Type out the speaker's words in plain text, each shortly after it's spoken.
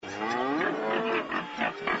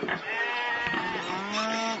Who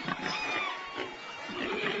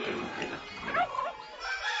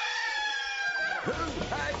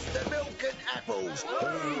has the milk and apples? Who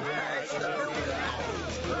has the milk and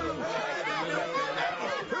apples? Who has the milk and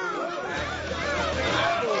apples? Who has the milk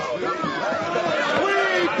and apples? We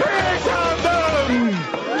pick on them!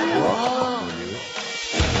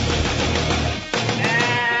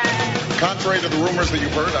 Contrary to the rumors that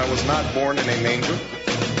you've heard, I was not born in a manger.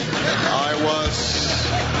 I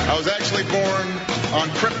was actually born on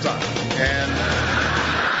Krypton and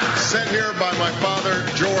sent here by my father,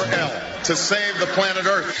 Jor-El, to save the planet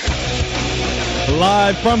Earth.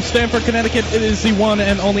 Live from Stamford, Connecticut, it is the one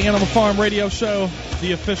and only Animal Farm radio show,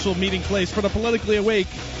 the official meeting place for the politically awake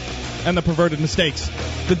and the perverted mistakes.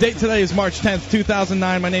 The date today is March 10th,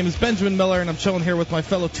 2009. My name is Benjamin Miller, and I'm chilling here with my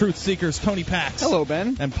fellow truth seekers, Tony Pax. Hello,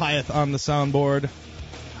 Ben. And Pieth on the soundboard.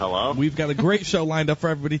 Hello. We've got a great show lined up for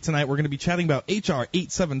everybody tonight. We're going to be chatting about H.R.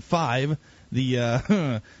 875,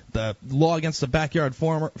 the law against the backyard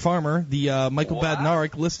farmer, the Michael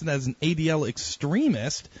Badnarik listed as an ADL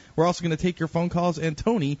extremist. We're also going to take your phone calls, and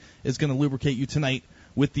Tony is going to lubricate you tonight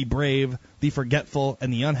with the brave, the forgetful,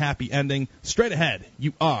 and the unhappy ending. Straight ahead,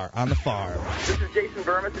 you are on the farm. This is Jason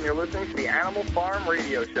Vermis, and you're listening to the Animal Farm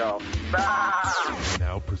Radio Show. Ah!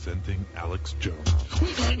 Now presenting Alex Jones.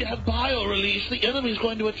 We're going to have bio-release. The enemy's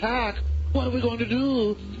going to attack. What are we going to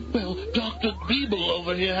do? Well, Dr. Beeble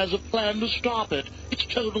over here has a plan to stop it. It's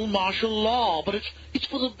total martial law, but it's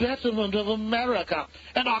for the betterment of America.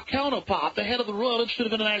 And our counterpart, the head of the Royal Institute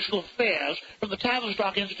of International Affairs from the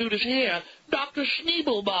Tavistock Institute, is here. Dr.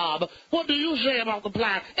 Schneebelbob, what do you say about the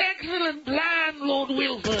plan? Excellent plan, Lord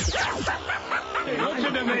Wilford. Hey,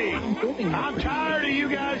 listen to me. I'm tired of you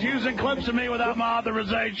guys using clips of me without my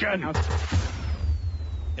authorization.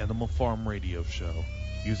 Animal Farm Radio Show,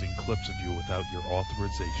 using clips of you without your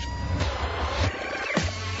authorization.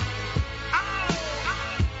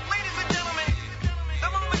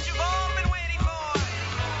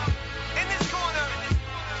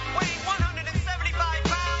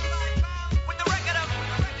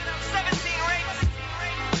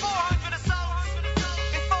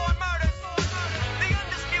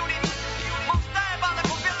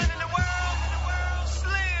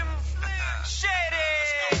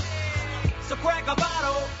 Crack a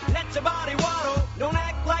bottle, let your body waddle. Don't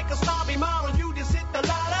act like a snobby model, you just hit the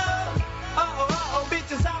lotto. Uh-oh,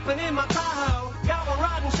 bitches hopping in my Tahoe. Got one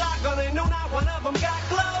riding shotgun and no, not one of them got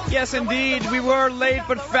clothes. Yes, indeed, we were late,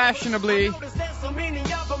 but fashionably.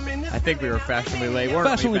 I think we were fashionably late, weren't we,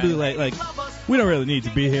 Fashionably Ben? late, like, we don't really need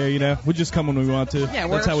to be here, you know. We just come when we want to. Yeah,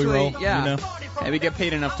 that's how we roll, yeah. you know. Hey, we get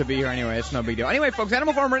paid enough to be here anyway. It's no big deal. Anyway, folks,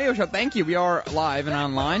 Animal Farm Radio Show, thank you. We are live and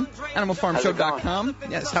online. AnimalFarmShow.com.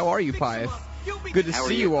 Yes, how are you, Pieth? Good to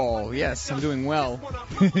see you all. Yes, I'm doing well.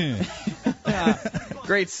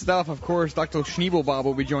 Great stuff, of course. Dr. Schneebelbob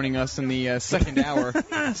will be joining us in the second hour.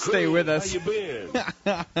 Stay with us. How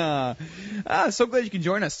you been? So glad you can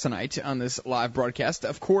join us tonight on this live broadcast.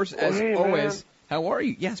 Of course, as always, man. How are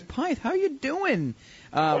you? Yes, Pieth, how are you doing?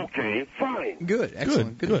 Okay, fine. Good,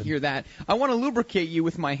 excellent. Good to hear that. I want to lubricate you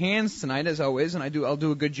with my hands tonight, as always, and I'll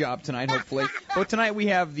do a good job tonight, hopefully. But tonight we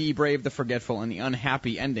have the brave, the forgetful, and the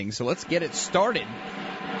unhappy ending. So let's get it started.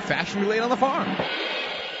 Fashionably late on the farm.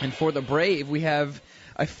 And for the brave, we have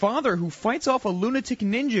a father who fights off a lunatic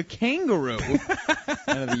ninja kangaroo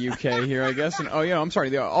out of the UK here, I guess. And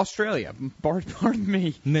Australia. Pardon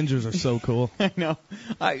me. Ninjas are so cool. I know.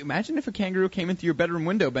 Imagine if a kangaroo came into your bedroom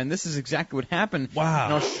window, Ben. This is exactly what happened. Wow.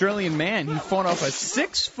 An Australian man, he fought off a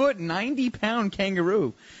 6-foot, 90-pound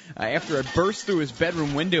kangaroo after it burst through his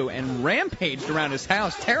bedroom window and rampaged around his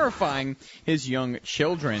house, terrifying his young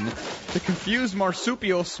children. The confused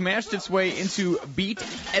marsupial smashed its way into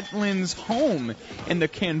Pieth Edlin's home in the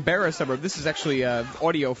Canberra suburb. This is actually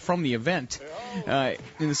audio from the event. You got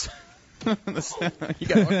all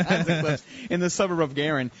kinds of clips. In the suburb of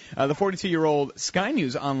Garen, the 42-year-old Sky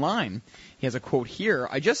News Online. He has a quote here.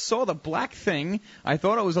 I just saw the black thing. I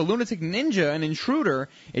thought it was a lunatic ninja, an intruder.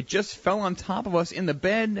 It just fell on top of us in the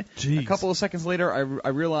bed. Jeez. A couple of seconds later, I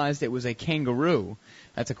realized it was a kangaroo.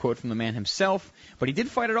 That's a quote from the man himself. But he did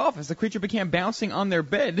fight it off as the creature began bouncing on their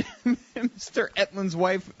bed. Mr. Etlin's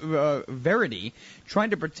wife, Verity,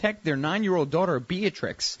 tried to protect their 9-year-old daughter,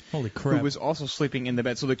 Beatrix, Holy crap. who was also sleeping in the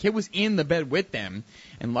bed. So the kid was in the bed with them.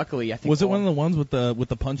 And luckily, I think... Was it one of the ones with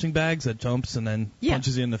the punching bags that jumps and then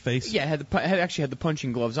punches you in the face? Yeah, it had the actually had the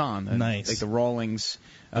punching gloves on. Nice. Like the Rawlings.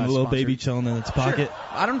 And a little sponsored. baby chilling in its pocket. Sure.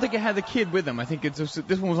 I don't think it had the kid with him. I think this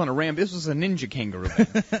one was on a ram. This was a ninja kangaroo.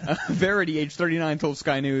 Verity, age 39, told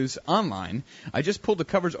Sky News Online, "I just pulled the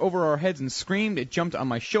covers over our heads and screamed. It jumped on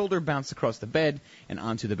my shoulder, bounced across the bed, and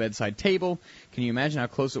onto the bedside table. Can you imagine how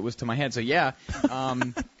close it was to my head?" So, yeah,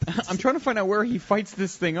 I'm trying to find out where he fights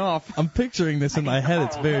this thing off. I'm picturing this in my head.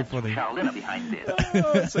 It's very funny.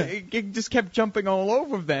 So it just kept jumping all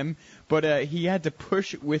over them, but he had to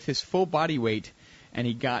push with his full body weight. And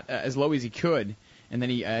he got as low as he could, and then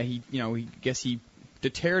he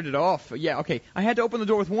teared it off. Yeah, okay. I had to open the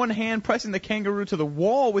door with one hand, pressing the kangaroo to the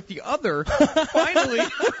wall with the other. Finally,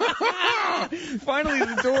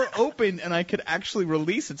 the door opened, and I could actually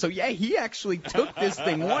release it. So yeah, he actually took this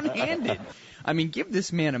thing one-handed. I mean, give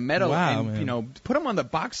this man a medal and put him on the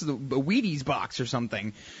box of the Wheaties box or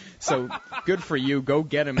something. So good for you. Go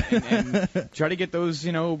get him and try to get those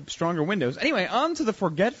stronger windows. Anyway, on to the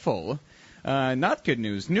forgetful. Not good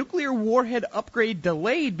news. Nuclear warhead upgrade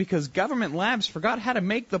delayed because government labs forgot how to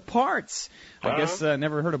make the parts. I guess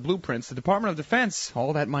never heard of blueprints. The Department of Defense,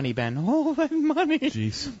 all that money, Ben, all that money.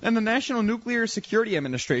 Jeez. And the National Nuclear Security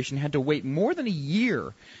Administration had to wait more than a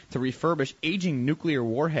year to refurbish aging nuclear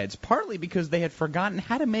warheads, partly because they had forgotten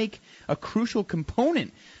how to make a crucial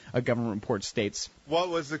component, a government report states. What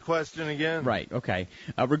was the question again? Right, okay.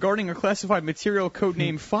 Regarding a classified material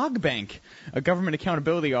codenamed FogBank, a Government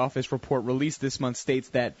Accountability Office report released this month states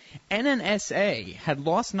that NNSA had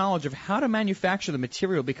lost knowledge of how to manufacture the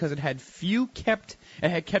material because it had kept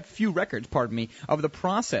few records, of the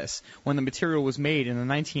process when the material was made in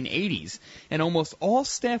the 1980s, and almost all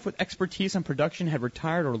staff with expertise on production had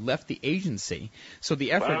retired or left the agency. So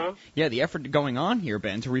the effort going on here,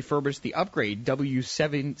 Ben, to refurbish the upgrade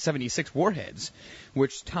W-76 warheads,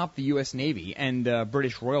 which topped the U.S. Navy and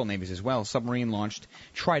British Royal Navies as well, submarine-launched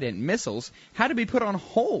Trident missiles, had to be put on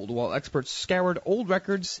hold while experts scoured old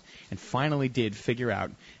records and finally did figure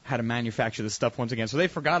out how to manufacture the stuff once again. So they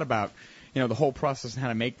forgot about, the whole process and how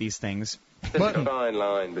to make these things. There's a fine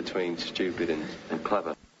line between stupid and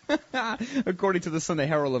clever. According to the Sunday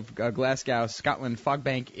Herald of Glasgow, Scotland,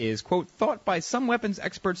 FogBank is, quote, thought by some weapons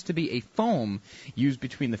experts to be a foam used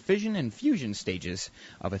between the fission and fusion stages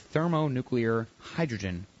of a thermonuclear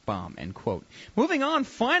hydrogen bomb, end quote. Moving on,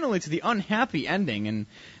 finally, to the unhappy ending, and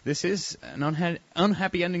this is an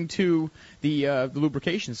unhappy ending to the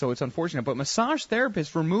lubrication, so it's unfortunate, but massage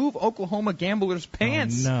therapists remove Oklahoma gambler's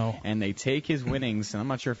pants, and they take his winnings, and I'm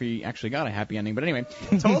not sure if he actually got a happy ending, but anyway,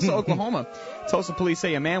 Tulsa, Oklahoma. Tulsa police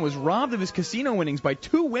say a man was robbed of his casino winnings by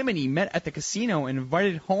two women he met at the casino and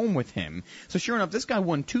invited home with him. So sure enough, this guy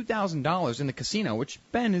won $2,000 in the casino, which,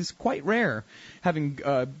 Ben, is quite rare, having,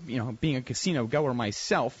 being a casino goer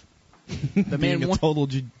myself. The man being a total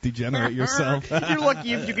degenerate yourself. You're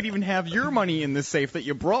lucky if you could even have your money in the safe that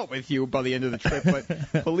you brought with you by the end of the trip.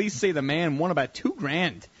 But police say the man won about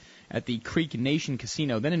 $2,000 at the Creek Nation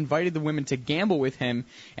Casino, then invited the women to gamble with him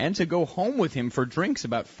and to go home with him for drinks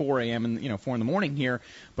about 4 a.m. and 4 in the morning here.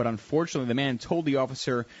 But unfortunately, the man told the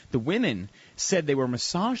officer the women said they were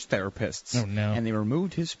massage therapists. Oh, no. And they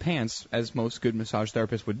removed his pants, as most good massage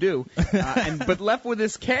therapists would do, but left with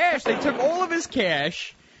his cash. They took all of his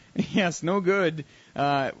cash. Yes, no good.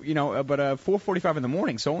 But 4:45 in the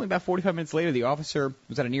morning, so only about 45 minutes later, the officer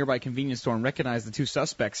was at a nearby convenience store and recognized the two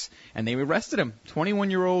suspects, and they arrested him.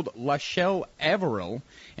 21-year-old Lachelle Averill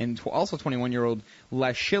and also 21-year-old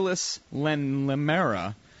Lachillis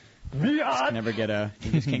Lemera. You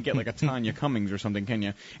just can't get like a Tanya Cummings or something, can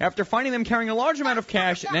you? After finding them carrying a large amount of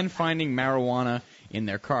cash and then finding marijuana in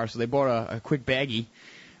their car, so they bought a quick baggie,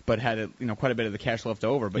 but had quite a bit of the cash left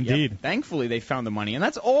over. But indeed, yeah, thankfully they found the money, and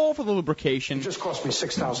that's all for the lubrication. It just cost me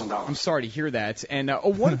 $6,000. I'm sorry to hear that. And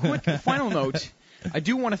one quick final note: I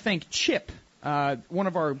do want to thank Chip, one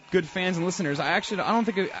of our good fans and listeners. I don't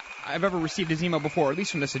think I've ever received his email before, at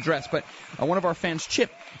least from this address, but one of our fans,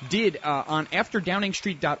 Chip, did on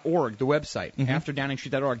afterdowningstreet.org, the website,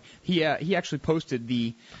 afterdowningstreet.org. He actually posted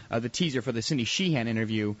the teaser for the Cindy Sheehan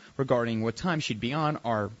interview regarding what time she'd be on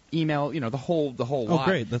our email, the whole lot.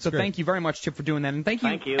 Great. That's so great. Thank you very much, Chip, for doing that, and thank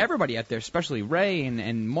you everybody out there, especially Ray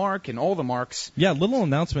and Mark and all the Marks. Yeah, little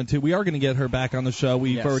announcement too. We are going to get her back on the show.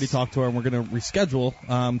 We've already talked to her, and we're going to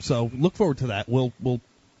reschedule. So look forward to that. We'll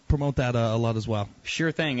promote that a lot as well.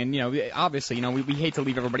 Sure thing. And, obviously, we hate to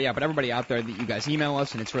leave everybody out, but everybody out there that you guys email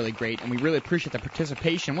us, and it's really great, and we really appreciate the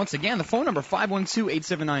participation. Once again, the phone number,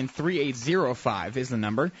 512-879-3805 is the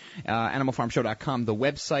number. AnimalFarmShow.com, the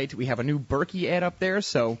website. We have a new Berkey ad up there,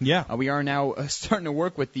 so we are now starting to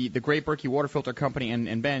work with the great Berkey Water Filter Company,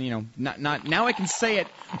 and Ben, not now I can say it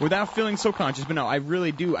without feeling so conscious, but no, I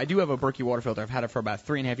really do. I do have a Berkey water filter. I've had it for about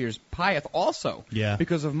 3.5 years. Pieth also,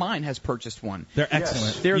 because of mine, has purchased one. They're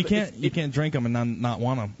excellent. You can't drink them and not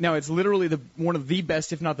want them. No, it's literally one of the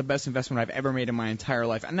best, if not the best investment I've ever made in my entire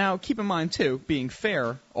life. And now, keep in mind, too, being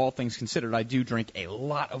fair, all things considered, I do drink a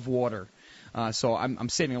lot of water. So I'm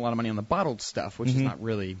saving a lot of money on the bottled stuff, which is not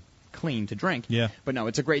really clean to drink. Yeah. But no,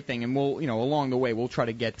 it's a great thing, and we'll, along the way, we'll try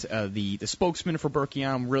to get the spokesman for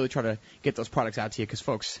Berkey on, really try to get those products out to you, because,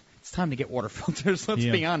 folks, it's time to get water filters. Let's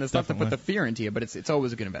be honest, definitely. Not to put the fear into you, but it's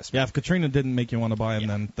always a good investment. Yeah, if Katrina didn't make you want to buy them,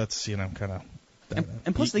 then that's, kind of...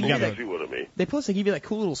 And plus they give you that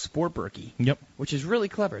cool little sport Berkey. Yep. Which is really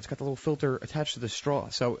clever. It's got the little filter attached to the straw.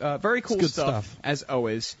 So very cool good stuff, as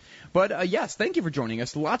always. But yes, thank you for joining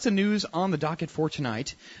us. Lots of news on the docket for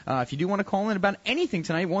tonight. If you do want to call in about anything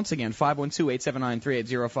tonight, once again,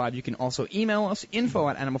 512-879-3805. You can also email us,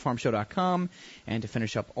 info@animalfarmshow.com. And to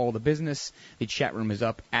finish up all the business, the chat room is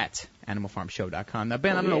up at animalfarmshow.com. Now,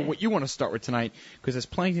 Ben, I don't know what you want to start with tonight, because there's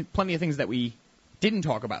plenty of things that we didn't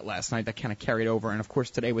talk about last night that kind of carried over. And, of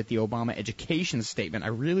course, today with the Obama education statement, I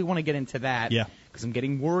really want to get into that. Yeah. Because I'm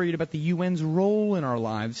getting worried about the UN's role in our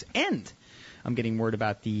lives. And I'm getting worried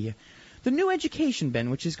about the new education,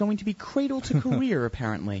 Ben, which is going to be cradle to career,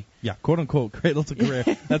 apparently. Yeah, quote-unquote, cradle to career.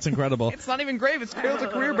 That's incredible. It's not even grave. It's cradle to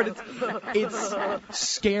career, but it's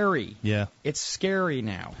scary. Yeah. It's scary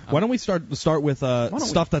now. Why don't we start with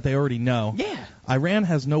stuff that they already know? Yeah. Iran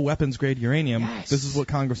has no weapons-grade uranium. Yes. This is what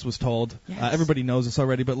Congress was told. Yes. Everybody knows this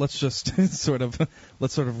already, but let's just sort of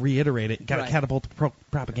reiterate it. Got to catapult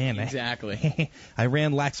propaganda. Exactly.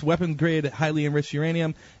 Iran lacks weapons-grade, highly enriched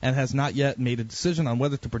uranium and has not yet made a decision on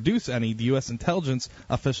whether to produce any, the U.S. intelligence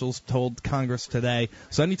officials told Congress today.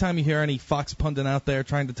 So anytime you hear any Fox pundit out there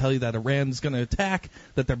trying to tell you that Iran's going to attack,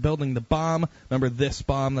 that they're building the bomb, remember this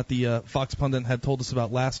bomb that the Fox pundit had told us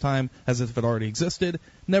about last time, as if it already existed,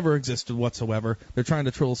 never existed whatsoever. They're trying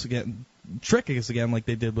to trick us again like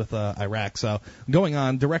they did with Iraq. So going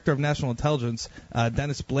on, Director of National Intelligence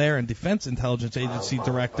Dennis Blair and Defense Intelligence Agency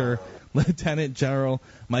Director Lieutenant General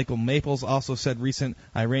Michael Maples also said recent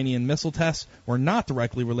Iranian missile tests were not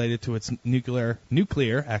directly related to its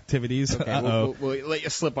nuclear activities. Okay, we'll let you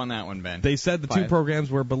slip on that one, Ben. They said the two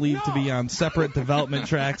programs were believed to be on separate development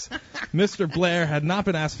tracks. Mr. Blair had not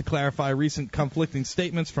been asked to clarify recent conflicting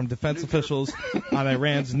statements from defense officials on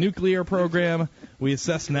Iran's nuclear program. We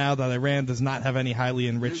assess now that Iran does not have any highly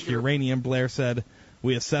enriched uranium, Blair said.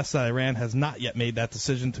 We assess that Iran has not yet made that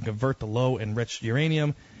decision to convert the low-enriched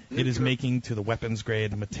uranium it is making to the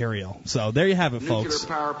weapons-grade material. So there you have it, folks.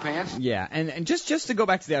 Nuclear power plants. Yeah, and just to go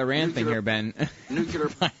back to the Iran thing here, Ben.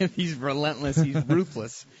 He's relentless. He's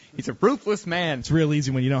ruthless. He's a ruthless man. It's real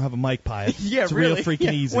easy when you don't have a mic pie. Yeah, it's really. Real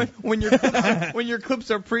freaking easy. When your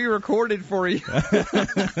clips are pre-recorded for you,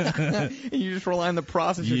 and you just rely on the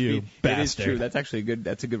processor speed. Bastard. It is true. That's actually a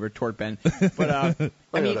good retort, Ben. But I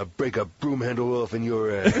mean, to break a broom handle off in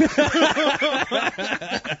your ass.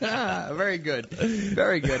 Very good.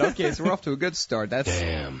 Very good. Okay, so we're off to a good start.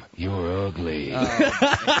 Damn, you're ugly.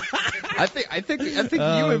 I think you and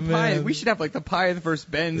Pieth, we should have like the Pieth versus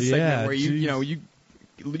Ben segment where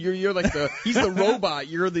you're like he's the robot,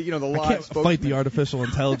 you're the the live I can't spokesman. fight the artificial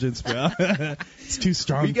intelligence, bro. It's too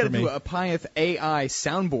strong we for me. We got to do a Pieth AI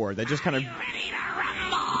soundboard that just kind of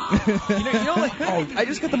I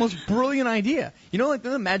just got the most brilliant idea. Like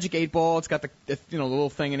the Magic 8 Ball, it's got the little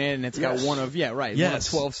thing in it, and it's got one of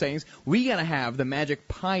 12 sayings. We gotta have the Magic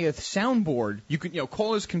Pieth soundboard. You can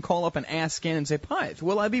callers can call up and ask in and say, Pieth,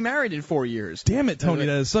 will I be married in 4 years? Damn it, Tony,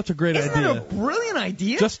 that is such a great idea. Isn't that a brilliant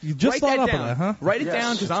idea? You just write thought that up down. on that, huh? Write it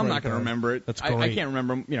down because I'm not gonna remember it. That's great. I can't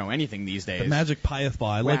remember anything these days. The Magic Pieth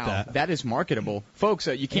Ball, I like that. That is marketable, folks.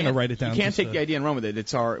 You can't write it down. You can't take the idea and run with it.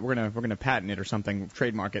 It's we're gonna patent it or something,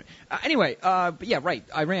 trademark it. Anyway, but yeah, right.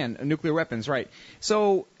 Iran, nuclear weapons, right.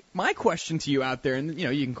 So my question to you out there, and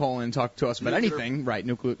you can call in and talk to us about anything, right?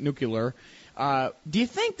 Nuclear. Do you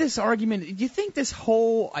think this argument? Do you think this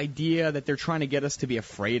whole idea that they're trying to get us to be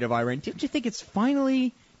afraid of Iran? Do you think it's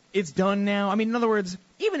done now? I mean, in other words,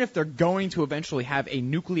 even if they're going to eventually have a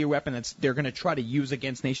nuclear weapon that they're going to try to use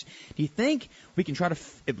against nations, do you think we can try to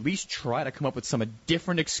at least try to come up with some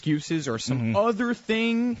different excuses or some other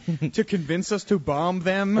thing to convince us to bomb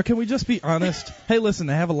them? Or can we just be honest? Hey, listen,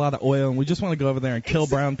 they have a lot of oil, and we just want to go over there and kill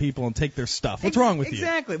brown people and take their stuff. What's wrong with you?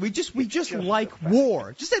 Exactly. We just like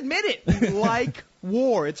war. Just admit it. We like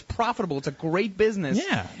war. It's profitable. It's a great business.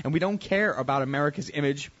 Yeah. And we don't care about America's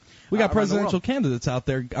image. We got presidential candidates out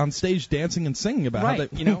there on stage dancing and singing about how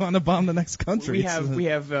they want to bomb the next country. We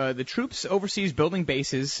have the troops overseas building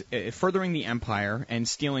bases, furthering the empire and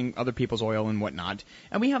stealing other people's oil and whatnot.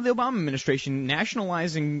 And we have the Obama administration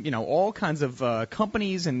nationalizing, all kinds of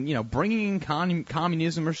companies and, bringing in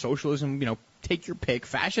communism or socialism, take your pick,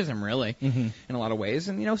 fascism really, in a lot of ways.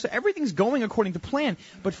 And, so everything's going according to plan.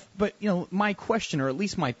 But my question, or at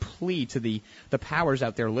least my plea to the powers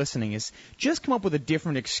out there listening is just come up with a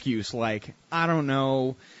different excuse, like, I don't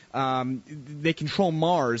know, they control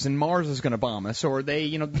Mars and Mars is going to bomb us, or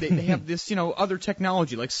they have this, other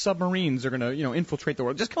technology like submarines are going to, infiltrate the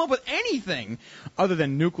world. Just come up with anything other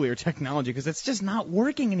than nuclear technology, because it's just not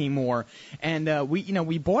working anymore. And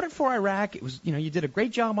we bought it for Iraq. It was, you did a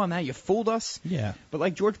great job on that. You fooled us. Yeah. But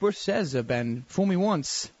like George Bush says, Ben, fool me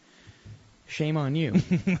once, shame on you.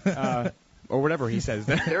 Or whatever he says.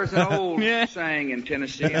 There's an old saying in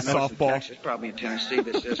Tennessee, I know it's in Texas, probably in Tennessee,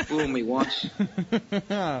 that says, fool me once,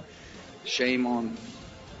 shame on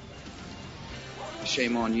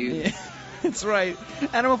you. Yeah, that's right.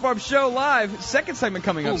 Animal Farm Show live. Second segment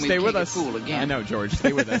coming up. Stay with us. Fool again. I know, George.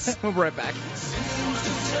 Stay with us. We'll be right back.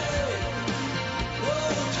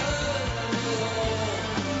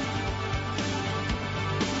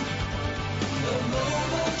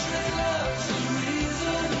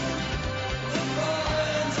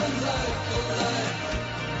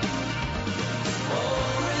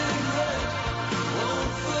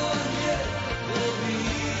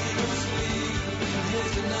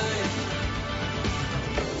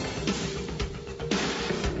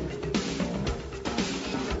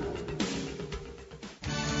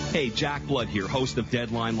 Hey, Jack Blood here, host of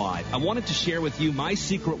Deadline Live. I wanted to share with you my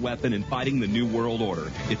secret weapon in fighting the New World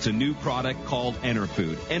Order. It's a new product called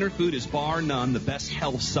Enerfood. Enerfood is bar none the best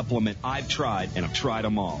health supplement I've tried, and I've tried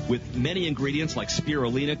them all. With many ingredients like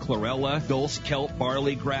spirulina, chlorella, dulse, kelp,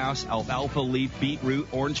 barley grass, alfalfa leaf, beetroot,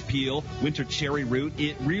 orange peel, winter cherry root,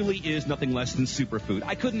 it really is nothing less than superfood.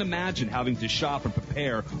 I couldn't imagine having to shop and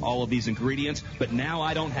prepare all of these ingredients, but now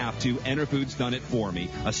I don't have to. Enerfood's done it for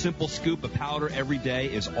me. A simple scoop of powder every day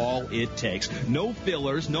is all it takes. No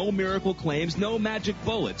fillers, no miracle claims, no magic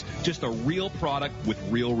bullets. Just a real product with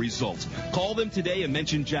real results. Call them today and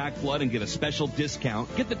mention Jack Blood and get a special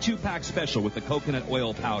discount. Get the 2-pack special with the coconut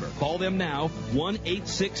oil powder. Call them now,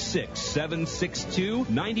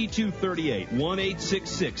 1-866-762-9238.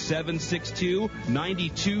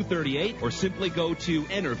 1-866-762-9238. Or simply go to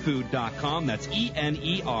enerfood.com. That's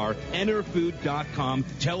E-N-E-R, enerfood.com.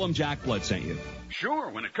 Tell them Jack Blood sent you. Sure,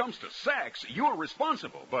 when it comes to sex, you're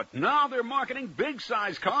responsible, but now they're marketing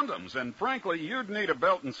big-size condoms, and frankly, you'd need a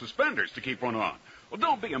belt and suspenders to keep one on. Well,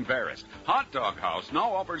 don't be embarrassed. Hot Dog House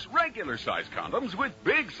now offers regular-size condoms with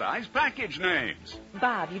big-size package names.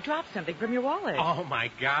 Bob, you dropped something from your wallet. Oh,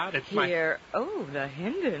 my God, it's Here. Oh, the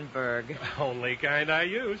Hindenburg. Only kind I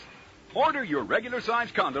use. Order your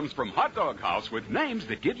regular-sized condoms from Hot Dog House with names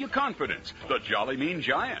that give you confidence. The Jolly Mean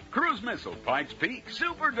Giant, Cruise Missile, Pikes Peak,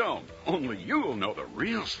 Superdome. Only you'll know the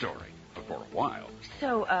real story for a while.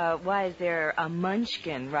 So, why is there a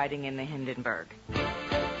munchkin riding in the Hindenburg?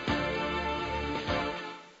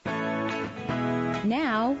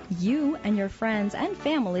 Now, you and your friends and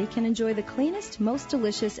family can enjoy the cleanest, most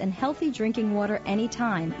delicious, and healthy drinking water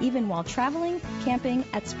anytime, even while traveling, camping,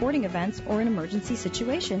 at sporting events, or in emergency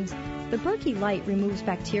situations. The Berkey Light removes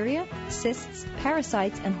bacteria, cysts,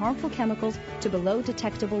 parasites, and harmful chemicals to below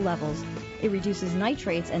detectable levels. It reduces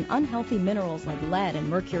nitrates and unhealthy minerals like lead and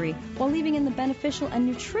mercury, while leaving in the beneficial and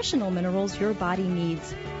nutritional minerals your body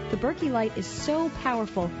needs. The Berkey Light is so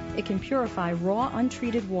powerful, it can purify raw,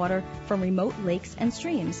 untreated water from remote lakes and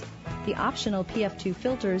streams. The optional PF2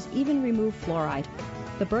 filters even remove fluoride.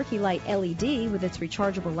 The Berkey Light LED, with its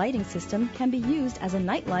rechargeable lighting system, can be used as a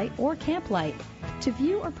nightlight or camp light. To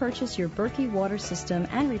view or purchase your Berkey water system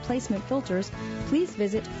and replacement filters, please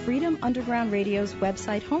visit Freedom Underground Radio's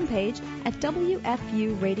website homepage at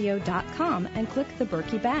WFUradio.com and click the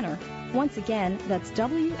Berkey banner. Once again, that's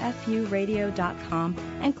WFUradio.com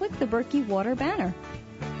and click the Berkey Water banner.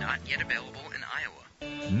 Not yet available in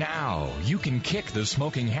Iowa. Now, you can kick the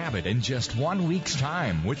smoking habit in just 1 week's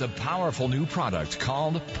time with a powerful new product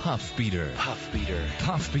called Puff Beater. Puff Beater.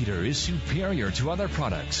 Puff Beater is superior to other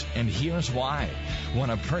products, and here's why. When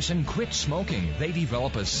a person quits smoking, they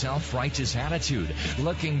develop a self-righteous attitude,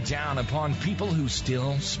 looking down upon people who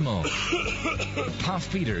still smoke.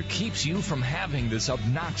 Puff Beater keeps you from having this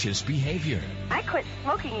obnoxious behavior. I quit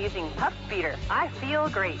smoking using Puff Beater. I feel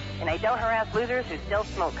great, and I don't harass losers who still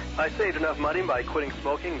smoke. I saved enough money by quitting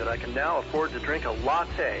smoking that I can now afford to drink a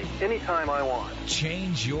latte anytime I want.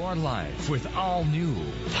 Change your life with all new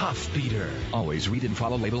Puff Beater. Always read and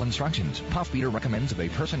follow label instructions. Puff Beater recommends if a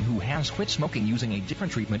person who has quit smoking using a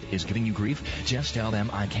different treatment is giving you grief, just tell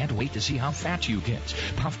them, I can't wait to see how fat you get.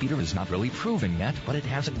 Puff Beater is not really proven yet, but it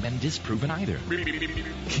hasn't been disproven either.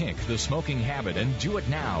 Kick the smoking habit and do it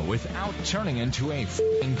now without turning into a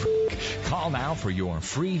f***ing prick. Call now for your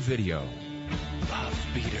free video. Puff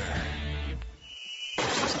Beater.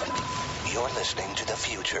 You're listening to the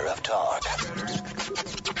future of talk.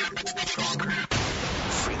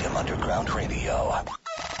 Freedom Underground Radio.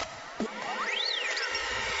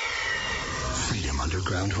 Freedom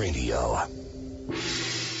Underground Radio.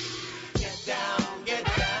 Get down, get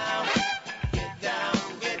down, get down,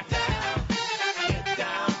 get down, get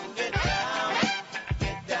down, get down, get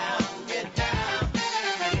down,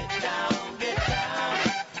 get down, get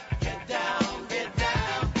down, get down, get down, get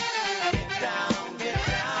down, get down,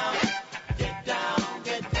 get down, get down,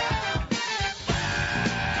 get down.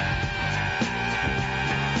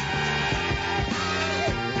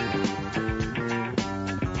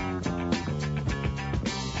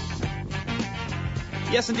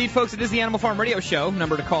 Yes, indeed, folks, it is the Animal Farm Radio Show.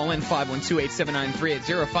 Number to call in,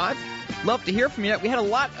 512-879-3805. Love to hear from you. We had a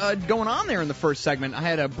lot going on there in the first segment. I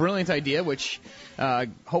had a brilliant idea, which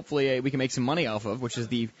hopefully we can make some money off of, which is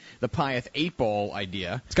the Pieth 8-ball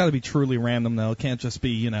idea. It's got to be truly random, though. It can't just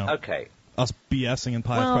be, Okay. us BSing and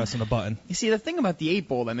Pieth pressing a button. You see, the thing about the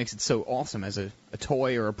 8-ball that makes it so awesome as a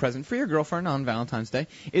toy or a present for your girlfriend on Valentine's Day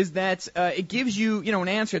is that it gives you, an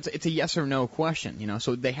answer. It's a yes or no question,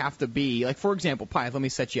 so they have to be, like, for example, Pieth, let me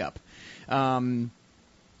set you up.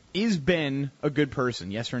 Is Ben a good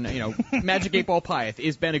person? Yes or no? Magic 8-ball Pieth,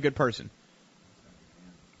 is Ben a good person?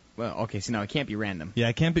 Well, okay, so no, it can't be random. Yeah,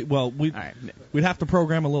 it can't be. Well, we'd have to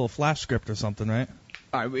program a little flash script or something, right?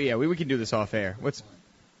 All right, yeah, we can do this off air.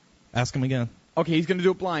 Ask him again. Okay, he's going to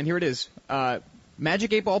do it blind. Here it is.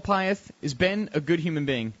 Magic 8-ball Pieth, is Ben a good human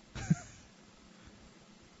being?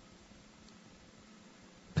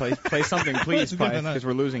 Play something, please, Pieth, because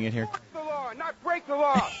we're losing it here. The law, not break the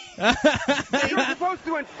law. You're supposed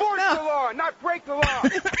to enforce the law, not break the law.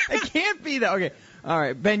 It can't be that. Okay. All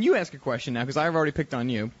right, Ben, you ask a question now because I've already picked on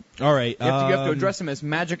you. All right. You have to address him as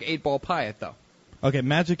Magic 8-ball Pieth, though. Okay,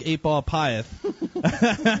 Magic 8-ball Pieth.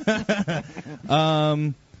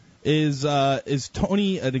 Is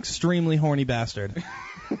Tony an extremely horny bastard?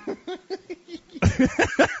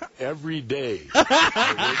 Every day,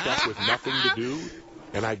 I wake up with nothing to do,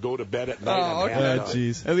 and I go to bed at night.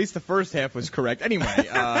 Jeez. At least the first half was correct. Anyway,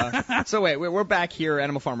 so wait, we're back here,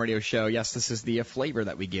 Animal Farm Radio Show. Yes, this is the flavor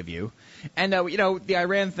that we give you. And, the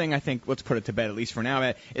Iran thing, I think, let's put it to bed, at least for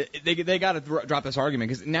now. They got to drop this argument,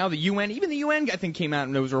 because now the UN, even the UN, I think, came out,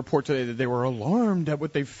 and there was a report today that they were alarmed at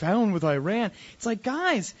what they found with Iran. It's like,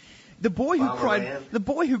 guys, the boy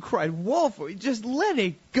who cried wolf, just let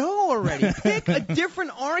it go already. Pick a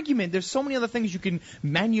different argument. There's so many other things you can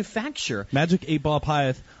manufacture. Magic 8-ball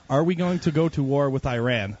Pieth, are we going to go to war with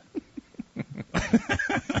Iran?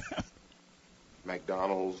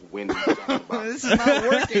 McDonald's, Wendy's. This is not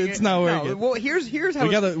working. It's not working. No, well, here's how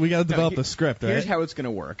we gotta develop a script, right? Here's how it's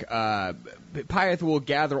gonna work. Pieth will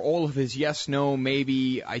gather all of his yes, no,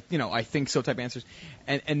 maybe, I think so type answers,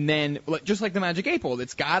 and then just like the Magic 8-ball,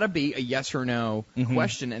 it's gotta be a yes or no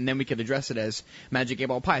question, and then we could address it as Magic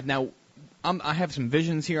 8-ball Pieth. Now, I have some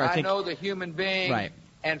visions here. I think know the human being. Right.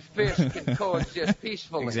 And fish can coexist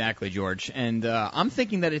peacefully. Exactly, George. And I'm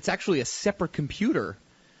thinking that it's actually a separate computer.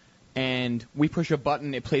 And we push a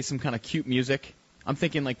button, it plays some kind of cute music. I'm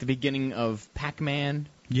thinking like the beginning of Pac-Man.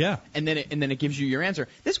 Yeah. And then it gives you your answer.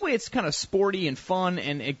 This way it's kind of sporty and fun,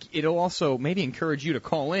 and it'll also maybe encourage you to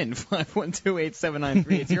call in,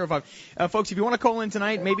 512-879-3805. Folks, if you want to call in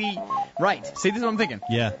tonight, maybe, right, see, this is what I'm thinking.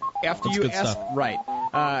 Yeah. After That's you good ask, stuff. right.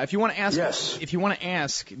 If you want to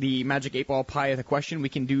ask the Magic 8-ball Pieth a question, we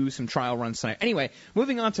can do some trial runs tonight. Anyway,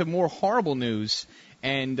 moving on to more horrible news.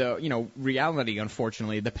 And, reality,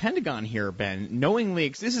 unfortunately. The Pentagon here, Ben, knowingly,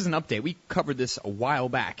 this is an update. We covered this a while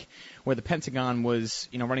back, where the Pentagon was,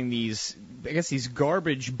 running these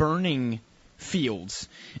garbage burning fields.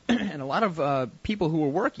 And a lot of people who were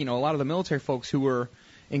working, a lot of the military folks who were,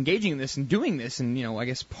 engaging in this and doing this, and, I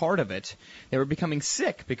guess part of it, they were becoming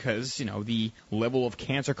sick because, the level of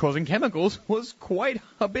cancer-causing chemicals was quite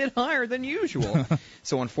a bit higher than usual.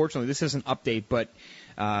 So unfortunately, this is an update, but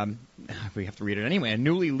we have to read it anyway. A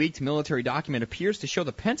newly leaked military document appears to show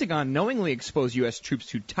the Pentagon knowingly exposed U.S. troops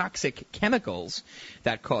to toxic chemicals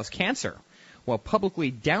that cause cancer, while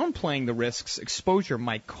publicly downplaying the risks exposure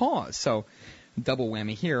might cause. So, double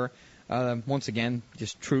whammy here. Once again,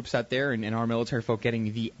 just troops out there and our military folk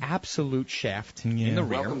getting the absolute shaft in the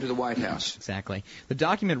rear. Welcome to the White House. Exactly. The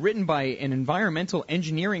document, written by an environmental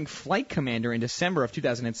engineering flight commander in December of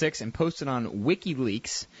 2006 and posted on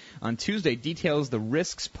WikiLeaks on Tuesday, details the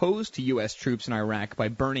risks posed to U.S. troops in Iraq by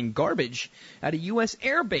burning garbage at a U.S.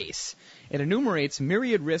 air base. It enumerates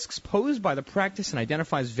myriad risks posed by the practice and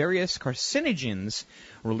identifies various carcinogens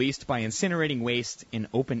released by incinerating waste in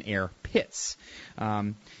open-air pits.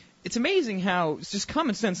 It's amazing how just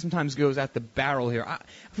common sense sometimes goes at the barrel here.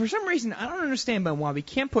 For some reason, I don't understand why we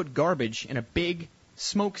can't put garbage in a big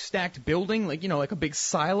smoke-stacked building, like a big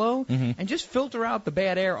silo, and just filter out the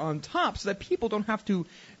bad air on top so that people don't have to,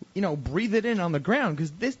 breathe it in on the ground.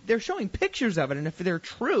 Because they're showing pictures of it, and if they're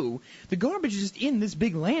true, the garbage is just in this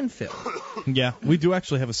big landfill. Yeah, we do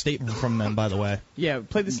actually have a statement from them, by the way. Yeah,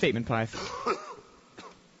 play the statement, Pieth.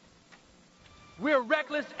 We're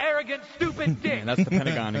reckless, arrogant, stupid dicks. Yeah, that's the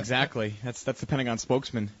Pentagon, exactly. That's the Pentagon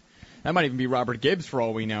spokesman. That might even be Robert Gibbs, for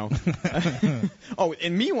all we know. Oh,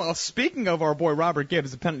 and meanwhile, speaking of our boy Robert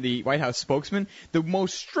Gibbs, the White House spokesman, the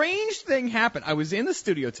most strange thing happened. I was in the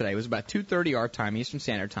studio today. It was about 2:30 our time, Eastern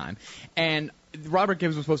Standard Time, and Robert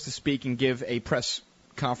Gibbs was supposed to speak and give a press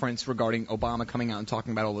conference regarding Obama coming out and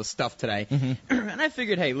talking about all this stuff today. And I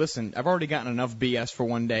figured, hey, listen, I've already gotten enough BS for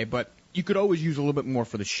one day, but you could always use a little bit more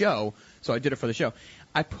for the show, so I did it for the show.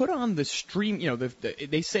 I put on the stream,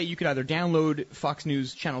 they say you could either download Fox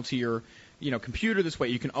News channel to your, computer. This way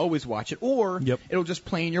you can always watch it, or it'll just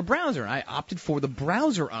play in your browser. And I opted for the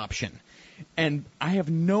browser option. And I have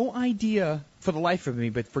no idea for the life of me,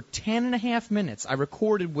 but for 10.5 minutes, I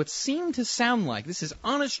recorded what seemed to sound like, this is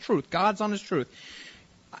honest truth, God's honest truth,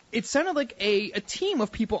 it sounded like a team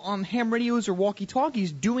of people on ham radios or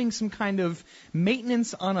walkie-talkies doing some kind of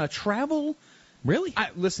maintenance on a travel. Really?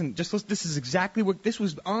 Listen, this is exactly what this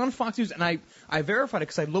was on Fox News, and I verified it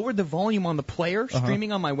because I lowered the volume on the player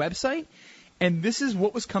streaming on my website, and this is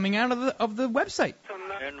what was coming out of the website.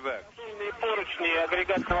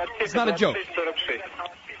 It's not a joke.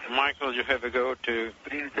 Michael, you have to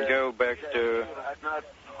go back to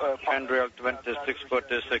Andrew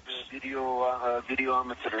 2646.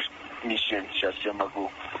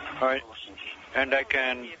 Alright. And I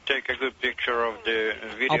can take a good picture of the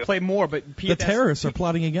video. I'll play more, but the terrorists are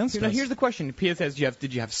plotting against us. Here's the question. Pieth says,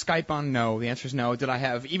 did you have Skype on? No. The answer is no. Did I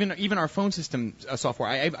have even our phone system software?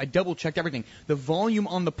 I double-checked everything. The volume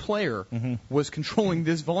on the player was controlling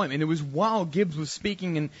this volume, and it was while Gibbs was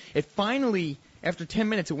speaking, and it finally, after 10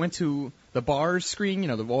 minutes, it went to the bars screen,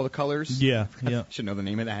 all the colors. Yeah. I should know the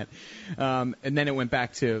name of that. And then it went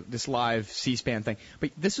back to this live C-SPAN thing.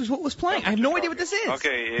 But this is what was playing. I have no idea what this is.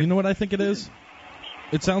 Okay. You know what I think it is?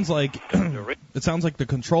 It sounds like the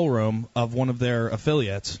control room of one of their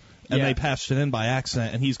affiliates, and they patched it in by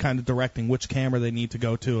accident, and he's kind of directing which camera they need to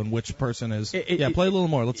go to and which person is. Play a little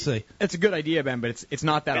more. Let's see. It's a good idea, Ben, but it's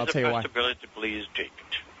not that. I'll tell you why. Possibility, please take it.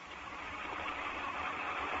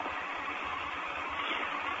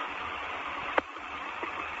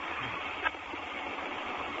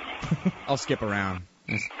 I'll skip around.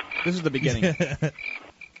 This is the beginning.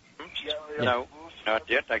 No, not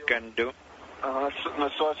yet. I can do.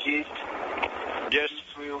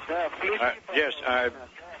 Yes,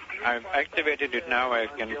 I've activated it now. I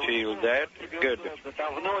can feel that. Good.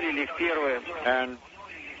 And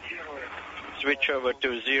switch over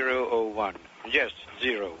to 001. Yes,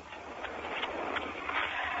 0.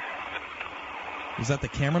 Is that the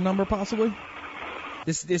camera number, possibly?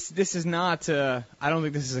 This is not. I don't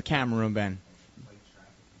think this is a camera room, Ben.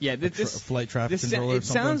 Yeah, this flight traffic controller. It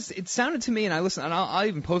sounded to me, and I'll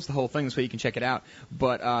even post the whole thing this way you can check it out.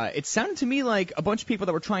 But it sounded to me like a bunch of people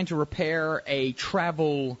that were trying to repair a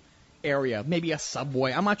travel area, maybe a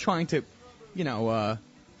subway. I'm not trying to,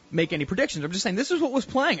 make any predictions. I'm just saying this is what was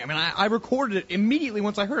playing. I mean, I recorded it immediately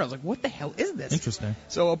once I heard it. I was like, what the hell is this? Interesting.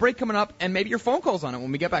 So a break coming up, and maybe your phone calls on it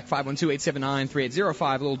when we get back. 512-879-3805,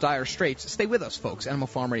 a little Dire Straits. Stay with us, folks. Animal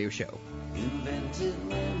Farm Radio Show. Invented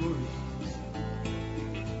memories.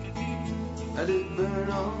 I did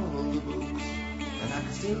burn all the books, and I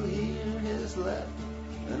can still hear his laugh,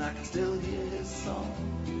 and I can still hear his song.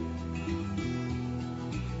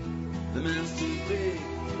 The man's too big,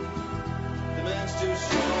 the man's too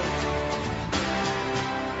short.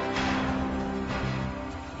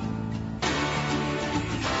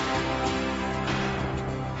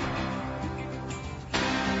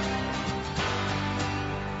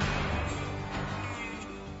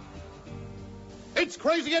 It's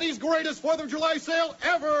Crazy Eddie's greatest 4th of July sale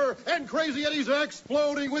ever. And Crazy Eddie's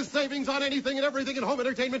exploding with savings on anything and everything in home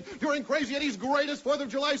entertainment during Crazy Eddie's greatest 4th of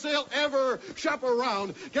July sale ever. Shop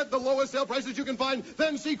around. Get the lowest sale prices you can find.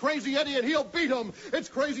 Then see Crazy Eddie and he'll beat him. It's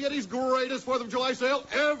Crazy Eddie's greatest 4th of July sale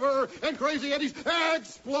ever. And Crazy Eddie's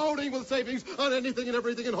exploding with savings on anything and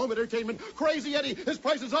everything in home entertainment. Crazy Eddie, his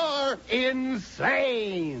prices are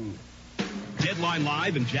insane. Deadline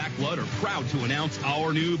Live and Jack Blood are proud to announce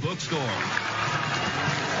our new bookstore.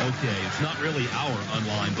 Okay, it's not really our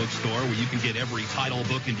online bookstore where you can get every title,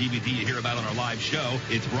 book, and DVD you hear about on our live show.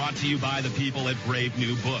 It's brought to you by the people at Brave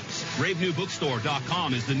New Books.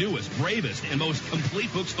 BraveNewBookstore.com is the newest, bravest, and most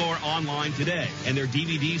complete bookstore online today. And their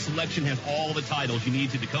DVD selection has all the titles you need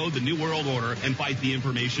to decode the New World Order and fight the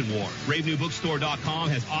information war. BraveNewBookstore.com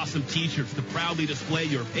has awesome t-shirts to proudly display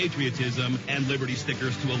your patriotism and liberty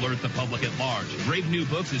stickers to alert the public at large. Brave New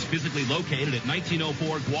Books is physically located at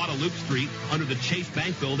 1904 Guadalupe Street under the Chase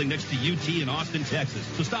Bank Building next to UT in Austin, Texas.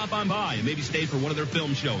 So stop on by and maybe stay for one of their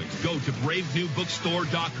film showings. Go to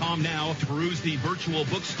BraveNewBookstore.com now to peruse the virtual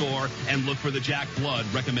bookstore and look for the Jack Blood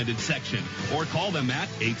recommended section. Or call them at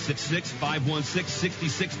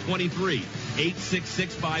 866-516-6623.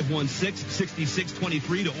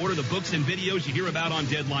 866-516-6623 to order the books and videos you hear about on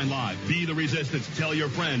Deadline Live. Be the resistance. Tell your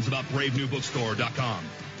friends about BraveNewBookstore.com.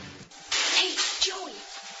 Hey, Joey,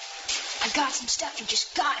 I got some stuff you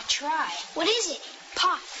just gotta try. What is it?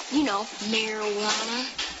 Pot. You know, marijuana.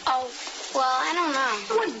 Oh, well, I don't know.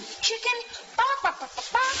 Chicken?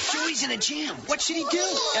 Joey's in a jam. What should he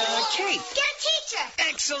do? Kate. Get a pizza.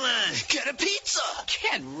 Excellent. Get a pizza.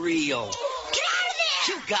 Get real. Get out of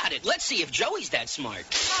there. You got it. Let's see if Joey's that smart.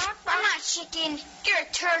 I'm not chicken. You're a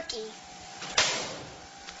turkey.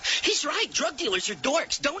 He's right. Drug dealers are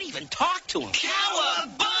dorks. Don't even talk to them.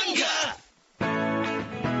 Cowabunga!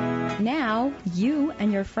 Now, you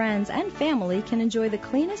and your friends and family can enjoy the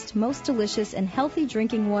cleanest, most delicious, and healthy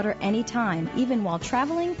drinking water anytime, even while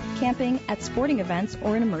traveling, camping, at sporting events,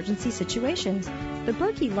 or in emergency situations. The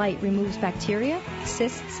Berkey Light removes bacteria,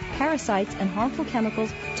 cysts, parasites, and harmful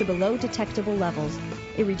chemicals to below detectable levels.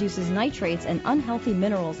 It reduces nitrates and unhealthy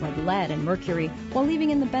minerals like lead and mercury, while leaving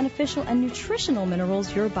in the beneficial and nutritional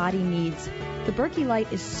minerals your body needs. The Berkey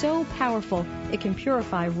Light is so powerful, it can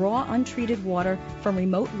purify raw, untreated water from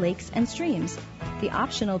remote lakes and streams. The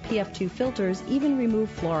optional PF2 filters even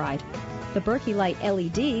remove fluoride. The Berkey Light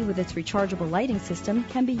LED with its rechargeable lighting system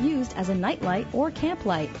can be used as a nightlight or camp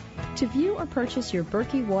light. To view or purchase your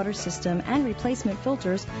Berkey water system and replacement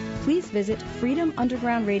filters, please visit Freedom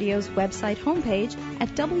Underground Radio's website homepage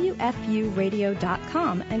at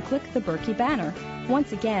WFUradio.com and click the Berkey banner.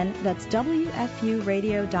 Once again, that's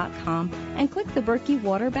WFUradio.com and click the Berkey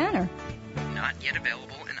water banner. Not yet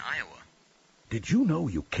available in Iowa. Did you know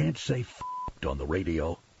you can't say f***ed on the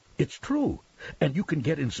radio? It's true. And you can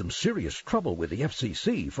get in some serious trouble with the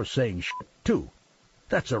FCC for saying shit, too.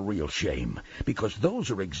 That's a real shame, because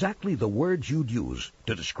those are exactly the words you'd use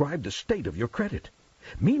to describe the state of your credit.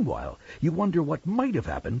 Meanwhile, you wonder what might have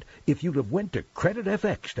happened if you'd have went to Credit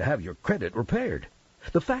FX to have your credit repaired.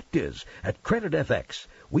 The fact is, at Credit FX,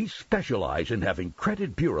 we specialize in having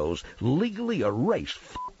credit bureaus legally erase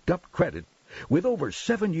f***ed-up credit. With over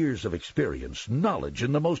 7 years of experience, knowledge,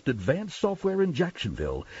 and the most advanced software in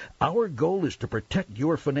Jacksonville, our goal is to protect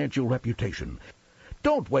your financial reputation.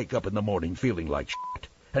 Don't wake up in the morning feeling like shit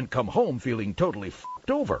and come home feeling totally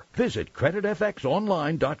f***ed over. Visit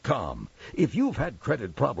CreditFXOnline.com. If you've had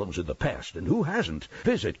credit problems in the past, and who hasn't,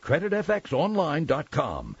 visit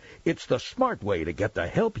CreditFXOnline.com. It's the smart way to get the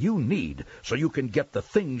help you need so you can get the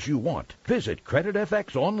things you want. Visit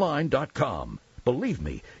CreditFXOnline.com. Believe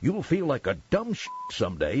me, you'll feel like a dumb shit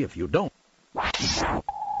someday if you don't.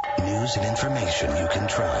 News and information you can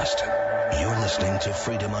trust. You're listening to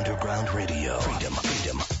Freedom Underground Radio. Freedom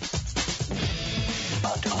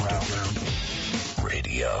Underground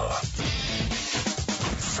Radio.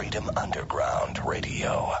 Freedom Underground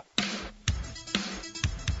Radio.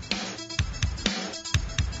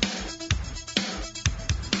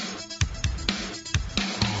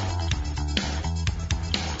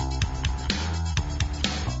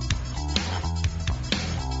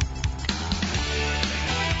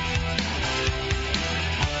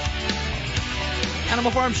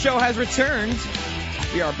 Animal Farm Show has returned.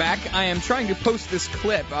 We are back. I am trying to post this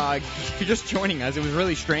clip. If you're just joining us, it was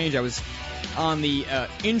really strange. I was on the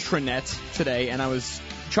intranet today, and I was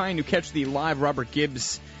trying to catch the live Robert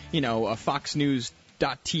Gibbs, Fox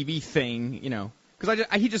News.tv thing, because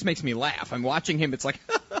he just makes me laugh. I'm watching him. It's like,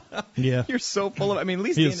 Yeah. You're so full of. I mean, at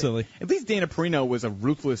least He is silly. At least Dana Perino was a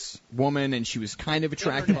ruthless woman, and she was kind of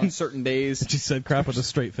attractive on certain days. She said crap with a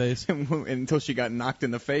straight face until she got knocked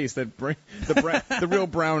in the face. The real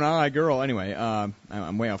brown eye girl. Anyway,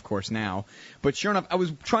 I'm way off course now. But sure enough, I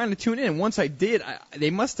was trying to tune in, and once I did,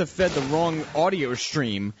 they must have fed the wrong audio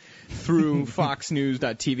stream through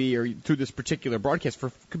FoxNews.tv or through this particular broadcast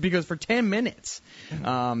because for 10 minutes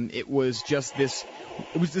it was just this.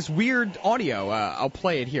 It was this weird audio. I'll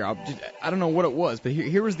play it here. I don't know what it was, but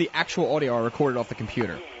here was the actual audio I recorded off the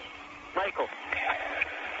computer. Michael.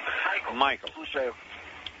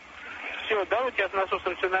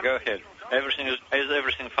 Go ahead. Is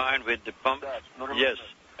everything fine with the pump? Yes,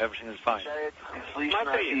 everything is fine.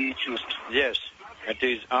 Yes, it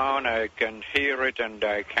is on. I can hear it and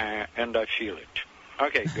I feel it.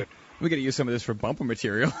 Okay, good. We got to use some of this for bumper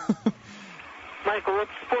material.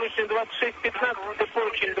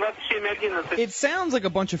 It sounds like a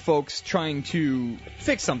bunch of folks trying to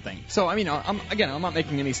fix something. So, I mean, I'm not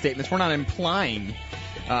making any statements. We're not implying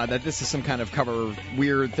that this is some kind of cover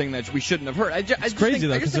weird thing that we shouldn't have heard. It's crazy,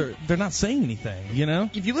 though, because they're not saying anything, you know?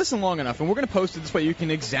 If you listen long enough, and we're going to post it this way, you can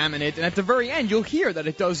examine it, and at the very end, you'll hear that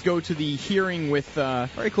it does go to the hearing with,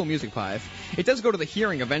 very cool music, Pieth. It does go to the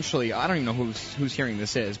hearing eventually. I don't even know whose hearing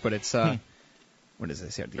this is, but it's, what is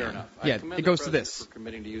this here at the Fair end? enough. Yeah, it goes to President this. For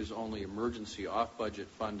committing to use only emergency off-budget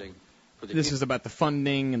funding for the. This is about the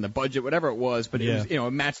funding and the budget, whatever it was, but it was, it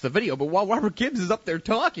matched the video. But while Robert Gibbs is up there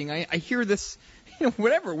talking, I hear this,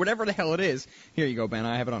 whatever the hell it is. Here you go, Ben.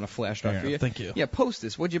 I have it on a flash drive for you. Thank you. Yeah, post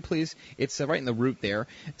this, would you please? It's right in the root there.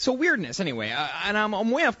 So weirdness, anyway. And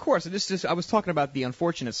I'm way off course. I was talking about the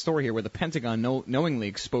unfortunate story here where the Pentagon knowingly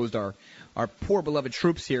exposed our poor beloved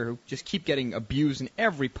troops here who just keep getting abused in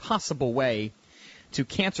every possible way to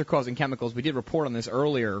cancer-causing chemicals. We did report on this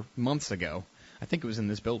earlier, months ago. I think it was in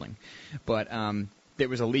this building. But there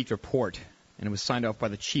was a leaked report, and it was signed off by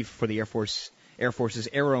the chief for the Air Force's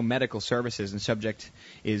Aeromedical Services, and subject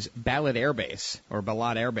is Balad Air Base, or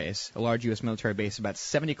Balad Air Base, a large U.S. military base about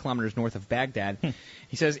 70 kilometers north of Baghdad.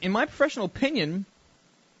 He says, in my professional opinion,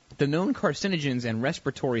 the known carcinogens and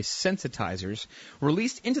respiratory sensitizers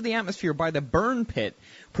released into the atmosphere by the Bern pit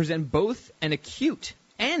present both an acute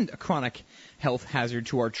and a chronic health hazard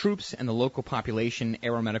to our troops and the local population,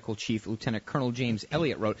 Aeromedical Chief Lieutenant Colonel James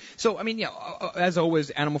Elliott wrote. So, I mean, yeah, as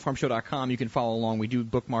always, AnimalFarmShow.com, you can follow along. We do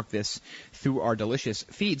bookmark this through our delicious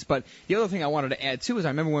feeds. But the other thing I wanted to add, too, is I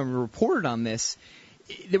remember when we reported on this,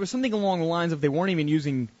 there was something along the lines of they weren't even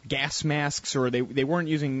using gas masks or they weren't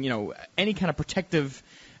using, any kind of protective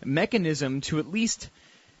mechanism to at least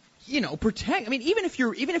protect. I mean, even if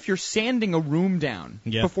you're sanding a room down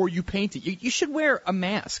before you paint it, you should wear a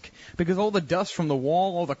mask because all the dust from the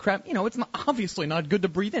wall, all the crap, it's obviously not good to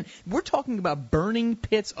breathe in. We're talking about burning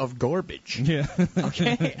pits of garbage. Yeah.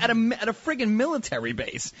 Okay. At a friggin' military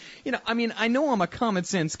base. I mean, I know I'm a common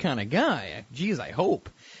sense kind of guy. Geez, I hope.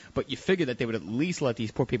 But you figure that they would at least let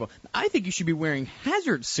these poor people. I think you should be wearing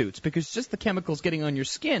hazard suits because just the chemicals getting on your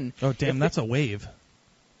skin. Oh, damn, that's a wave.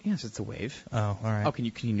 Yes, it's a wave. Oh, all right. Oh, can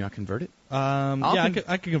you not convert it? I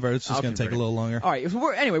can convert it. It's just going to take a little longer. All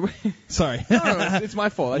right. Anyway. Sorry. No, it's my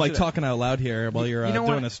fault. I'm like talking out loud here while you're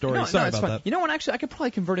doing a story. Sorry about that. You know what? Actually, I could probably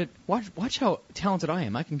convert it. Watch how talented I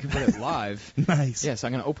am. I can convert it live. Nice. Yes,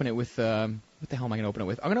 I'm going to open it with. What the hell am I going to open it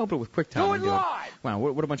with? I'm going to open it with QuickTime. Do it live! Wow,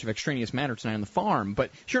 what a bunch of extraneous matter tonight on the farm.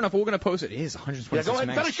 But sure enough, we're going to post it. It is 126 go ahead,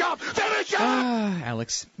 megs. finish up! Finish up!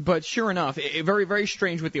 Alex. But sure enough, very, very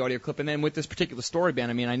strange with the audio clip. And then with this particular story,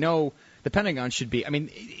 Ben, I mean, I know the Pentagon should be. I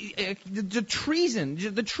mean, the treason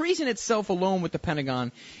itself alone with the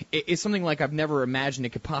Pentagon is something like I've never imagined it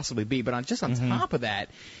could possibly be. But on top of that,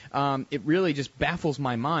 it really just baffles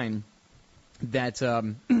my mind that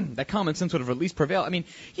that common sense would have at least prevailed. I mean,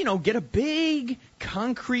 get a big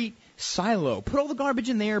concrete silo, put all the garbage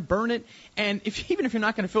in there, burn it, and even if you're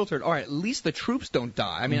not going to filter it, all right, at least the troops don't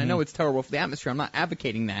die. I mean, I know it's terrible for the atmosphere. I'm not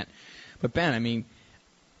advocating that. But, Ben, I mean,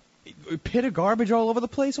 pit of garbage all over the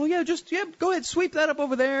place. Oh, yeah, go ahead, sweep that up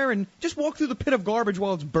over there and just walk through the pit of garbage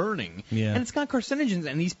while it's burning. Yeah. And it's got carcinogens,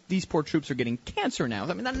 and these poor troops are getting cancer now.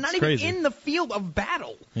 I mean, not even crazy. in the field of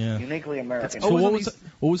battle. Yeah. Uniquely American. So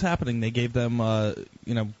what was happening? They gave them,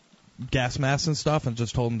 gas masks and stuff and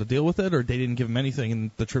just told them to deal with it, or they didn't give them anything and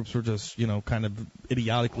the troops were just, kind of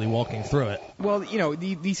idiotically walking through it? Well,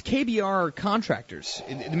 these KBR contractors,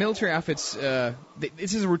 the military outfits,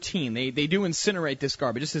 this is a routine. They do incinerate this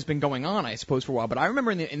garbage. This has been going on, I suppose, for a while. But I remember,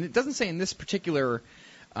 and it doesn't say in this particular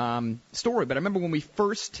story, but I remember when we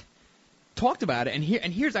first talked about it, and here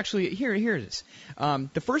it is.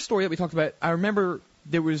 The first story that we talked about, I remember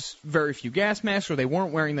there was very few gas masks, or they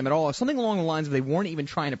weren't wearing them at all, something along the lines of they weren't even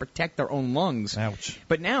trying to protect their own lungs. Ouch.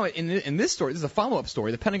 But now, in this story, this is a follow-up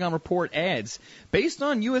story, the Pentagon report adds, based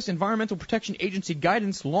on U.S. Environmental Protection Agency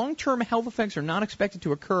guidance, long-term health effects are not expected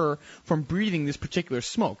to occur from breathing this particular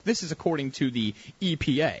smoke. This is according to the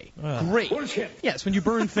EPA. Great. Bullshit. Yes, when you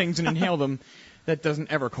burn things and inhale them, that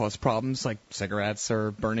doesn't ever cause problems like cigarettes or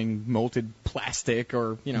burning molted plastic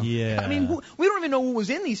or, Yeah. I mean, we don't even know what was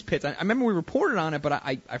in these pits. I remember we reported on it, but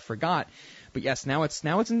I forgot. But yes, now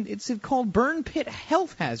it's called burn pit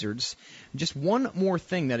health hazards. Just one more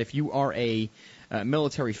thing that if you are a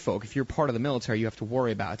military folk, if you're part of the military, you have to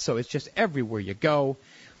worry about. So it's just everywhere you go.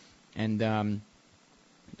 And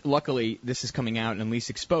luckily, this is coming out and at least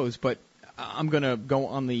exposed, but I'm going to go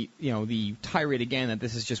on the tirade again that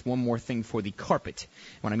this is just one more thing for the carpet.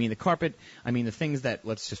 When I mean the carpet, I mean the things that,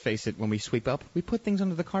 let's just face it, when we sweep up, we put things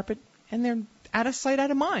under the carpet, and they're out of sight, out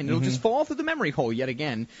of mind. It'll just fall through the memory hole yet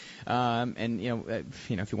again. And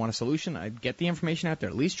if you want a solution, I'd get the information out there.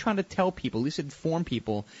 At least try to tell people, at least inform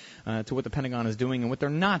people to what the Pentagon is doing and what they're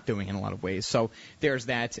not doing in a lot of ways. So there's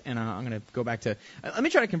that, and I'm going to go back to. Let me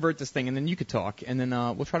try to convert this thing, and then you could talk, and then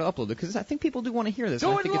we'll try to upload it because I think people do want to hear this.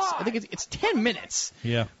 I think it's 10 minutes.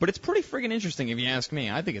 Yeah. But it's pretty friggin' interesting if you ask me.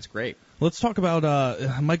 I think it's great. Let's talk about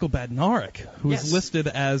Michael Badnarik, who is listed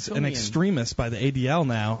as an extremist by the ADL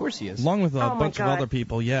now. Of course he is. Along with a bunch of other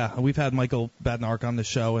people. Yeah, we've had Michael Badnarik on the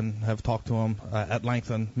show and have talked to him at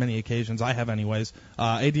length on many occasions. I have anyways.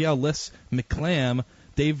 ADL lists McClam,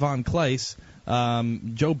 Dave Von Kleist,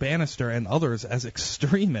 Joe Bannister, and others as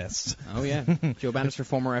extremists. Oh, yeah. Joe Bannister,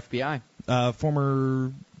 former FBI.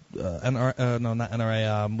 Former NRA, no, not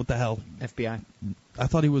NRA, what the hell? FBI. I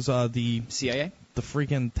thought he was the CIA? The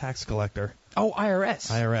freaking tax collector. Oh,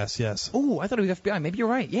 IRS. IRS, yes. Oh, I thought it was FBI. Maybe you're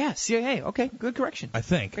right. Yeah, CIA. Okay, good correction. I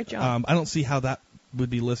think. Great job. I don't see how that would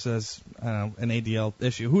be listed as an ADL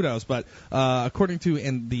issue. Who knows? But according to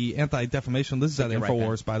the Anti-Defamation, this is at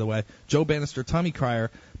InfoWars, by the way, Joe Bannister, Tommy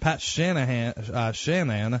Cryer, Pat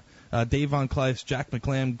Shanahan, Dave Von Kleist, Jack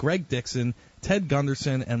McClam, Greg Dixon, Ted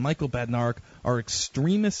Gunderson, and Michael Badnarik are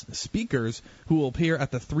extremist speakers who will appear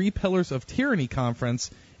at the Three Pillars of Tyranny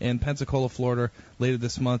conference in Pensacola, Florida, later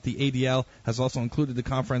this month. The ADL has also included the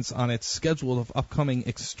conference on its schedule of upcoming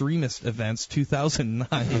extremist events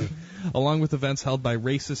 2009, along with events held by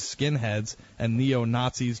racist skinheads and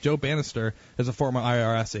neo-Nazis. Joe Bannister is a former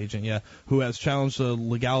IRS agent, who has challenged the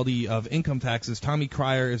legality of income taxes. Tommy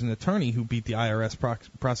Cryer is an attorney who beat the IRS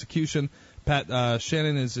prosecution. Pat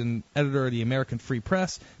Shannon is an editor of the American Free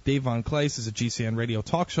Press. Dave Von Kleist is a GCN radio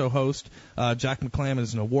talk show host. Jack McClam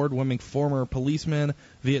is an award-winning former policeman,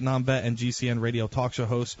 Vietnam vet, and GCN radio talk show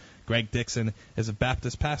host. Greg Dixon is a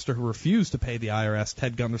Baptist pastor who refused to pay the IRS.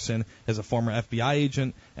 Ted Gunderson is a former FBI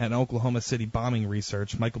agent and Oklahoma City bombing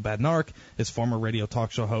research. Michael Badnarik is former radio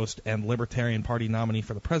talk show host and Libertarian Party nominee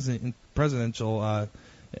for the presidential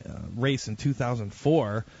race in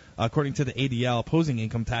 2004. According to the ADL, opposing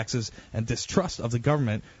income taxes and distrust of the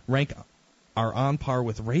government are on par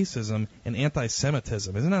with racism and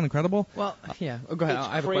anti-Semitism. Isn't that incredible? Well, yeah. Oh, go ahead.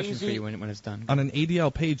 I have a question for you when it's done. On an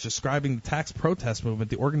ADL page describing the tax protest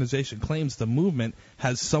movement, the organization claims the movement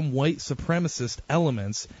has some white supremacist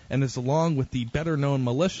elements and is, along with the better-known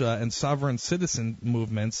militia and sovereign citizen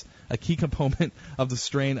movements, a key component of the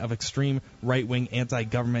strain of extreme right-wing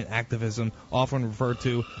anti-government activism, often referred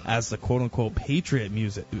to as the quote-unquote patriot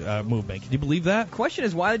movement. Can you believe that? The question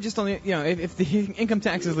is why just only, if the income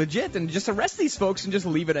tax is legit, then just arrest these folks and just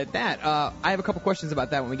leave it at that. I have a couple questions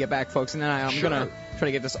about that when we get back, folks, and then I'm going to try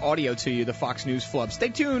to get this audio to you, the Fox News flub. Stay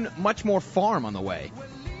tuned. Much more farm on the way.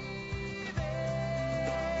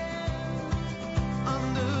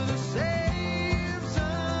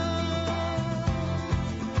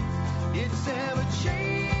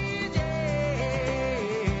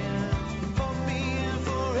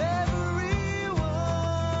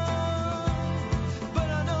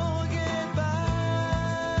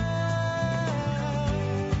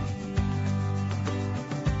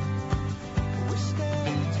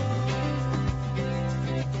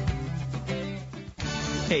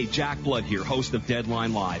 Hey, Jack Blood here, host of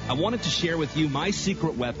Deadline Live. I wanted to share with you my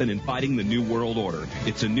secret weapon in fighting the New World Order.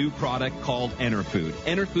 It's a new product called Enerfood.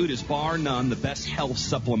 Enerfood is bar none the best health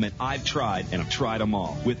supplement I've tried, and I've tried them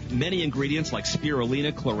all. With many ingredients like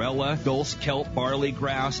spirulina, chlorella, dulse, kelp, barley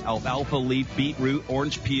grass, alfalfa leaf, beetroot,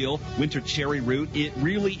 orange peel, winter cherry root, it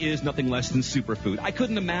really is nothing less than superfood. I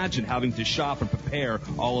couldn't imagine having to shop and prepare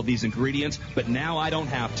all of these ingredients, but now I don't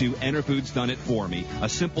have to. Enerfood's done it for me. A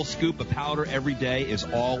simple scoop of powder every day is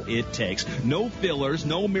all all it takes. No fillers,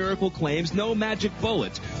 no miracle claims, no magic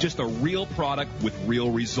bullets. Just a real product with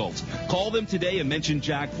real results. Call them today and mention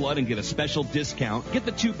Jack Blood and get a special discount. Get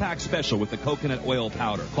the 2-pack special with the coconut oil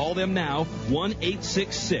powder. Call them now,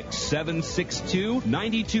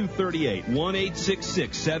 1-866-762-9238.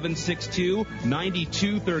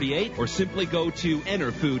 1-866-762-9238. Or simply go to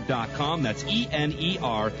enerfood.com. That's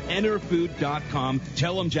E-N-E-R, enerfood.com.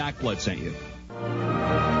 Tell them Jack Blood sent you.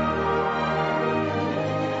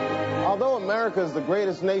 Although America is the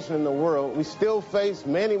greatest nation in the world, we still face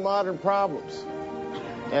many modern problems.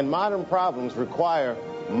 And modern problems require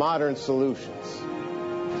modern solutions.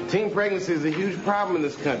 Teen pregnancy is a huge problem in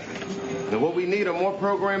this country. And what we need are more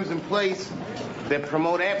programs in place that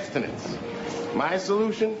promote abstinence. My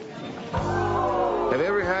solution? Have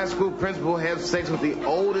every high school principal have sex with the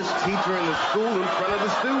oldest teacher in the school in front of the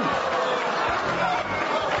students.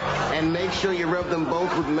 And make sure you rub them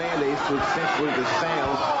both with mayonnaise to accentuate the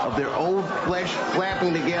sound of their old flesh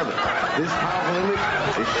flapping together. This powerful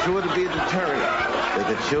image is sure to be a deterrent that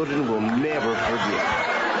the children will never forget.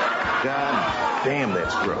 God damn,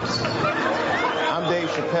 that's gross. I'm Dave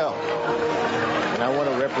Chappelle, and I want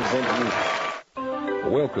to represent you.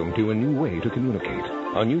 Welcome to a new way to communicate.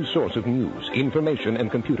 A new source of news, information,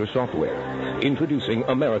 and computer software. Introducing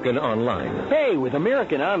American Online. Hey, with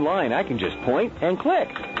American Online, I can just point and click.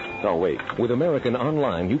 Oh, wait. With American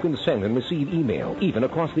Online, you can send and receive email, even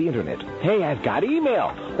across the Internet. Hey, I've got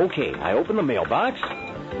email. Okay, I open the mailbox.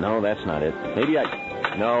 No, that's not it.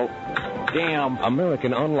 No. Damn.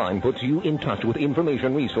 American Online puts you in touch with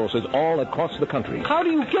information resources all across the country. How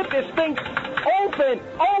do you get this thing open?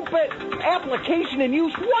 Application in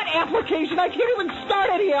use? What application? I can't even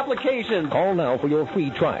start any applications. Call now for your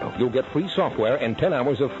free trial. You'll get free software and 10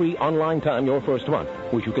 hours of free online time your first month,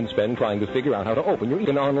 which you can spend trying to figure out how to open your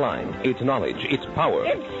American Online. It's knowledge. It's power.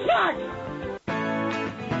 It sucks!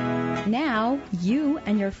 Now, you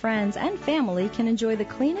and your friends and family can enjoy the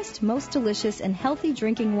cleanest, most delicious, and healthy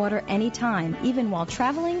drinking water anytime, even while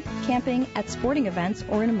traveling, camping, at sporting events,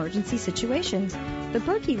 or in emergency situations. The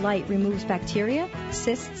Berkey Light removes bacteria,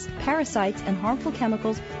 cysts, parasites, and harmful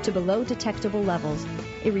chemicals to below detectable levels.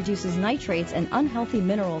 It reduces nitrates and unhealthy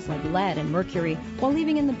minerals like lead and mercury, while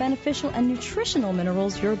leaving in the beneficial and nutritional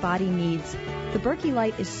minerals your body needs. The Berkey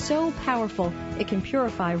Light is so powerful, it can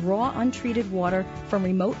purify raw, untreated water from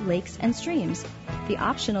remote lakes and streams. The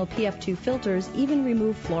optional PF2 filters even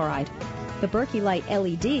remove fluoride. The Berkey Light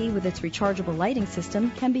LED, with its rechargeable lighting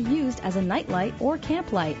system, can be used as a nightlight or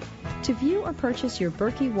camp light. To view or purchase your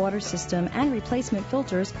Berkey water system and replacement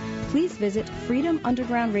filters, please visit Freedom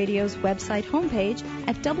Underground Radio's website homepage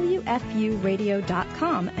at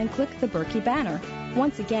WFUradio.com and click the Berkey banner.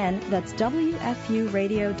 Once again, that's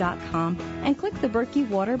WFUradio.com and click the Berkey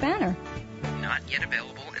water banner. Not yet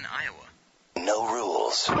available in Iowa. No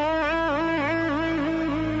rules.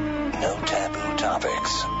 No taboo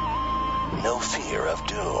topics. No fear of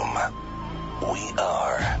doom. We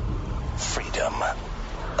are Freedom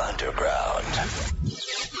Underground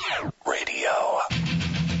Radio.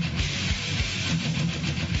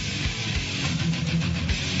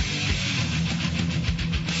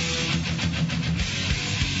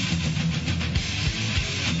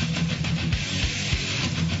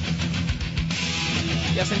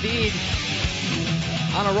 Yes, indeed.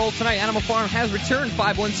 On a roll tonight, Animal Farm has returned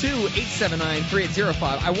 512-879-3805.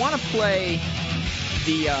 I want to play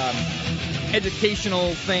the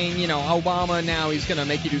educational thing. You know, Obama now he's going to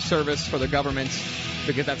make you do service for the government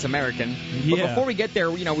because that's American. Yeah. But before we get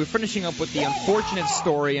there, you know, we're finishing up with the unfortunate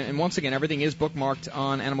story. And once again, everything is bookmarked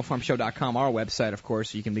on AnimalFarmShow.com, our website, of course.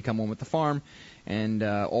 So you can become one with the farm and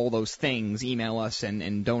all those things. Email us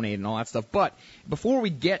and donate and all that stuff. But before we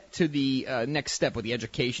get to the next step with the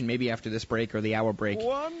education, maybe after this break or the hour break.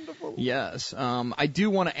 Wonderful. Yes. I do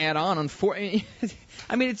want to add on.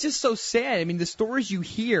 I mean, it's just so sad. I mean, the stories you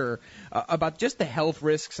hear about just the health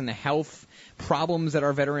risks and the health problems that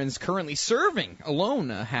our veterans currently serving alone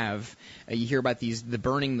have. You hear about the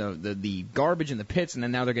burning the garbage in the pits, and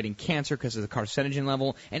then now they're getting cancer because of the carcinogen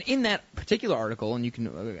level. And in that particular article, and you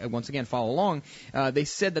can once again follow along, they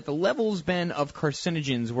said that the levels, Ben, of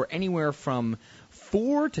carcinogens were anywhere from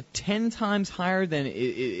 4 to 10 times higher than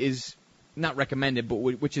is not recommended, but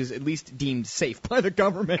which is at least deemed safe by the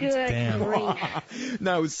government. Good grief.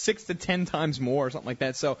 No, it was 6 to 10 times more or something like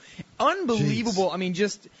that. So unbelievable. Jeez. I mean,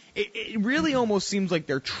 just it really almost seems like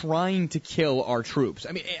they're trying to kill our troops.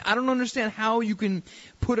 I mean, I don't understand how you can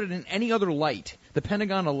put it in any other light. The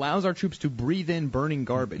Pentagon allows our troops to breathe in burning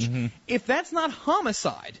garbage. Mm-hmm. If that's not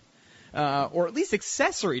homicide, or at least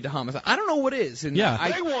accessory to homicide. I don't know what is. And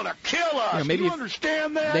they want to kill us. Maybe you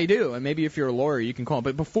understand that? They do, and maybe if you're a lawyer, you can call.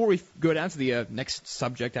 But before we go down to the next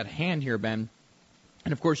subject at hand here, Ben,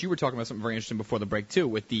 and of course you were talking about something very interesting before the break too,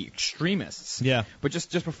 with the extremists. Yeah. But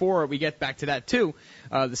just before we get back to that too,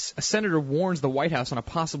 a senator warns the White House on a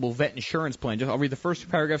possible vet insurance plan. I'll read the first 2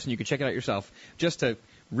 paragraphs, and you can check it out yourself, just to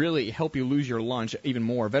really help you lose your lunch even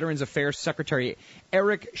more. Veterans Affairs Secretary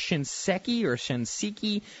Eric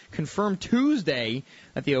Shinseki confirmed Tuesday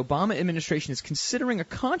that the Obama administration is considering a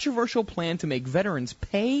controversial plan to make veterans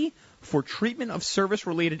pay for treatment of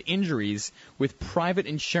service-related injuries with private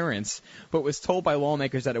insurance, but was told by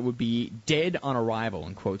lawmakers that it would be dead on arrival,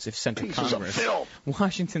 in quotes, if sent to Congress.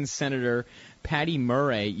 Washington Senator Patty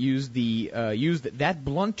Murray used that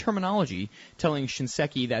blunt terminology, telling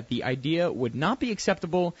Shinseki that the idea would not be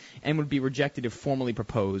acceptable and would be rejected if formally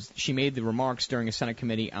proposed. She made the remarks during a Senate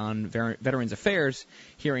Committee on Veterans Affairs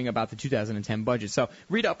hearing about the 2010 budget. So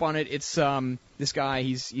read up on it. It's this guy.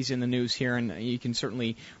 He's in the news here, and you can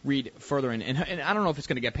certainly read further. And I don't know if it's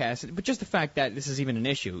going to get past it, but just the fact that this is even an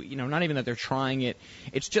issue. Not even that they're trying it.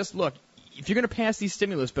 It's just, look, if you're going to pass these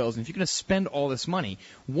stimulus bills and if you're going to spend all this money,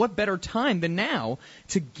 what better time than now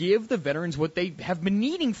to give the veterans what they have been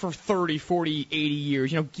needing for 30, 40, 80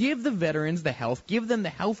 years? Give the veterans the health, give them the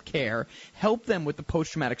health care, help them with the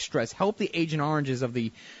post-traumatic stress, help the Agent Oranges of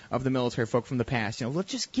the military folk from the past. Let's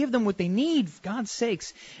just give them what they need, for God's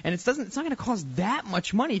sakes. And it's not going to cost that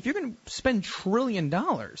much money. If you're going to spend $1 trillion,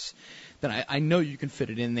 then I know you can fit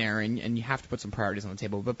it in there, and you have to put some priorities on the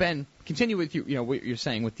table. But Ben, continue with what you're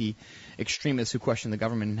saying with the extremists who question the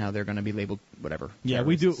government and how they're going to be labeled whatever. Yeah,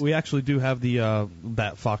 terrorists. we actually do have the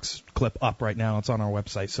that Fox clip up right now. It's on our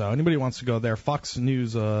website, so anybody who wants to go there, Fox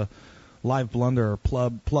News live blunder or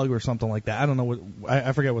plug or something like that. I don't know what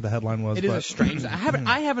I forget what the headline was. It is a strange.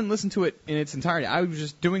 I haven't listened to it in its entirety. I was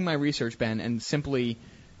just doing my research, Ben, and simply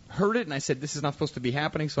heard it, and I said, this is not supposed to be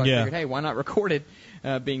happening, so I figured, hey, why not record it,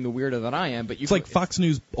 being the weirdo that I am. But it's like Fox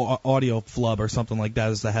News audio flub or something like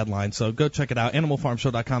that is the headline, so go check it out,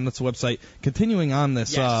 animalfarmshow.com, that's the website. Continuing on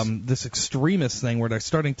this this extremist thing where they're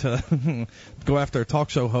starting to go after talk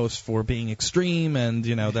show hosts for being extreme, and,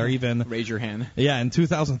 they're even... Raise your hand. Yeah, in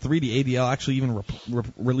 2003, the ADL actually even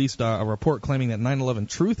released a report claiming that 9/11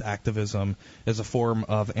 truth activism is a form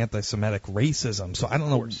of anti-Semitic racism, so I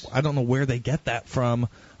don't know where they get that from.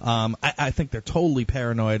 I think they're totally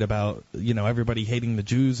paranoid about, everybody hating the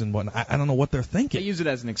Jews and whatnot. I don't know what they're thinking. They use it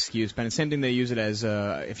as an excuse, Ben. Same thing they use it as,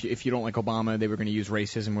 if you don't like Obama, they were going to use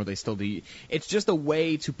racism, or they still do. It's just a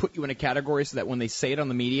way to put you in a category so that when they say it on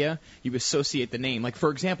the media, you associate the name. Like, for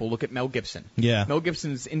example, look at Mel Gibson. Yeah. Mel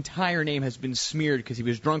Gibson's entire name has been smeared because he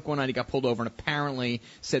was drunk one night, he got pulled over, and apparently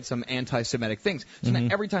said some anti-Semitic things. So now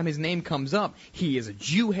every time his name comes up, he is a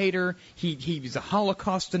Jew hater, he's a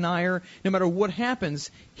Holocaust denier. No matter what happens,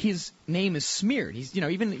 his name is smeared. He's,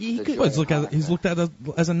 he's looked at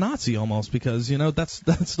as a Nazi almost, because that's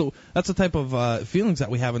the type of feelings that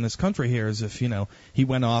we have in this country here. Is if he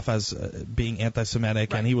went off as being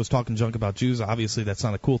anti-Semitic, and he was talking junk about Jews. Obviously, that's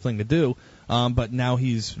not a cool thing to do. But now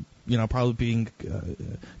he's probably being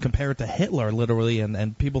compared to Hitler, literally,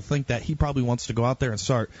 and people think that he probably wants to go out there and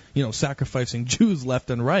start sacrificing Jews left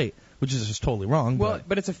and right, which is just totally wrong. Well,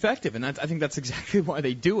 but it's effective, and I think that's exactly why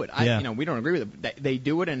they do it. We don't agree with it. They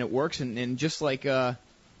do it, and it works. And just like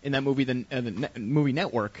in that movie, the movie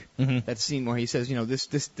Network, that scene where he says,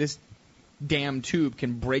 this damn tube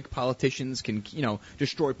can break politicians, can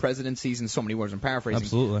destroy presidencies, in so many words. I'm paraphrasing.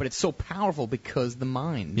 Absolutely. But it's so powerful because the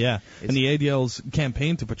mind. Yeah, and the ADL's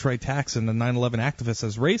campaign to portray tax and the 9/11 activists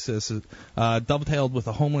as racist dovetailed with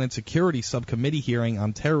a Homeland Security subcommittee hearing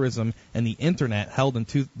on terrorism and the Internet held in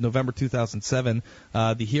November 2007.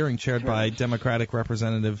 The hearing, chaired by Democratic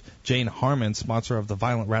Representative Jane Harman, sponsor of the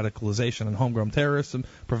Violent Radicalization and Homegrown Terrorism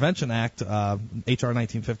Prevention Act, H.R.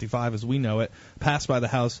 1955 as we know it, passed by the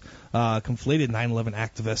House, conflated 9/11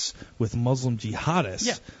 activists with Muslim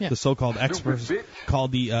jihadists. Yeah. The so-called experts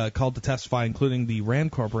called to testify, including the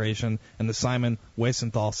Rand Corporation and the Simon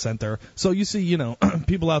Wiesenthal Center. So you see,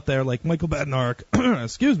 people out there like Michael Badnarik,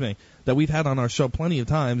 excuse me, that we've had on our show plenty of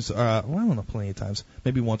times. I don't know, plenty of times,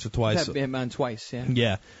 maybe once or twice. Had him on twice,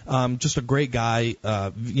 yeah. Yeah, just a great guy.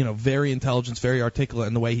 Very intelligent, very articulate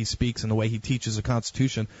in the way he speaks and the way he teaches the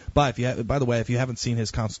Constitution. But by the way, if you haven't seen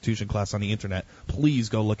his Constitution class on the internet, please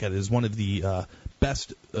go look at it. It's one of the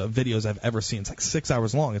best videos I've ever seen. It's like 6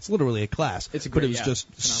 hours long. It's literally a class. But it was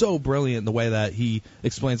just so brilliant in the way that he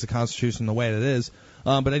explains the Constitution the way it is.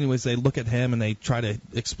 But anyways, they look at him and they try to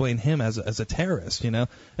explain him as a terrorist, And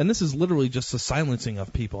this is literally just the silencing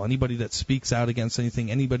of people. Anybody that speaks out against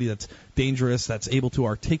anything, anybody that's dangerous, that's able to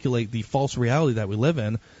articulate the false reality that we live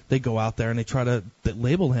in, they go out there and they try to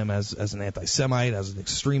label him as an anti-Semite, as an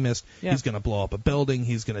extremist. Yeah. He's going to blow up a building.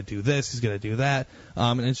 He's going to do this. He's going to do that.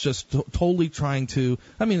 And it's just totally trying to.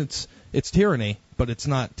 I mean, it's tyranny, but it's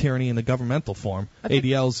not tyranny in the governmental form.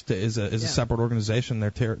 ADL is a separate organization.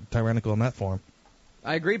 They're tyrannical in that form.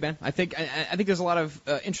 I agree, Ben. I think there's a lot of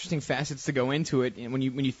interesting facets to go into it. And when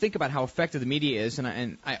you think about how effective the media is,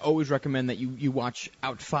 and I always recommend that you watch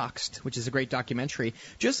Outfoxed, which is a great documentary,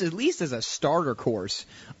 just at least as a starter course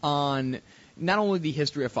on not only the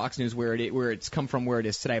history of Fox News, where it's come from, where it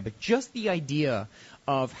is today, but just the idea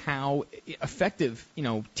of how effective,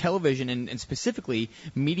 television and specifically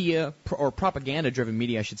media or propaganda-driven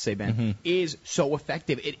media, I should say, Ben, is so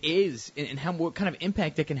effective. It is, and what kind of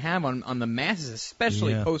impact it can have on the masses,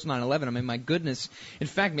 especially post 9/11. I mean, my goodness. In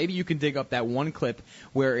fact, maybe you can dig up that one clip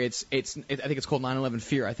where I think it's called 9/11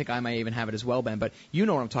 Fear. I think I might even have it as well, Ben. But you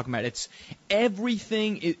know what I'm talking about. It's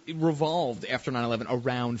everything it revolved after 9/11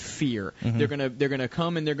 around fear. They're gonna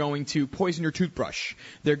come and they're going to poison your toothbrush.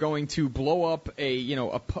 They're going to blow up a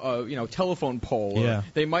telephone pole. Or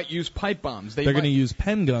they might use pipe bombs. They're going to use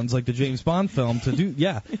pen guns like the James Bond film to do.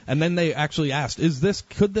 And then they actually asked,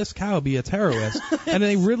 could this cow be a terrorist? And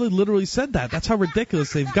they really literally said that. That's how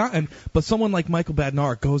ridiculous they've gotten. But someone like Michael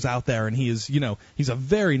Badnarik goes out there and he is, he's a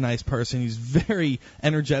very nice person. He's very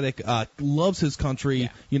energetic, loves his country,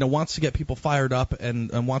 wants to get people fired up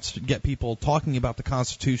and wants to get people talking about the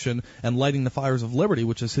Constitution and lighting the fires of liberty,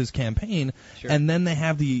 which is his campaign. Sure. And then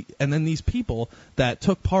these people that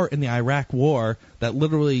took part in the Iraq War, that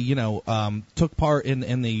literally, took part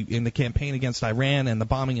in the campaign against Iran and the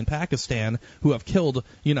bombing in Pakistan, who have killed,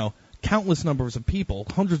 countless numbers of people,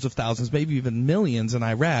 hundreds of thousands, maybe even millions in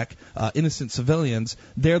Iraq, innocent civilians.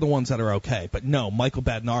 They're the ones that are okay. But no, Michael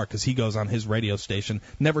Badnarik, as he goes on his radio station,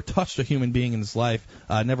 never touched a human being in his life,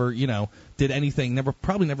 never, did anything,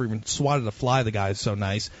 probably never even swatted a fly. The guy is so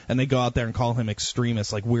nice, and they go out there and call him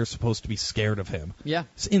extremist, like we're supposed to be scared of him. Yeah,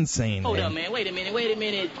 it's insane. Hold up, man. Wait a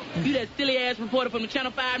minute. You that silly ass reporter from the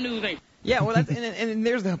Channel 5 News, ain't? Yeah, well, and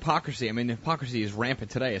there's the hypocrisy. I mean, the hypocrisy is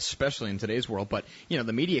rampant today, especially in today's world. But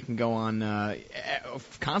the media can go on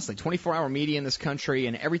constantly, 24-hour media in this country,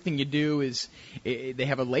 and everything you do is they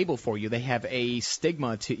have a label for you. They have a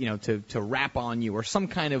stigma to rap on you or some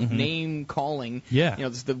kind of name calling. Yeah,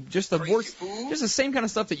 just the same kind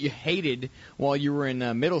of stuff that you hated while you were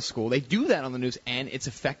in middle school. They do that on the news, and it's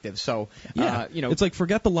effective. So it's like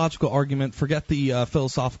forget the logical argument, forget the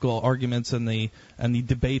philosophical arguments and the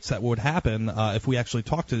debates that would happen if we actually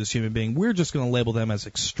talk to this human being. We're just going to label them as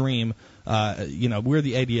extreme. We're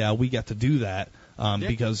the ADL. We get to do that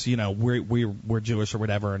because we're Jewish or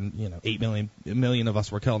whatever, and 8 million of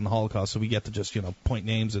us were killed in the Holocaust, so we get to just point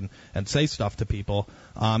names and say stuff to people,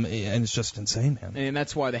 and it's just insane, man. And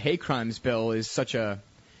that's why the hate crimes bill is such a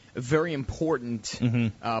very important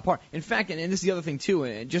part. In fact, and this is the other thing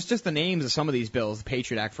too, just the names of some of these bills, the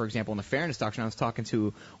Patriot Act, for example, and the Fairness Doctrine. I was talking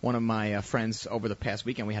to one of my friends over the past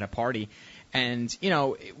weekend. We had a party, and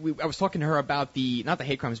I was talking to her about not the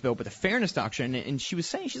hate crimes bill, but the Fairness Doctrine, and she was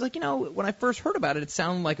saying, she's like, when I first heard about it, it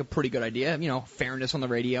sounded like a pretty good idea, fairness on the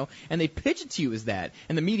radio, and they pitch it to you as that,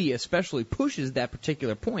 and the media especially pushes that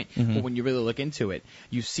particular point. But when you really look into it,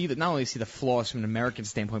 you see that not only see the flaws from an American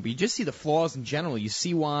standpoint, but you just see the flaws in general. You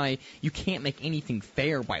see why you can't make anything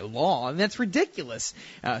fair by law, and that's ridiculous,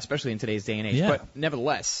 especially in today's day and age. But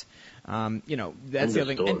nevertheless, that's the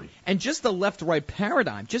other thing. And just the left-right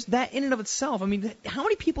paradigm, just that in and of itself. I mean, how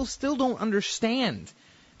many people still don't understand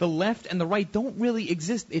the left and the right don't really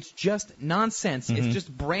exist? It's just nonsense. It's just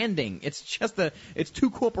branding. It's just it's two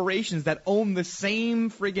corporations that own the same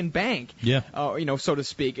friggin' bank. Yeah. So to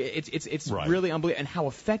speak. It's right. Really unbelievable, and how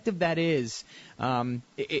effective that is.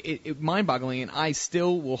 It mind-boggling, and I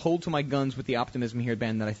still will hold to my guns with the optimism here,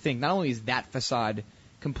 Ben, that I think not only is that facade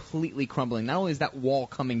completely crumbling, not only is that wall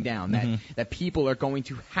coming down, that people are going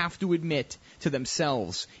to have to admit to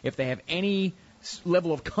themselves, if they have any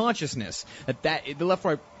level of consciousness, that the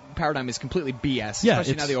left-right paradigm is completely BS,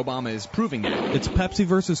 especially now the Obama is proving that. It's Pepsi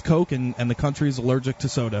versus Coke, and the country is allergic to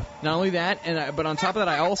soda. Not only that, but on top of that,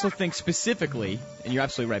 I also think specifically, and you're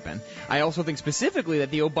absolutely right, Ben, I also think specifically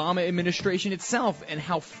that the Obama administration itself and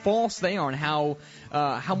how false they are, and how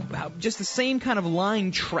just the same kind of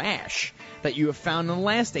lying trash that you have found in the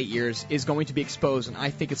last 8 years is going to be exposed, and I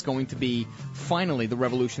think it's going to be finally the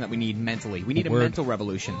revolution that we need mentally. We need a mental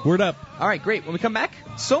revolution. Word up. All right, great. When we come back,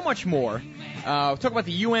 so much more. We'll talk about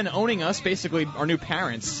the UN owning us, basically our new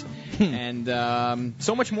parents, and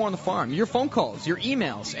so much more on the farm. Your phone calls, your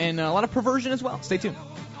emails, and a lot of perversion as well. Stay tuned.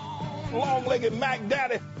 Long-legged Mac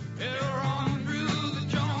Daddy. Better run through the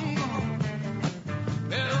jungle.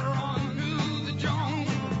 Better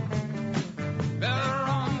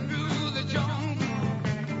run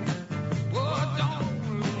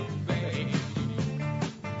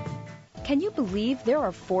Can you believe there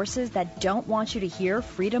are forces that don't want you to hear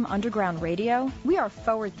Freedom Underground Radio? We are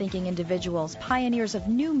forward-thinking individuals, pioneers of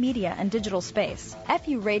new media and digital space.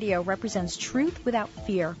 FU Radio represents truth without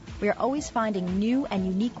fear. We are always finding new and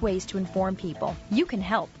unique ways to inform people. You can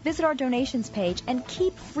help. Visit our donations page and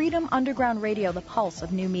keep Freedom Underground Radio the pulse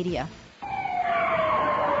of new media.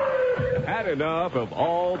 Had enough of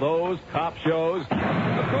all those cop shows?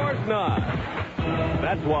 Of course not.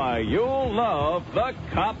 That's why you'll love the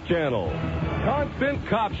Cop Channel. Constant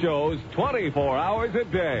cop shows 24 hours a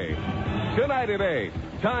day. Tonight at 8,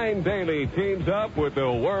 Tyne Daly teams up with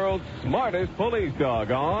the world's smartest police dog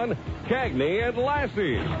on Cagney and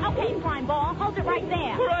Lassie. Okay, Prime Ball, hold it right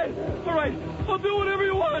there. All right. I'll do whatever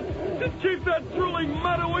you want. Just keep that drooling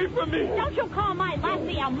mutt away from me. Don't you call my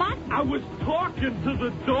Lassie a mutt? I was talking to the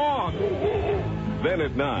dog. Then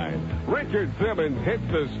at 9, Richard Simmons hits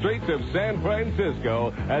the streets of San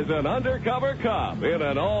Francisco as an undercover cop in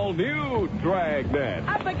an all-new Dragnet.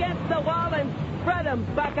 Up against the wall and spread 'em,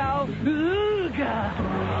 bucko.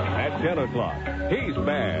 At 10 o'clock, he's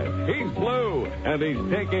bad, he's blue, and he's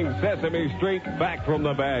taking Sesame Street back from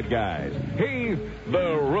the bad guys. He's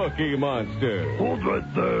the Rookie Monster. Hold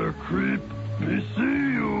right there, creep. Me see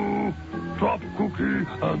you. Drop cookie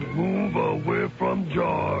and move away from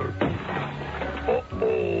jar.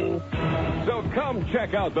 Uh-oh. So come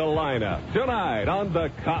check out the lineup tonight on the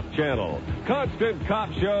Cop Channel. Constant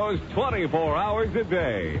cop shows 24 hours a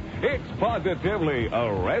day. It's positively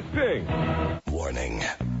arresting. Warning.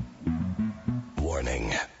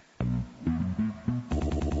 Warning.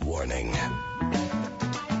 Warning.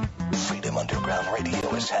 Freedom Underground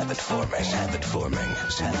Radio is habit forming.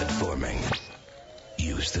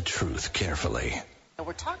 Use the truth carefully.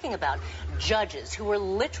 We're talking about judges who were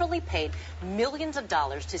literally paid millions of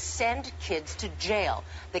dollars to send kids to jail.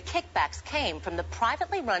 The kickbacks came from the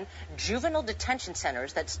privately run juvenile detention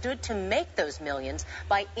centers that stood to make those millions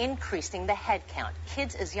by increasing the head count.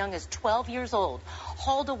 Kids as young as 12 years old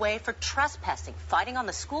hauled away for trespassing, fighting on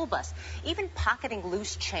the school bus, even pocketing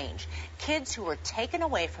loose change. Kids who were taken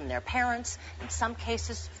away from their parents, in some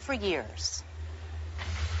cases for years.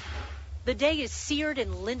 The day is seared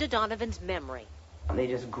in Linda Donovan's memory. They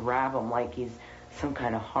just grab him like he's some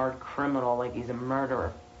kind of hard criminal, like he's a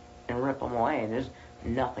murderer, and rip him away. There's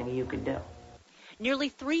nothing you could do. Nearly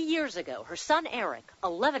 3 years ago, her son Eric,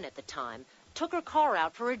 11 at the time, took her car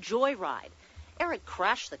out for a joyride. Eric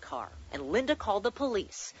crashed the car, and Linda called the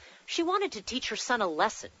police. She wanted to teach her son a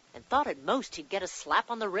lesson and thought at most he'd get a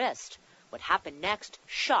slap on the wrist. What happened next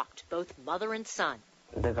shocked both mother and son.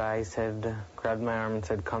 The guy said, grabbed my arm and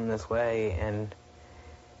said, come this way, and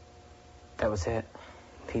that was it.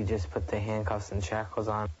 He just put the handcuffs and shackles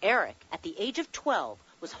on. Eric, at the age of 12,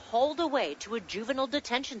 was hauled away to a juvenile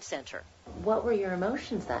detention center. What were your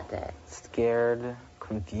emotions that day? Scared,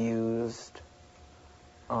 confused,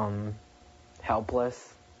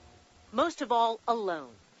 helpless. Most of all,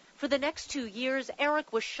 alone. For the next 2 years,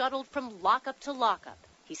 Eric was shuttled from lockup to lockup.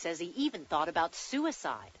 He says he even thought about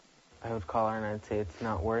suicide. I would call her and I'd say, it's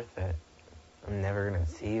not worth it. I'm never going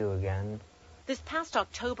to see you again. This past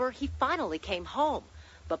October, he finally came home.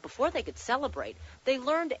 But before they could celebrate, they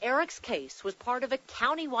learned Eric's case was part of a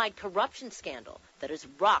countywide corruption scandal that has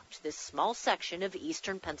rocked this small section of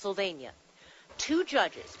eastern Pennsylvania. 2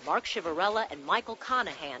 judges, Mark Chivarella and Michael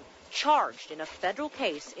Conahan, charged in a federal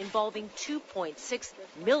case involving $2.6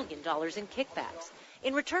 million in kickbacks.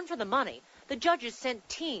 In return for the money, the judges sent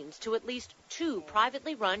teens to at least 2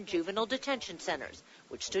 privately run juvenile detention centers,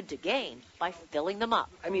 which stood to gain by filling them up.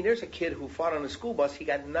 I mean, there's a kid who fought on a school bus. He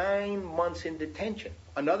got 9 months in detention.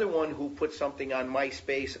 Another one who put something on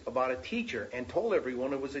MySpace about a teacher and told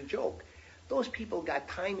everyone it was a joke. Those people got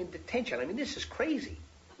time in detention. I mean, this is crazy.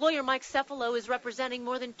 Lawyer Mike Cefalo is representing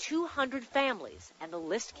more than 200 families, and the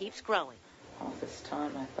list keeps growing. All this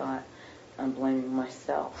time I thought, I'm blaming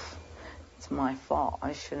myself. It's my fault.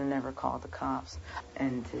 I should have never called the cops.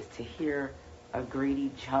 And to hear a greedy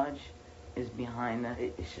judge is behind that,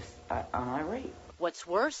 it's just, I'm irate. What's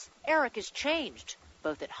worse, Eric has changed,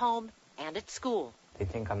 both at home and at school. They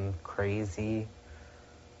think I'm crazy.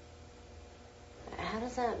 How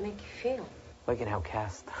does that make you feel? Like an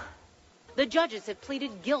outcast. The judges have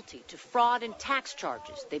pleaded guilty to fraud and tax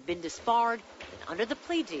charges. They've been disbarred, and under the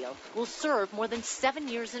plea deal, will serve more than 7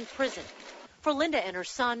 years in prison. For Linda and her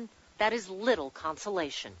son, that is little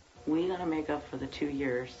consolation. We got to make up for the 2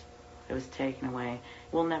 years that was taken away.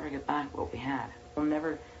 We'll never get back what we had. We'll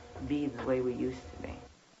never be the way we used to be.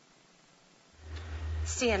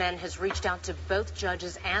 CNN has reached out to both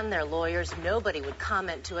judges and their lawyers. Nobody would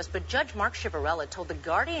comment to us, but Judge Mark Chivarella told the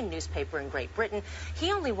Guardian newspaper in Great Britain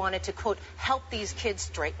he only wanted to, quote, help these kids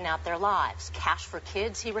straighten out their lives. Cash for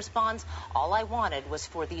kids, he responds. All I wanted was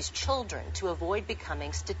for these children to avoid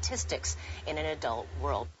becoming statistics in an adult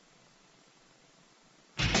world.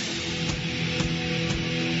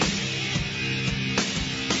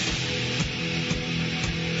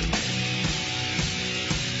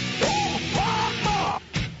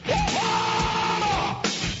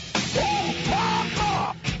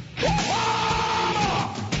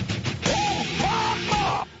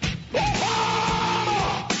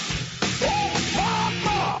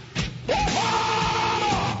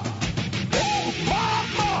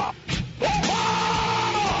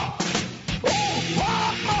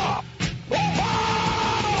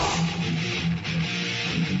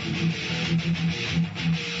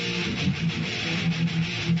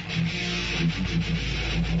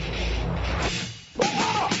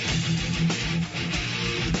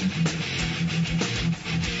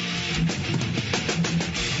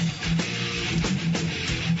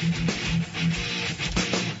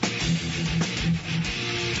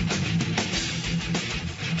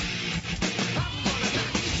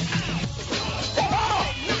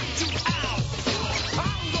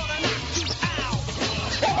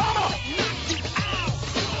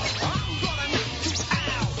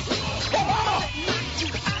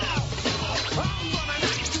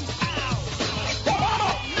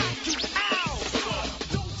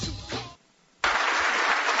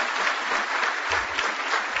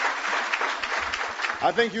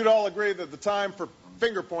 I think you'd all agree that the time for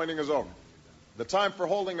finger pointing is over. The time for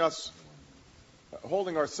holding ourselves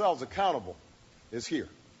accountable is here.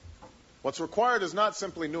 What's required is not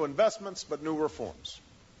simply new investments, but new reforms.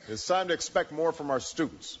 It's time to expect more from our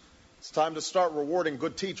students. It's time to start rewarding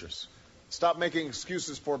good teachers. Stop making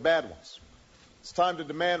excuses for bad ones. It's time to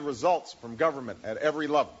demand results from government at every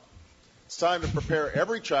level. It's time to prepare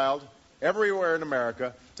every child, everywhere in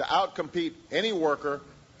America, to outcompete any worker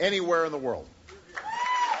anywhere in the world.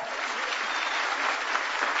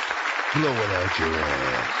 Blow it out your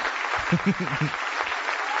ass.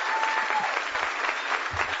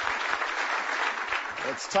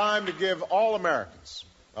 It's time to give all Americans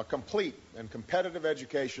a complete and competitive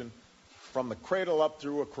education from the cradle up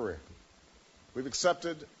through a career. We've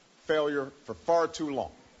accepted failure for far too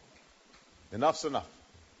long. Enough's enough.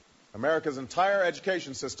 America's entire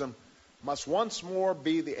education system must once more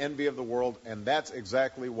be the envy of the world, and that's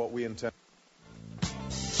exactly what we intend.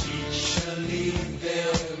 Teacher, leave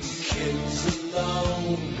them kids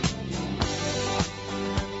alone.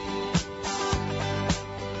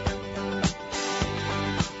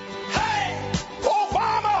 Hey,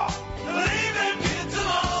 Obama, leave them kids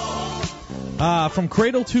alone. From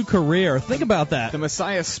cradle to career. Think about that. The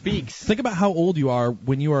Messiah speaks. Think about how old you are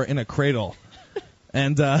when you are in a cradle.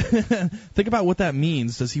 And think about what that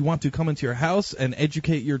means. Does he want to come into your house and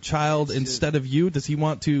educate your child instead of you? Does he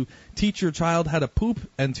want to teach your child how to poop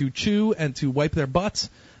and to chew and to wipe their butts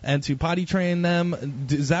and to potty train them?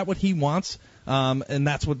 Is that what he wants? And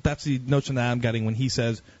that's the notion that I'm getting when he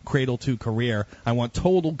says cradle to career. I want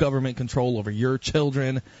total government control over your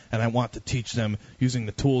children, and I want to teach them using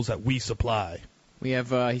the tools that we supply. We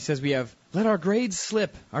have, he says, we have let our grades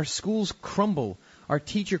slip, our schools crumble, our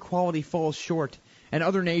teacher quality falls short, and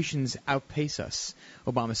other nations outpace us,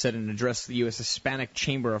 Obama said in an address to the U.S. Hispanic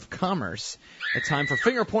Chamber of Commerce. The time for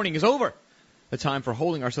finger pointing is over. The time for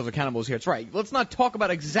holding ourselves accountable is here. That's right. Let's not talk about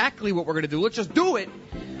exactly what we're going to do. Let's just do it,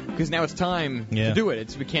 because now it's time to do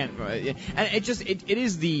it. We can't, and it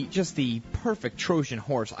is the perfect Trojan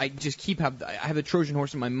horse. I have the Trojan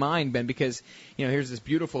horse in my mind, Ben, because here's this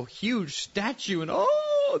beautiful, huge statue, and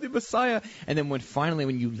the Messiah, and then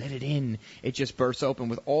when you let it in, it just bursts open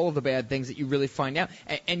with all of the bad things that you really find out,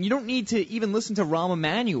 and you don't need to even listen to Rahm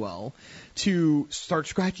Emanuel to start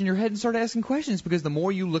scratching your head and start asking questions, because the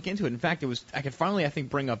more you look into it, in fact, I could finally, I think,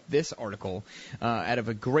 bring up this article out of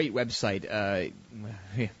a great website.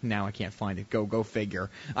 Now I can't find it. Go figure.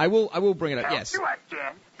 I will bring it up. Yes.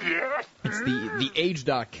 It's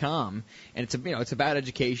theage.com, and it's about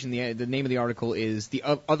education. The name of the article is The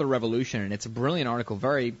Other Revolution, and it's a brilliant article,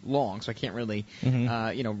 very long, so I can't really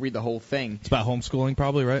read the whole thing. It's about homeschooling,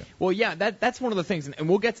 probably, right? Well, yeah, that's one of the things, and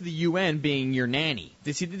we'll get to the UN being your nanny.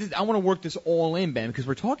 I want to work this all in, Ben, because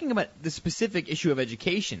we're talking about the specific issue of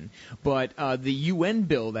education, but the UN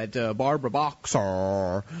bill that Barbara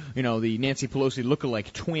Boxer, the Nancy Pelosi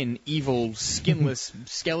lookalike twin, evil, skinless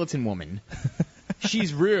skeleton woman.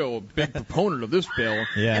 She's real big proponent of this bill.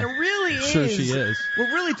 Yeah. And it really is. Sure she is.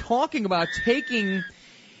 We're really talking about taking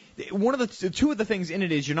one of the two of the things in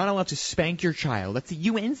it is you're not allowed to spank your child. That's the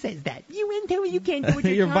UN says that. UN tell you can't do it with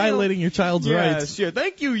your You're child. violating your child's rights. Yeah,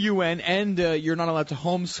 thank you, UN. And you're not allowed to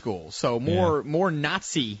homeschool. So more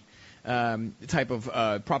Nazi type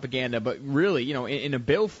of propaganda, but really, in a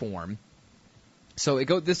bill form. So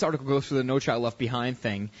this article goes through the No Child Left Behind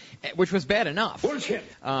thing, which was bad enough. Bullshit.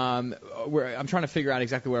 I'm trying to figure out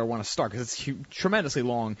exactly where I want to start because it's tremendously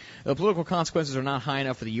long. The political consequences are not high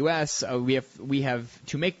enough for the U.S. We have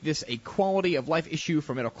to make this a quality of life issue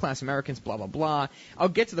for middle class Americans. Blah blah blah. I'll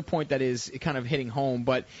get to the point that is kind of hitting home,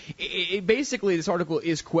 but basically this article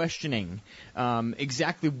is questioning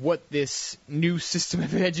exactly what this new system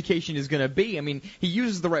of education is going to be. I mean, he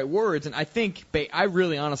uses the right words, and I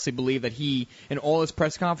really honestly believe that he in all his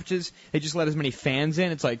press conferences, they just let as many fans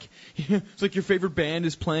in. It's like your favorite band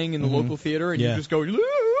is playing in the local theater, and you just go,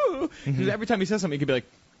 because every time he says something, he could be like,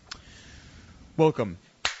 welcome.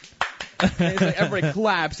 And it's like everybody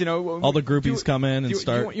claps, All the groupies come in and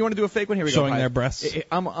start. You want to do a fake one? Here we showing go. Their breasts.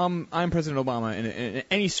 I'm President Obama in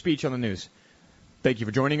any speech on the news. Thank you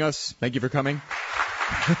for joining us. Thank you for coming.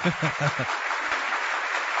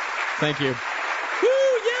 Thank you.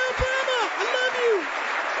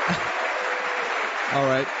 All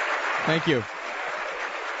right. Thank you.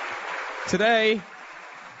 Today,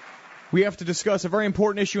 we have to discuss a very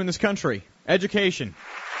important issue in this country, education.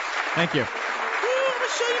 Thank you.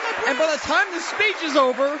 And by the time the speech is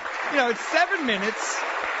over, it's 7 minutes,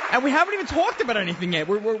 and we haven't even talked about anything yet.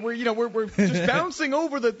 We're just bouncing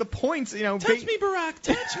over the points. Touch me, Barack.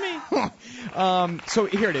 Touch me. So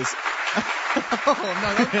here it is. Oh,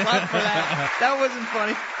 no, don't clap for that. That wasn't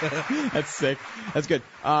funny. That's sick. That's good.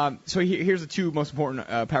 So here's the two most important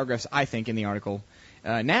paragraphs, I think, in the article.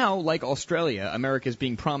 Now, like Australia, America is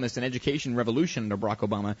being promised an education revolution under Barack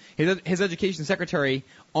Obama. His education secretary,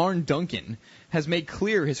 Arne Duncan, has made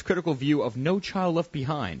clear his critical view of No Child Left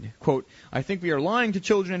Behind. Quote, I think we are lying to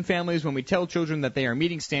children and families when we tell children that they are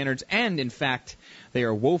meeting standards and, in fact, they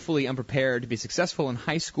are woefully unprepared to be successful in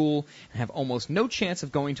high school and have almost no chance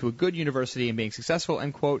of going to a good university and being successful,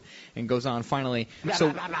 end quote, and goes on finally. So,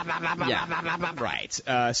 yeah,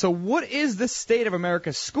 right. So what is the state of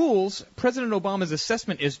America's schools? President Obama's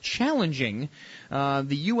assessment is challenging. The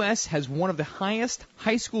U.S. has one of the highest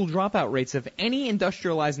high school dropout rates of any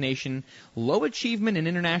industrialized nation, low achievement in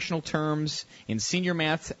international terms, in senior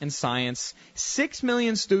math and science, 6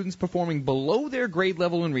 million students performing below their grade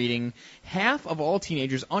level in reading, half of all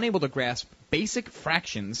teenagers unable to grasp basic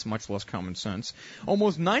fractions, much less common sense,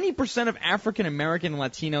 almost 90% of African American and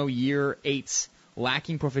Latino year 8s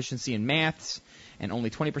lacking proficiency in maths, and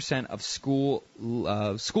only 20% of school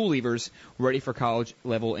leavers ready for college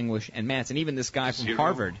level English and maths. And even this guy from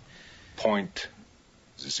Harvard. 0.0.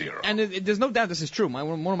 And there's no doubt this is true.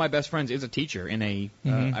 One of my best friends is a teacher in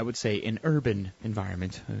I would say, an urban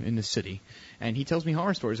environment in the city. And he tells me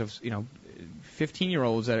horror stories of,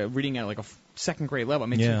 15-year-olds that are reading at like a second grade level. I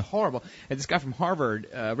mean, it's horrible. And this guy from Harvard,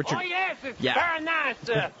 Richard. Oh, yes, it's very nice.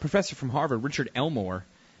 Professor from Harvard, Richard Elmore,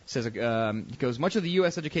 says, he goes, much of the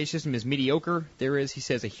U.S. education system is mediocre. There is, he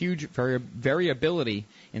says, a huge variability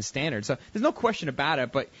in standards. So there's no question about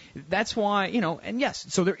it, but that's why, and yes,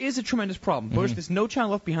 so there is a tremendous problem. Bush, this No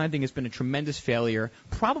Child Left Behind thing has been a tremendous failure,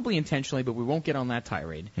 probably intentionally, but we won't get on that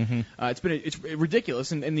tirade. It's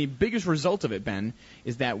ridiculous, and the biggest result of it, Ben,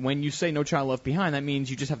 is that when you say No Child Left Behind, that means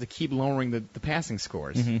you just have to keep lowering the passing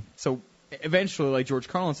scores. So eventually, like George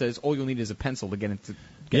Carlin says, all you'll need is a pencil to get into college.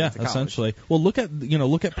 Essentially. Well, look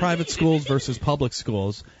at private schools versus public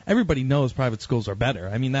schools. Everybody knows private schools are better.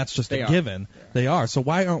 I mean, that's just a given. They are. So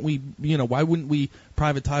why aren't we? Why wouldn't we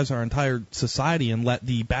privatize our entire society and let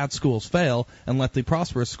the bad schools fail and let the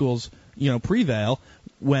prosperous schools prevail?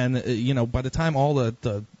 When by the time all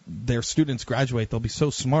their students graduate, they'll be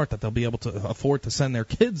so smart that they'll be able to afford to send their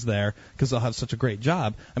kids there because they'll have such a great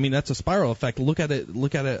job. I mean, that's a spiral effect. Look at it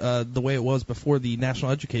the way it was before the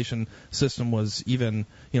national education system was even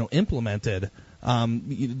implemented.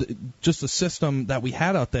 Just the system that we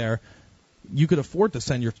had out there, you could afford to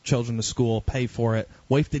send your children to school, pay for it.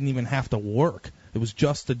 Wife didn't even have to work. It was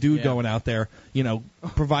just the dude going out there,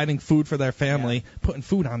 providing food for their family, putting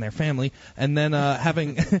food on their family, and then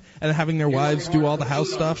having their wives do all the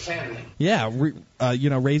house stuff. Yeah,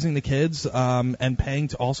 raising the kids and paying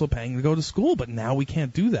to go to school. But now we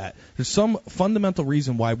can't do that. There's some fundamental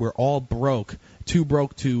reason why we're all broke, too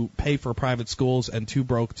broke to pay for private schools, and too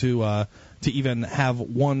broke to even have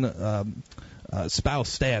one spouse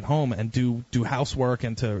stay at home and do housework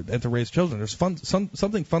and to raise children. There's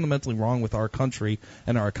something fundamentally wrong with our country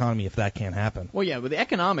and our economy if that can't happen. Well, yeah, but the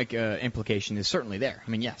economic implication is certainly there. I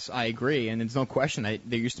mean, yes, I agree, and there's no question that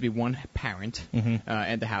there used to be one parent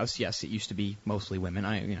at the house. Yes, it used to be mostly women.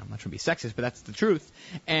 I'm not trying to be sexist, but that's the truth.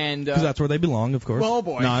 And because that's where they belong, of course. Well, oh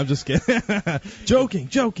boy. No, I'm just kidding. Joking.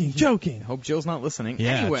 I hope Jill's not listening.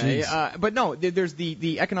 Yeah, anyway, but no, there's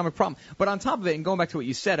the economic problem. But on top of it, and going back to what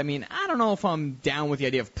you said, I mean, I don't know if I'm down with the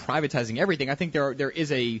idea of privatizing everything. I think there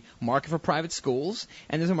is a market for private schools,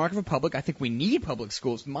 and there's a market for public. I think we need public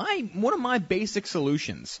schools. One of my basic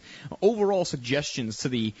solutions, overall suggestions to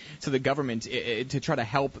the government to try to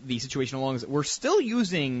help the situation along is that we're still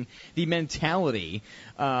using the mentality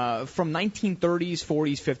from 1930s,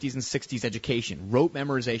 40s, 50s, and 60s education, rote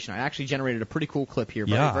memorization. I actually generated a pretty cool clip here,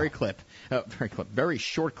 very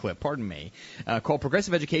short clip, pardon me, called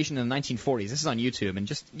Progressive Education in the 1940s. This is on YouTube, and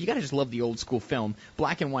you got to just love the old school film,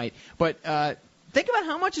 black and white. But think about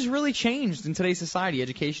how much has really changed in today's society,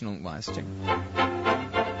 educational-wise. I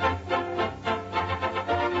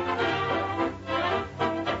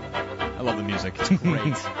love the music. It's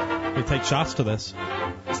great. They take shots to this.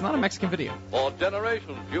 It's not a Mexican video. For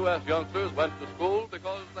generations, U.S. youngsters went to school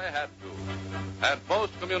because they had to. And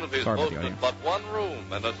most communities boasted but one room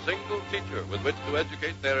and a single teacher with which to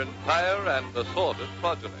educate their entire and assorted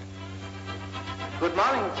progeny. Good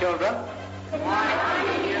morning, children. Good morning.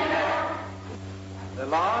 The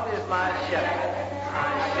Lord is my shepherd.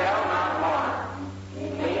 I shall not want.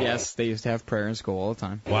 Yes, they used to have prayer in school all the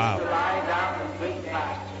time. Wow. To lie down in green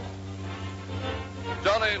pastures.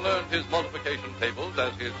 Johnny learned his multiplication tables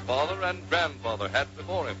as his father and grandfather had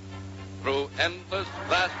before him, through endless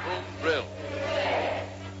classroom drills.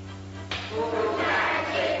 2, 9,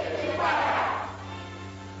 6, 12.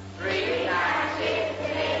 3, 9, 6,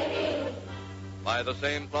 18. By the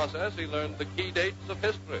same process, he learned the key dates of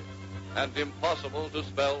history and impossible to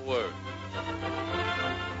spell words.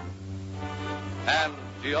 And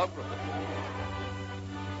geography.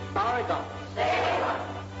 Oregon.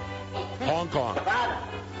 Hong Kong.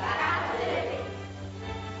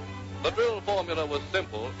 The drill formula was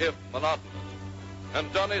simple, if monotonous.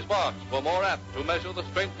 And Johnny's marks were more apt to measure the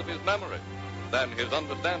strength of his memory than his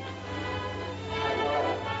understanding.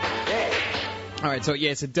 All right, so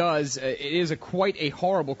yes, it does. It is quite a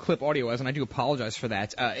horrible clip audio-wise, and I do apologize for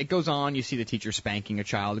that. It goes on. You see the teacher spanking a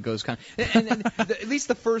child. It goes kind of, and at least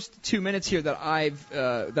the first 2 minutes here that I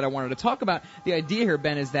wanted to talk about. The idea here,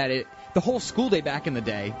 Ben, is that the whole school day back in the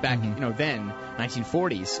day, then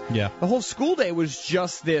 1940s. Yeah. The whole school day was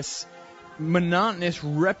just this monotonous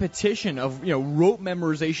repetition of rote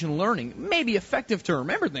memorization learning. Maybe effective to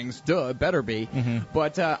remember things, it better be.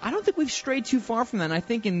 But I don't think we've strayed too far from that. And I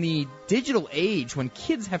think in the digital age, when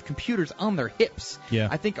kids have computers on their hips,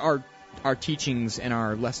 I think our teachings and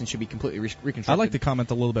our lessons should be completely reconstructed. I'd like to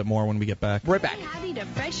comment a little bit more when we get back. Right back. Say howdy to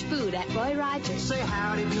fresh food at Roy Rogers. Say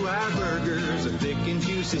howdy to our burgers and thick and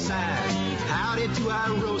juicy sides. Howdy to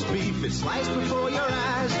our roast beef, it's sliced before your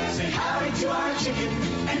eyes. Say howdy to our chicken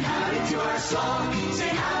and howdy to our slaw. Say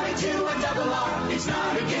howdy to a double R, it's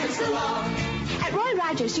not against the law. At Roy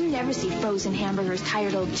Rogers, you never see frozen hamburgers,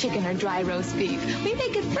 tired old chicken, or dry roast beef. We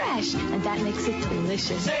make it fresh, and that makes it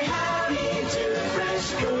delicious. Say howdy to fresh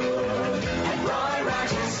food at Roy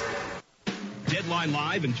Rogers. Deadline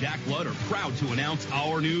Live and Jack Blood are proud to announce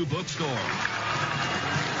our new bookstore.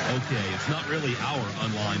 Okay, it's not really our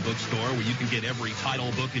online bookstore where you can get every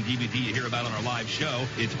title, book, and DVD you hear about on our live show.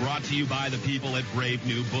 It's brought to you by the people at Brave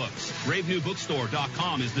New Books.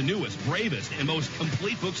 BraveNewBookstore.com is the newest, bravest, and most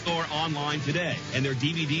complete bookstore online today. And their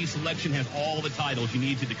DVD selection has all the titles you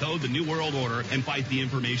need to decode the New World Order and fight the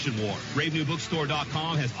information war.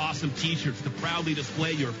 BraveNewBookstore.com has awesome t-shirts to proudly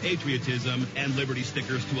display your patriotism and liberty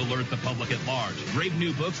stickers to alert the public at large. Brave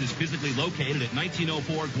New Books is physically located at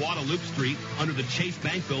 1904 Guadalupe Street under the Chase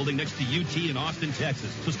Bank building next to UT in Austin, Texas.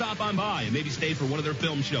 So stop on by and maybe stay for one of their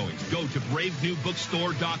film showings. Go to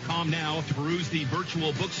BraveNewBookstore.com now to peruse the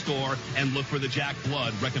virtual bookstore and look for the Jack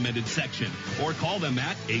Blood recommended section. Or call them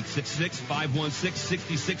at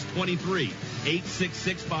 866-516-6623.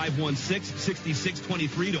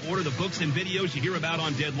 866-516-6623 to order the books and videos you hear about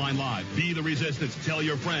on Deadline Live. Be the resistance. Tell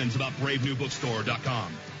your friends about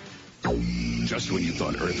BraveNewBookstore.com. Just when you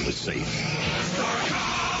thought Earth was safe.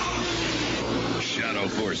 Shadow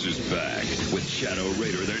Force is back with Shadow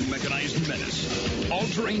Raider, their mechanized menace.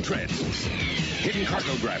 All-terrain treads, hidden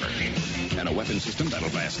cargo grabber, and a weapon system that'll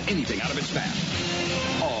blast anything out of its path.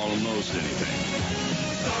 Almost anything.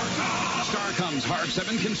 Starcom's Harp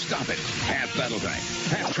 7 can stop it. Half battle tank,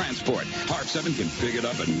 half transport. Harp 7 can pick it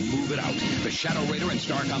up and move it out. The Shadow Raider and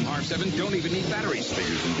Starcom Harp 7 don't even need batteries.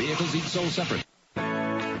 Figures and vehicles each sold separate.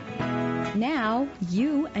 Now,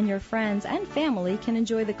 you and your friends and family can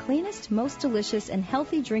enjoy the cleanest, most delicious, and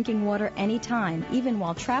healthy drinking water anytime, even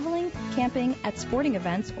while traveling, camping, at sporting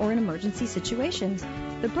events, or in emergency situations.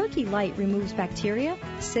 The Berkey Light removes bacteria,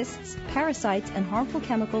 cysts, parasites, and harmful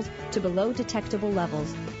chemicals to below detectable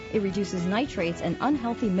levels. It reduces nitrates and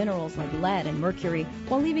unhealthy minerals like lead and mercury,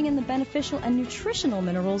 while leaving in the beneficial and nutritional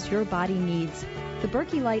minerals your body needs. The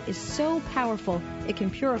Berkey Light is so powerful, it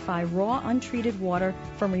can purify raw, untreated water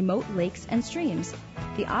from remote lakes and streams.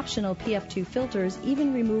 The optional PF2 filters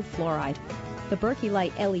even remove fluoride. The Berkey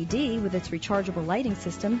Light LED, with its rechargeable lighting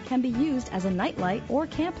system, can be used as a nightlight or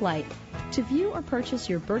camp light. To view or purchase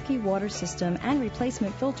your Berkey water system and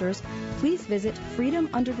replacement filters, please visit Freedom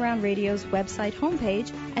Underground Radio's website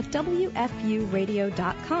homepage at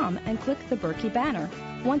WFUradio.com and click the Berkey banner.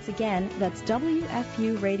 Once again, that's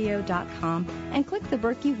WFUradio.com and click the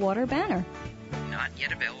Berkey water banner. Not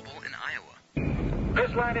yet available in Iowa.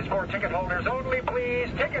 This line is for ticket holders only, please.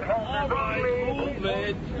 Ticket holders only. Move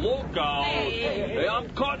it. Look out. Hey, I'm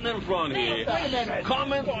cutting in front here. Wait a minute.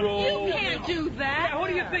 Coming through. You can't do that. Yeah, who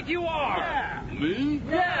do you think you are? Yeah. Me?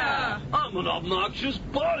 Yeah. I'm an obnoxious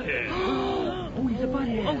butthead. Oh, he's a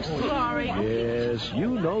butthead. Oh, sorry. Yes,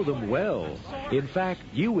 you know them well. In fact,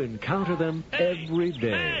 you encounter them every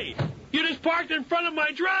day. Hey, you just parked in front of my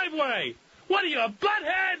driveway. What are you, a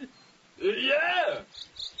butthead? Yeah.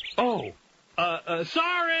 Oh.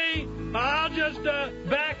 Sorry, I'll just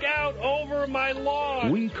back out over my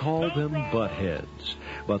lawn. We call them buttheads,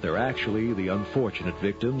 but they're actually the unfortunate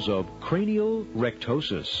victims of cranial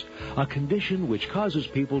rectosis, a condition which causes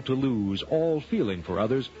people to lose all feeling for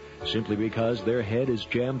others simply because their head is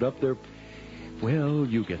jammed up their... Well,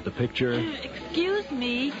 you get the picture. Excuse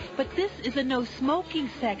me, but this is a no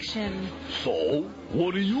smoking section. So,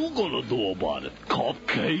 what are you gonna do about it,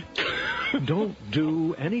 cupcake? Don't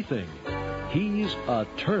do anything. He's a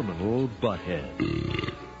terminal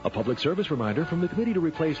butthead. A public service reminder from the Committee to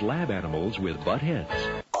Replace Lab Animals with Buttheads.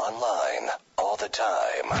 Online, all the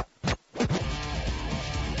time.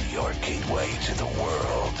 Your gateway to the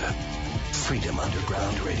world. Freedom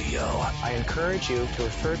Underground Radio. I encourage you to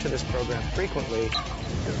refer to this program frequently.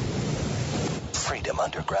 Freedom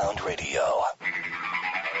Underground Radio.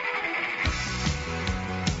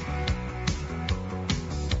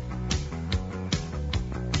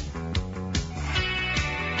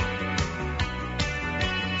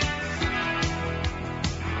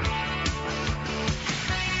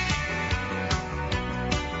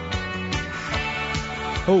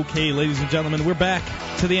 Okay, ladies and gentlemen, we're back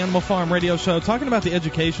to the Animal Farm Radio Show talking about the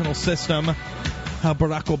educational system, how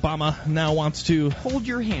Barack Obama now wants to hold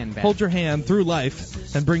your hand through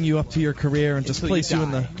life and bring you up to your career and just place you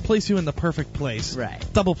in the perfect place. Right.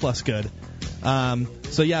 Double plus good.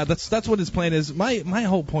 So yeah, that's what his plan is. My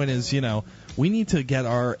whole point is, we need to get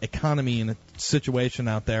our economy in a situation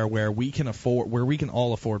out there where we can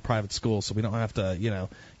all afford private schools, so we don't have to,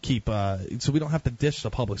 so we don't have to ditch the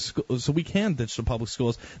public schools. So we can ditch the public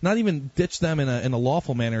schools, not even ditch them in a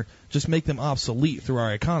lawful manner, just make them obsolete through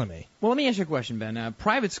our economy. Well, let me ask you a question, Ben.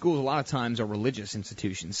 Private schools a lot of times are religious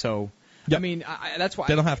institutions, so. Yep. I mean, that's why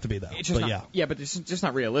they don't have to be though. It's just but it's just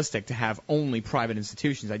not realistic to have only private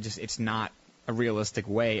institutions. It's not a realistic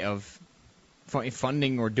way of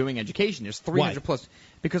funding or doing education. There's 300 plus,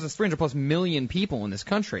 because there's 300 plus million people in this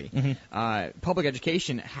country. Mm-hmm. Public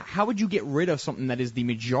education. How would you get rid of something that is the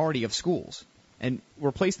majority of schools and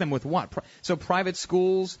replace them with what? So private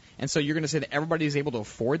schools, and so you're going to say that everybody is able to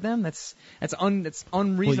afford them? That's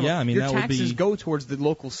unreasonable. Well, yeah, I mean, your taxes go towards the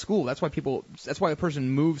local school. That's why a person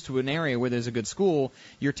moves to an area where there's a good school.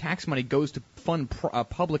 Your tax money goes to fund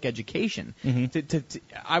public education. Mm-hmm.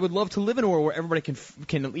 I would love to live in a world where everybody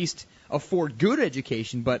can at least afford good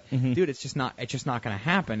education, but dude, it's just not going to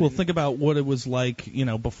happen. Well, think about what it was like,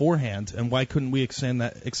 beforehand, and why couldn't we extend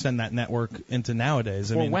that network into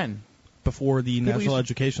nowadays? When? Before the national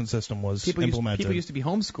education system was implemented. People used to be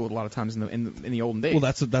homeschooled a lot of times in the olden days. Well,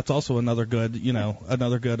 that's also another good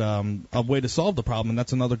a way to solve the problem, and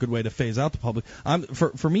that's another good way to phase out the public.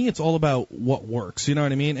 For me, it's all about what works. You know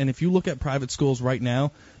what I mean? And if you look at private schools right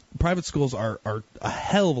now, private schools are a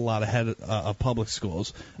hell of a lot ahead of public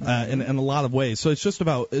schools in a lot of ways. So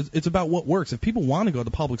it's about what works. If people want to go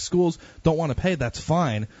to public schools, don't want to pay, that's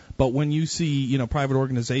fine. But when you see private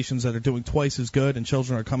organizations that are doing twice as good and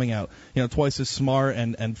children are coming out twice as smart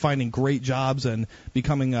and finding great jobs and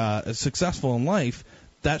becoming successful in life,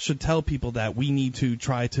 that should tell people that we need to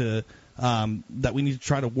try to that we need to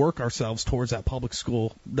try to work ourselves towards that private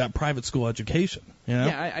school education. You know?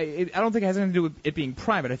 Yeah, I don't think it has anything to do with it being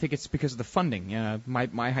private. I think it's because of the funding.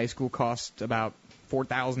 My high school cost about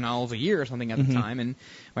 $4,000 a year or something at the time, and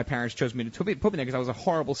my parents chose me to put me there because I was a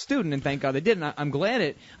horrible student, and thank God they did. And I'm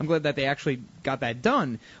glad that they actually got that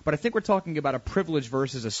done. But I think we're talking about a privilege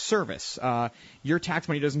versus a service. Your tax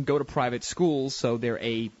money doesn't go to private schools, so they're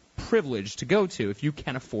a privilege to go to. If you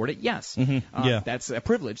can afford it, yes. That's a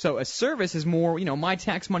privilege. So a service is more, my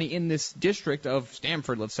tax money in this district of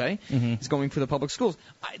Stamford, let's say, is going for the public schools.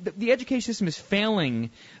 The education system is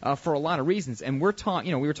failing for a lot of reasons, and we were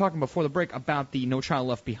talking before the break about the No Child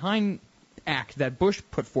Left Behind Act that Bush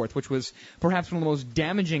put forth, which was perhaps one of the most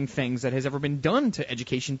damaging things that has ever been done to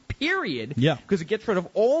education, period. Yeah. Because it gets rid of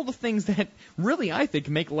all the things that really, I think,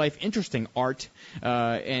 make life interesting, art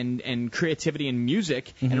and creativity and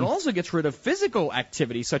music. And it also gets rid of physical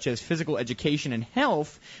activity, such as physical education and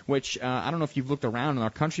health, which I don't know if you've looked around in our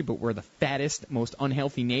country, but we're the fattest, most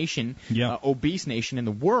unhealthy nation, obese nation in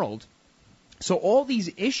the world. So all these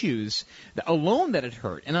issues alone that it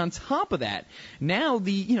hurt, and on top of that, now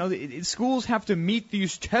the schools have to meet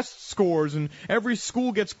these test scores, and every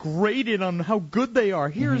school gets graded on how good they are.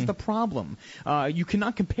 Here's the problem: you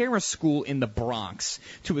cannot compare a school in the Bronx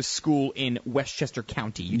to a school in Westchester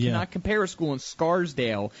County. You cannot compare a school in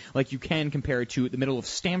Scarsdale like you can compare it to the middle of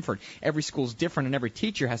Stamford. Every school is different, and every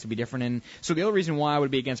teacher has to be different. And so the other reason why I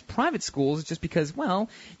would be against private schools is just because,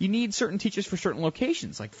 well, you need certain teachers for certain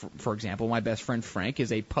locations. Like for example, my best friend Frank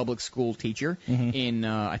is a public school teacher in,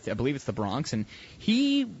 I believe it's the Bronx, and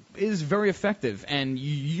he is very effective, and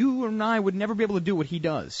you and I would never be able to do what he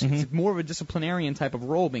does. It's more of a disciplinarian type of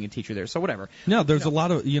role being a teacher there, so whatever. No, there's a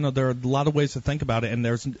lot of, there are a lot of ways to think about it,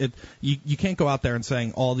 and you can't go out there and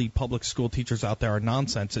saying all the public school teachers out there are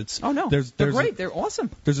nonsense. They're great. They're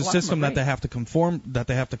awesome. There's a system that they have to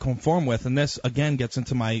conform with, and this again gets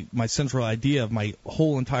into my central idea of my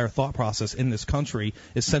whole entire thought process in this country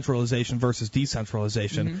is centralization versus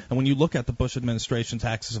decentralization. And when you look at the Bush administration's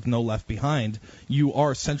axis of no left behind, you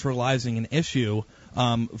are centralizing an issue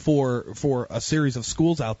for a series of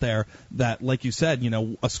schools out there that, like you said,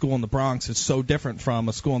 a school in the Bronx is so different from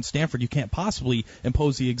a school in Stamford. You can't possibly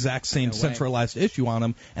impose the exact same centralized issue on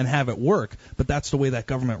them and have it work. But that's the way that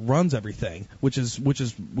government runs everything, which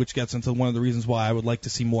gets into one of the reasons why I would like to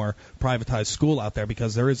see more privatized school out there,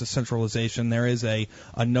 because there is a centralization, there is a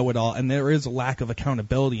know-it-all, and there is a lack of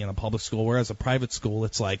accountability in a public school. Whereas a private school,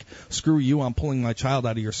 it's like, screw you, I'm pulling my child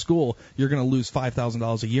out of your school. You're going to lose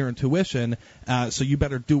 $5,000 a year in tuition. So you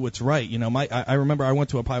better do what's right. I remember I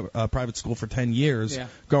went to a private school for 10 years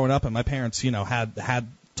growing up, and my parents, had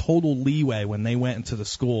total leeway when they went into the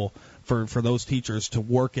school for those teachers to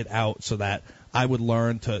work it out so that I would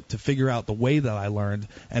learn to figure out the way that I learned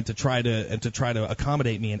and to try to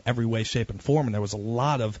accommodate me in every way, shape, and form. And there was a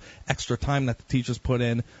lot of extra time that the teachers put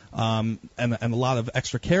in, and a lot of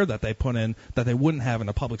extra care that they put in that they wouldn't have in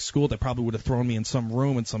a public school. They probably would have thrown me in some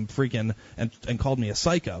room and some freaking and called me a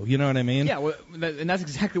psycho. You know what I mean? Yeah, well, and that's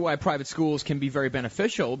exactly why private schools can be very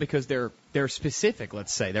beneficial, because they're specific.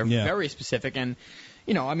 Let's say they're very specific. And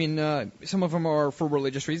some of them are for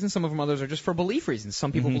religious reasons, some of them others are just for belief reasons.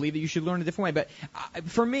 Some people believe that you should learn a different way. But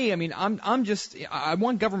for me, I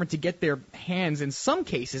want government to get their hands, in some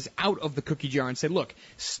cases, out of the cookie jar and say, look,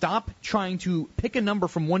 stop trying to pick a number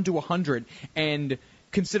from 1 to 100 and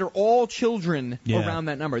consider all children around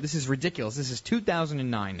that number. This is ridiculous. This is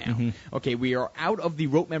 2009 now. Okay, we are out of the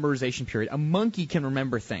rote memorization period. A monkey can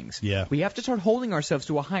remember things. We have to start holding ourselves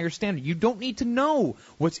to a higher standard. You don't need to know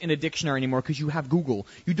what's in a dictionary anymore because you have Google.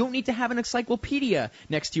 You don't need to have an encyclopedia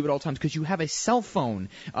next to you at all times because you have a cell phone.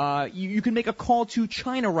 You can make a call to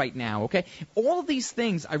China right now, okay? All of these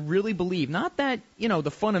things, I really believe, not that,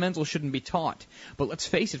 the fundamentals shouldn't be taught, but let's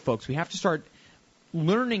face it, folks, we have to start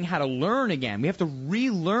learning how to learn again. We have to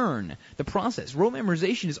relearn the process. Rote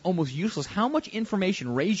memorization is almost useless. How much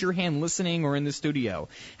information, raise your hand listening or in the studio,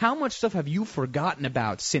 how much stuff have you forgotten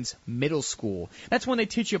about since middle school? That's when they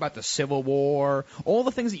teach you about the Civil War, all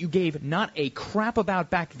the things that you gave not a crap about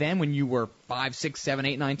back then when you were 5, 6, 7,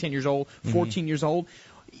 8, 9, 10 years old, 14 years old.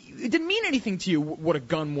 It didn't mean anything to you what a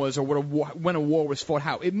gun was or when a war was fought,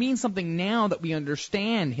 how. It means something now that we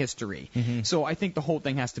understand history. So I think the whole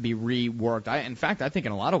thing has to be reworked. In fact, I think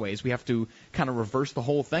in a lot of ways we have to kind of reverse the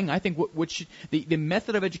whole thing. I think the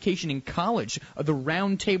method of education in college, the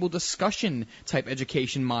round table discussion type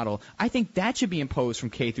education model, I think that should be imposed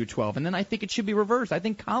from K through 12. And then I think it should be reversed. I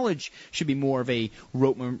think college should be more of a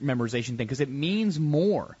rote memorization thing because it means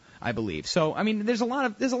more, I believe. So, there's a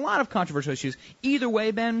lot of controversial issues. Either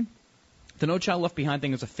way, Ben, The No Child Left Behind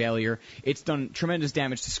thing is a failure. It's done tremendous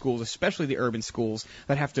damage to schools, especially the urban schools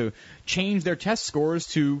that have to change their test scores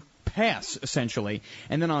to pass, essentially.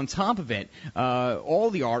 And then on top of it, all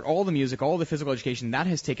the art, all the music, all the physical education, that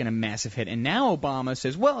has taken a massive hit. And now Obama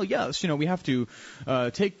says, well, yes, we have to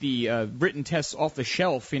take the written tests off the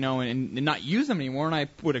shelf, and not use them anymore, and I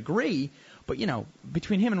would agree. But,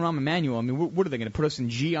 between him and Rahm Emanuel, I mean, what are they going to put us in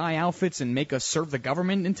GI outfits and make us serve the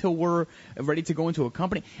government until we're ready to go into a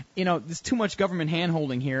company? There's too much government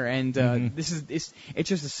hand-holding here, and it's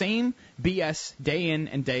just the same BS day in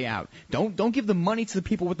and day out. Don't give the money to the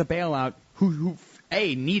people with the bailout who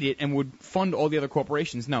need it and would fund all the other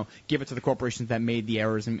corporations. No, give it to the corporations that made the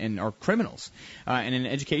errors and are criminals. And in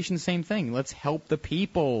education, the same thing. Let's help the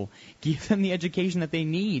people. Give them the education that they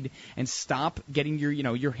need, and stop getting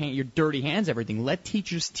your dirty hands everything. Let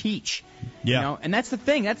teachers teach. Yeah. And that's the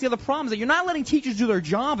thing. That's the other problem, is that you're not letting teachers do their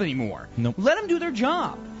job anymore. Nope. Let them do their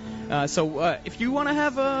job. So if you want to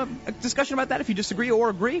have a discussion about that, if you disagree or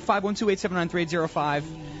agree, 512-879-3805,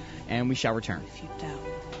 and we shall return. If you doubt,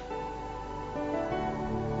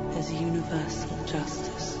 there's a universal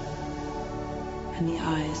justice, and the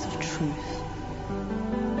eyes of truth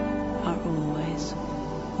are always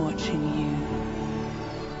watching you.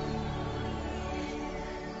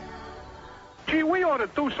 Gee, we ought to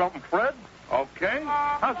do something, Fred. Okay.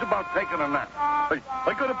 How's about taking a nap? Hey,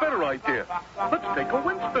 I got a better idea. Let's take a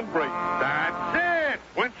Winston break. That's it.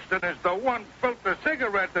 Winston is the one filter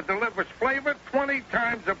cigarette that delivers flavor 20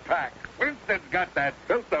 times a pack. Winston's got that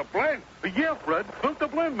filter blend. Yeah, Fred. Filter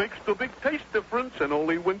blend makes the big taste difference, and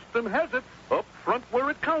only Winston has it up front where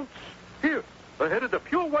it counts. Here, ahead of the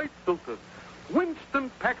pure white filter.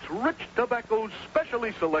 Winston packs rich tobaccos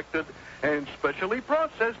specially selected and specially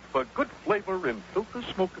processed for good flavor in filter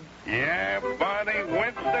smoking. Yeah, Barney,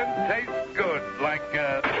 Winston tastes good, like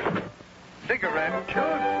a cigarette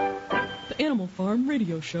should. The Animal Farm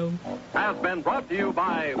Radio Show has been brought to you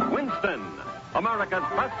by Winston, America's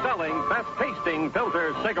best-selling, best-tasting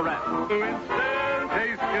filter cigarette. Winston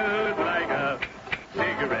tastes good like a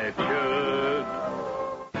cigarette should.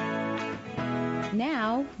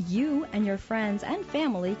 Now, you and your friends and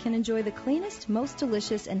family can enjoy the cleanest, most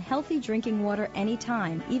delicious, and healthy drinking water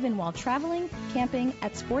anytime, even while traveling, camping,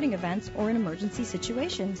 at sporting events, or in emergency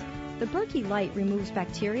situations. The Berkey Light removes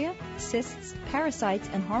bacteria, cysts, parasites,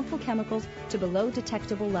 and harmful chemicals to below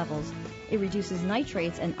detectable levels. It reduces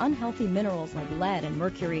nitrates and unhealthy minerals like lead and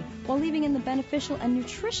mercury, while leaving in the beneficial and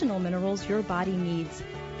nutritional minerals your body needs.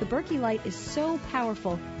 The Berkey Light is so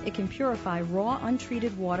powerful, it can purify raw,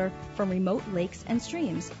 untreated water from remote lakes and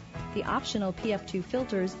streams. The optional PF2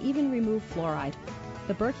 filters even remove fluoride.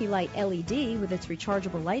 The Berkey Light LED, with its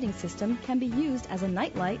rechargeable lighting system, can be used as a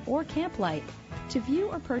nightlight or camp light. To view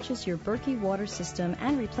or purchase your Berkey water system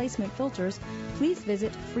and replacement filters, please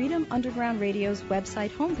visit Freedom Underground Radio's website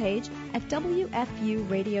homepage at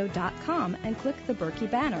WFUradio.com and click the Berkey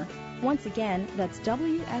banner. Once again, that's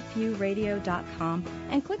WFUradio.com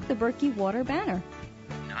and click the Berkey Water banner.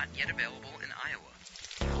 Not yet available in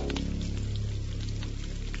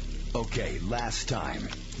Iowa. Okay, last time.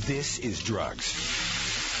 This is drugs.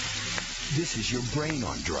 This is your brain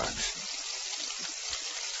on drugs.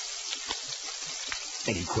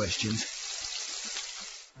 Any questions?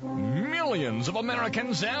 Millions of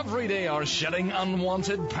Americans every day are shedding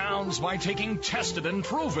unwanted pounds by taking tested and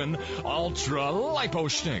proven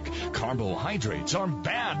ultra-lipostick. Carbohydrates are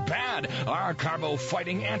bad. Our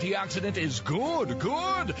carbo-fighting antioxidant is good.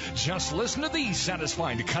 Just listen to these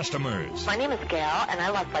satisfied customers. My name is Gail, and I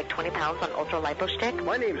lost like 20 pounds on ultra-lipostick.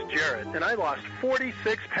 My name is Jared, and I lost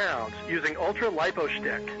 46 pounds using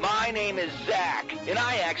ultra-lipostick. My name is Zach, and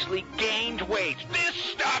I actually gained weight. This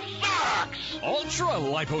stuff sucks!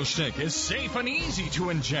 Ultra-lipostick is safe and easy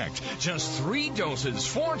to inject. Just 3 doses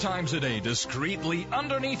 4 times a day discreetly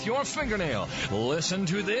underneath your fingernail. Listen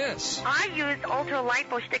to this. I used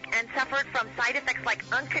ultra-lipostick and suffered from side effects like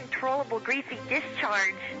uncontrollable greasy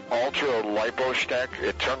discharge. Ultra-lipostick,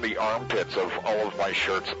 it turned the armpits of all of my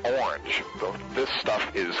shirts orange. This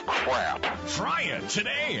stuff is crap. Try it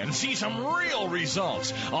today and see some real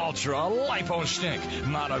results. Ultra-lipostick.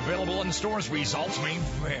 Not available in stores. Results may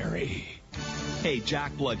vary. Hey,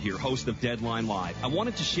 Jack Blood here, host of Deadline Live. I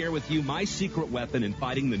wanted to share with you my secret weapon in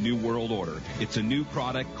fighting the New World Order. It's a new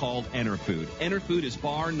product called Enerfood. Enerfood is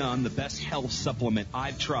bar none the best health supplement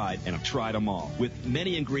I've tried, and I've tried them all. With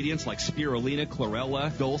many ingredients like spirulina,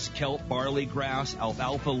 chlorella, dulse, kelp, barley grass,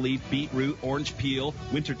 alfalfa leaf, beetroot, orange peel,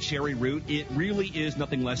 winter cherry root, it really is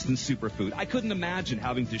nothing less than superfood. I couldn't imagine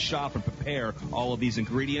having to shop and prepare all of these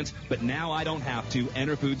ingredients, but now I don't have to.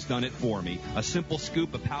 Enerfood's done it for me. A simple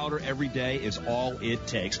scoop of powder every day is all it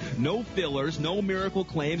takes. No fillers, no miracle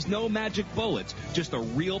claims, no magic bullets. Just a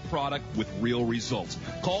real product with real results.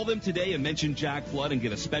 Call them today and mention Jack Blood and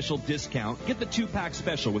get a special discount. Get the 2-pack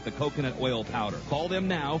special with the coconut oil powder. Call them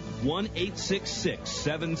now,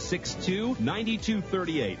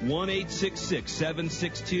 1-866-762-9238.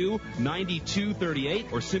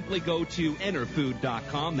 1-866-762-9238. Or simply go to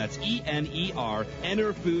enerfood.com. That's E-N-E-R,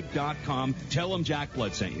 enerfood.com. Tell them Jack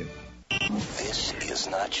Blood sent you. This is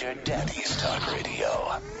not your daddy's talk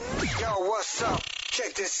radio. Yo, what's up?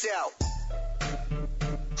 Check this out.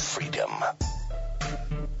 Freedom.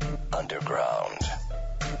 Underground.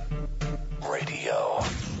 Radio.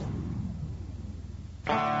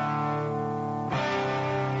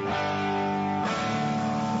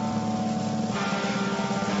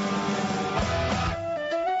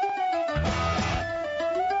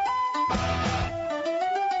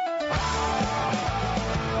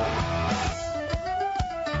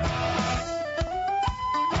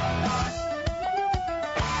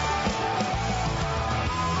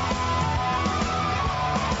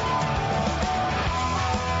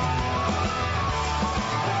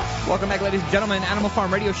 Welcome back, ladies and gentlemen. Animal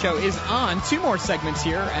Farm Radio Show is on. 2 more segments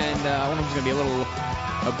here, and one of them's going to be a little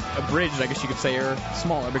abridged, I guess you could say, or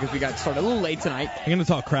smaller, because we got started a little late tonight. I'm going to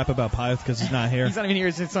talk crap about Pieth because he's not here. He's not even here.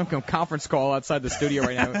 He's in some conference call outside the studio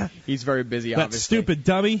right now. He's very busy, that obviously. Stupid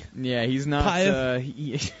dummy. Yeah, he's not.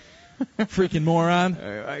 Pieth. Freaking moron.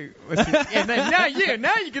 Now you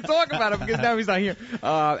can talk about him because now he's not here.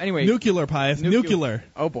 Anyway. Nuclear, Pieth. Nuclear.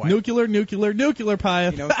 Oh, boy. Nuclear, Pieth. You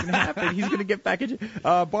know what's going to happen? He's going to get back at you.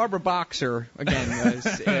 Barbara Boxer,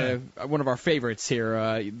 again, one of our favorites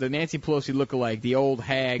here. The Nancy Pelosi lookalike, the old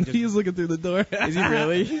hag. He's looking through the door. Is he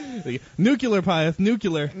really? Nuclear, Pieth.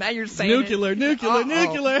 Nuclear. Now you're saying nuclear.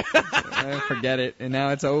 Forget it. And now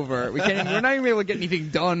it's over. We're not even able to get anything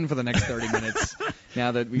done for the next 30 minutes.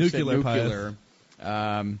 Now that we've said nuclear.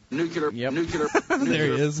 Nuclear. Yep. Nuclear. There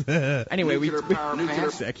he is. Anyway, nuclear power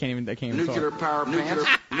plants. I can't even nuclear talk. Power plants.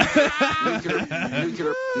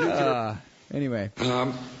 Nuclear. Anyway. Let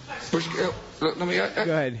me. Go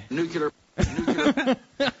ahead. Nuclear.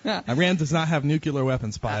 Iran does not have nuclear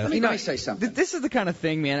weapons, Pieth. Let me say something. This is the kind of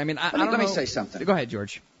thing, man. I mean, I don't know. Let me say something. Go ahead,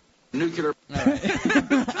 George. Nuclear.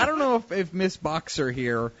 I don't know if Miss Boxer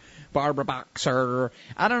here, Barbara Boxer,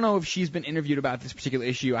 I don't know if she's been interviewed about this particular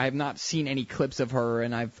issue. I have not seen any clips of her,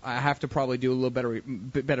 and I have to probably do a little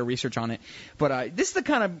better research on it. But this is the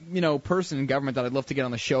kind of person in government that I'd love to get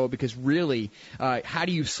on the show, because really, how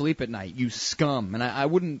do you sleep at night, you scum? And I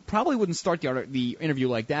probably wouldn't start the interview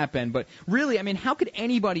like that, Ben. But really, I mean, how could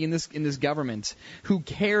anybody in this government who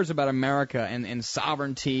cares about America and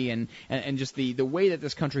sovereignty and just the way that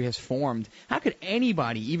this country has formed, how could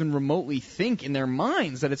anybody even remotely think in their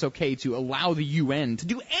minds that it's okay to allow the UN to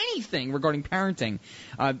do anything regarding parenting?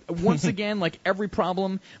 Once again, like every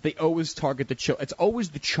problem, they always target the child. It's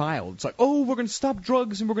always the child. It's like, oh, we're going to stop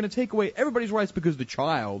drugs and we're going to take away everybody's rights because the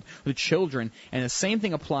child, the children. And the same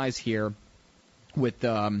thing applies here with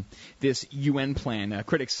this UN plan.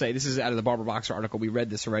 Critics say, this is out of the Barbara Boxer article, we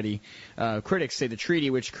read this already, critics say the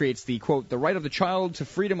treaty, which creates the, quote, the right of the child to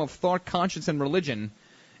freedom of thought, conscience, and religion,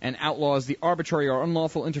 and outlaws the arbitrary or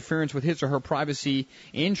unlawful interference with his or her privacy,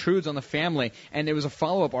 intrudes on the family. And there was a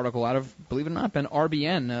follow-up article out of, believe it or not, Ben,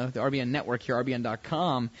 RBN, the RBN network here,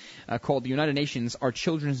 RBN.com, called The United Nations Are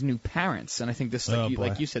Children's New Parents. And I think this,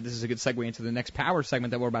 like you said, this is a good segue into the next power segment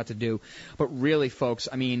that we're about to do. But really, folks,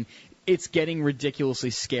 I mean, it's getting ridiculously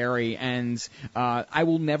scary, and I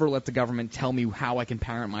will never let the government tell me how I can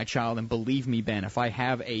parent my child. And believe me, Ben, if I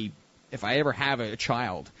ever have a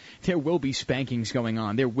child, there will be spankings going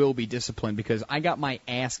on. There will be discipline, because I got my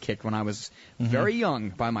ass kicked when I was very young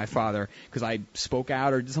by my father because I spoke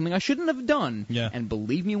out or did something I shouldn't have done. Yeah. And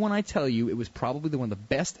believe me when I tell you, it was probably one of the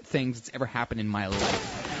best things that's ever happened in my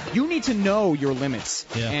life. You need to know your limits,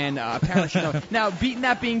 and parents should know. Now,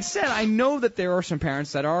 that being said, I know that there are some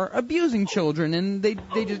parents that are abusing children, and they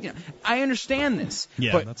just, I understand this,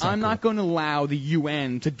 but I'm not going to allow the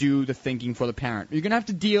UN to do the thinking for the parent. You're going to have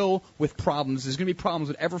to deal with problems. There's going to be problems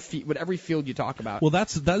with every field you talk about. Well,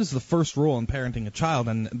 that is the first rule in parenting a child,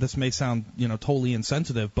 and this may sound totally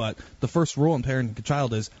insensitive, but the first rule in parenting a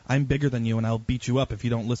child is I'm bigger than you, and I'll beat you up if you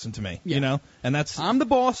don't listen to me. And that's I'm the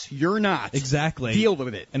boss, you're not. Exactly. Deal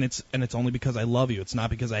with it. And it's only because I love you. It's not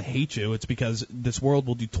because I hate you. It's because this world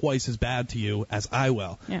will do twice as bad to you as I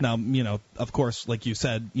will. Yeah. Now, of course, like you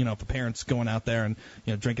said, if a parent's going out there and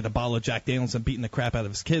drinking a bottle of Jack Daniels and beating the crap out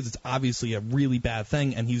of his kids, it's obviously a really bad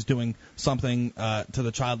thing, and he's doing something to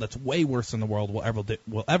the child that's way worse than the world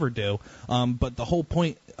will ever do. But the whole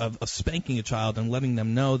point of spanking a child and letting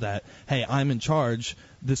them know that, hey, I'm in charge,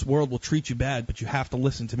 this world will treat you bad, but you have to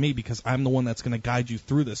listen to me because I'm the one that's going to guide you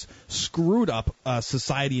through this screwed up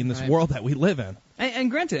society in this world that we live in.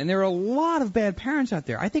 And granted, and there are a lot of bad parents out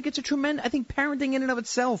there. I think it's a tremendous. I think parenting in and of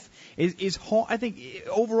itself is I think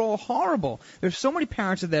overall horrible. There's so many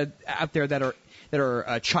parents out there that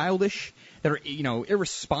are childish, that are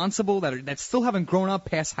irresponsible, that still haven't grown up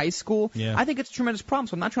past high school. Yeah. I think it's a tremendous problem.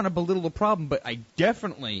 So I'm not trying to belittle the problem, but I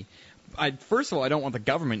definitely. First of all, I don't want the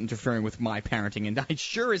government interfering with my parenting, and I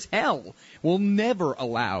sure as hell will never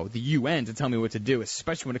allow the UN to tell me what to do,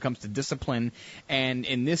 especially when it comes to discipline and,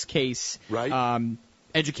 in this case,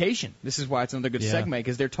 education. This is why it's another good segue,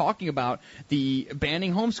 because they're talking about the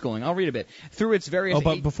banning homeschooling. I'll read a bit. Through its various... Oh,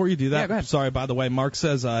 but before you do that, go ahead. sorry, by the way, Mark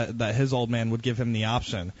says that his old man would give him the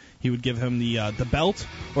option. He would give him the belt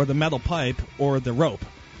or the metal pipe or the rope.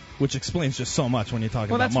 Which explains just so much when you're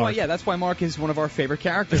talking about Mark. That's why Mark is one of our favorite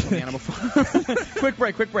characters on the Animal Farm. Quick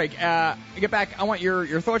break. Get back. I want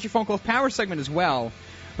your thoughts, your phone calls, power segment as well.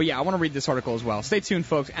 But yeah, I want to read this article as well. Stay tuned,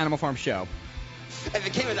 folks. Animal Farm Show. I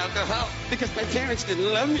became an alcoholic because my parents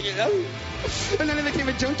didn't love me enough. And then I became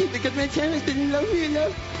a junkie because my parents didn't love me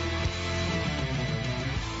enough.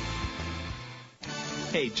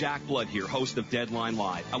 Hey, Jack Blood here, host of Deadline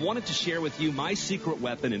Live. I wanted to share with you my secret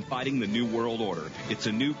weapon in fighting the New World Order. It's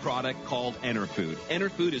a new product called Enerfood.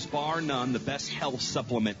 Enerfood is bar none the best health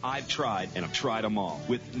supplement I've tried, and I've tried them all.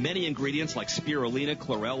 With many ingredients like spirulina,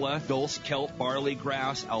 chlorella, dulse, kelp, barley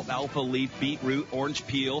grass, alfalfa leaf, beetroot, orange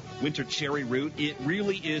peel, winter cherry root, it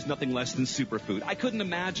really is nothing less than superfood. I couldn't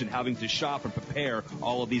imagine having to shop and prepare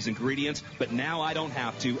all of these ingredients, but now I don't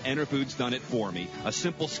have to. Enerfood's done it for me. A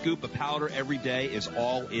simple scoop of powder every day is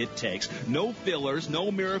all it takes. No fillers, no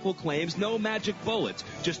miracle claims, no magic bullets.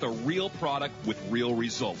 Just a real product with real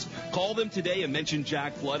results. Call them today and mention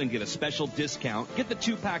Jack Blood and get a special discount. Get the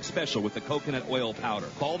 2-pack special with the coconut oil powder.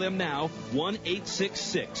 Call them now,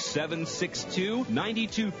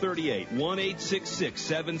 1-866-762-9238.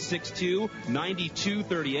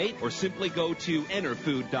 1-866-762-9238. Or simply go to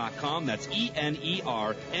enerfood.com. That's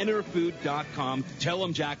E-N-E-R, enerfood.com. Tell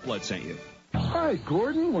them Jack Blood sent you. Hi,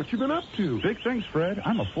 Gordon. What you been up to? Big things, Fred.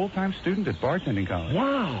 I'm a full-time student at bartending college.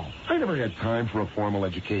 Wow. I never had time for a formal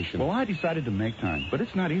education. Well, I decided to make time, but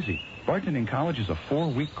it's not easy. Bartending college is a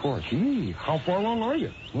 4-week course. Gee, how far along are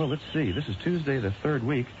you? Well, let's see. This is Tuesday, the 3rd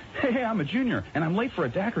week. Hey, I'm a junior, and I'm late for a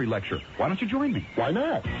daiquiri lecture. Why don't you join me? Why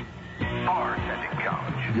not? Bartending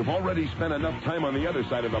College. You've already spent enough time on the other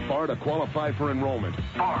side of the bar to qualify for enrollment.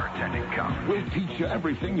 Bartending College. We'll teach you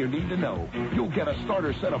everything you need to know. You'll get a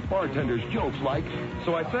starter set of bartenders' jokes like...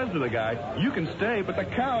 So I says to the guy, you can stay, but the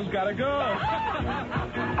cow's gotta go.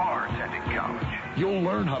 Bartending College. You'll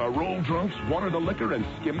learn how to roll drunks, water the liquor, and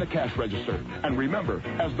skim the cash register. And remember,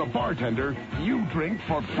 as the bartender, you drink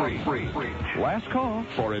for free. Last call.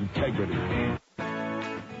 For integrity.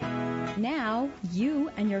 Now, you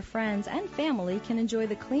and your friends and family can enjoy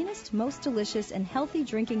the cleanest, most delicious, and healthy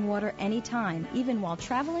drinking water anytime, even while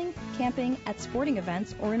traveling, camping, at sporting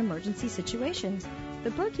events, or in emergency situations.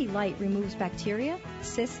 The Berkey Light removes bacteria,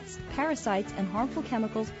 cysts, parasites, and harmful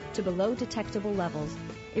chemicals to below detectable levels.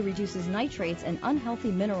 It reduces nitrates and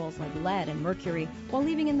unhealthy minerals like lead and mercury, while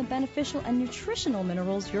leaving in the beneficial and nutritional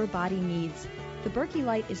minerals your body needs. The Berkey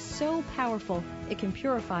Light is so powerful, it can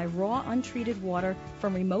purify raw, untreated water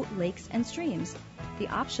from remote lakes and streams. The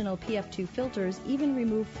optional PF2 filters even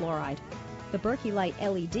remove fluoride. The Berkey Light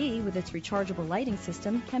LED, with its rechargeable lighting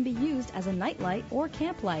system, can be used as a nightlight or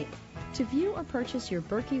camp light. To view or purchase your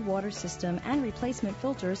Berkey water system and replacement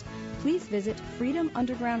filters, please visit Freedom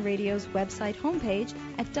Underground Radio's website homepage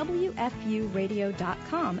at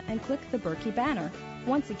WFUradio.com and click the Berkey banner.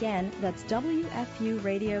 Once again, that's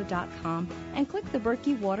WFUradio.com and click the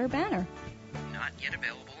Berkey Water banner. Not yet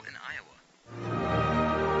available in Iowa.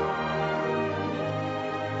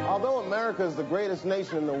 Although America is the greatest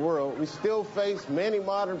nation in the world, we still face many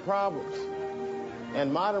modern problems.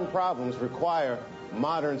 And modern problems require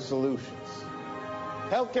modern solutions.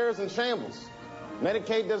 Healthcare is in shambles.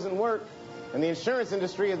 Medicaid doesn't work, and the insurance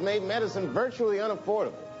industry has made medicine virtually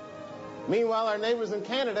unaffordable. Meanwhile, our neighbors in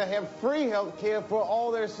Canada have free health care for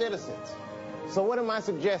all their citizens. So what am I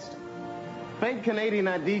suggesting? Fake Canadian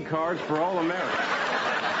ID cards for all Americans.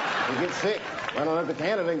 You get sick, run on up to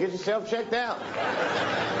Canada and get yourself checked out.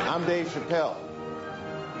 I'm Dave Chappelle,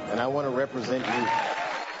 and I want to represent you.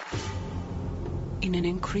 In an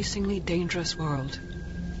increasingly dangerous world,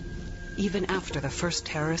 even after the first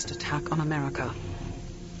terrorist attack on America,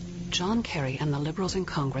 John Kerry and the liberals in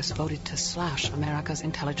Congress voted to slash America's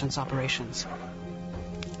intelligence operations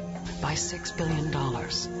by $6 billion.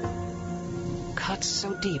 Cuts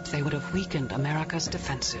so deep they would have weakened America's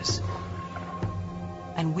defenses.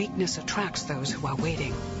 And weakness attracts those who are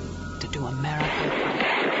waiting to do America proud.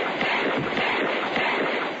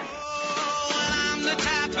 I'm the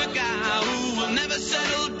type of guy who will never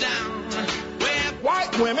settle down.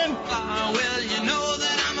 White women. Well, you know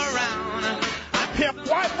that I'm around. I pimp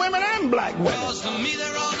white women and black women. Cause to me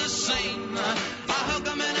they're all the same. I hug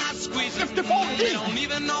them and I squeeze them. 54 They don't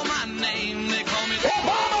even know my name. They call me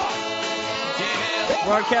Obama. Yeah.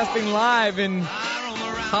 Broadcasting live in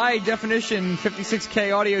high definition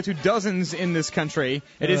 56K audio to dozens in this country.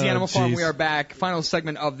 It is the Animal Farm. We are back. Final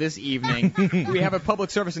segment of this evening. We have a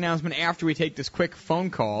public service announcement after we take this quick phone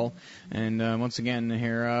call. And once again,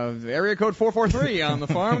 here, area code 443 on the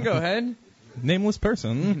farm. Go ahead. Nameless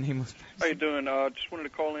person. Nameless person. How you doing? Just wanted to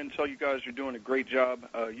call in and tell you guys you're doing a great job.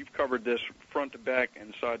 You've covered this front to back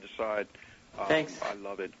and side to side. Thanks. I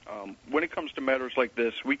love it. When it comes to matters like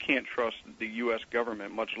this, we can't trust the U.S.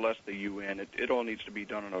 government, much less the UN. It all needs to be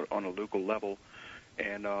done on a local level.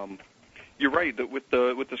 And you're right that with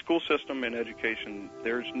the school system and education,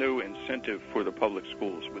 there's no incentive for the public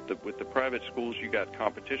schools. With the private schools, you got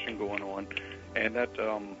competition going on, and that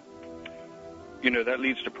that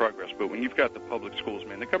leads to progress. But when you've got the public schools,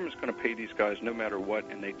 man, the government's going to pay these guys no matter what,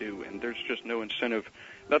 and they do. And there's just no incentive.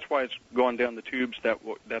 That's why it's gone down the tubes.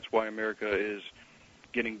 That's why America is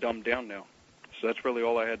getting dumbed down now. So that's really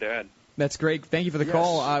all I had to add. That's great. Thank you for the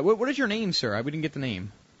call. What is your name, sir? We didn't get the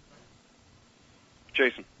name.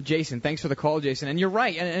 Jason. Jason, thanks for the call, Jason. And you're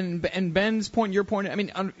right. And Ben's point, your point, I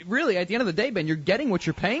mean, really, at the end of the day, Ben, you're getting what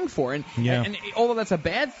you're paying for. And although that's a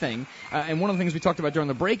bad thing, and one of the things we talked about during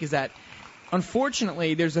the break is that,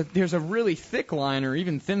 unfortunately, there's a really thick line or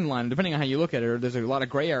even thin line, depending on how you look at it, or there's a lot of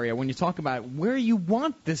gray area when you talk about where you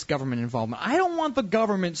want this government involvement. I don't want the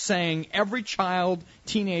government saying every child,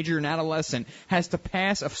 teenager, and adolescent has to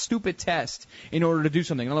pass a stupid test in order to do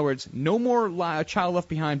something. In other words, no more child left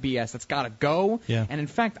behind BS. That's got to go. Yeah. And in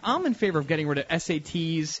fact, I'm in favor of getting rid of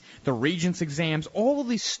SATs, the Regents exams, all of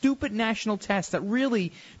these stupid national tests that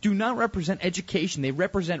really do not represent education. They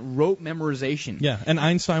represent rote memorization. Yeah, and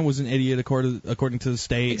Einstein was an idiot according to the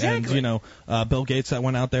state. Exactly. And, Bill Gates that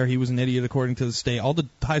went out there, he was an idiot according to the state. All the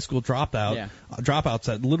high school dropouts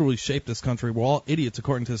that literally shaped this country were all idiots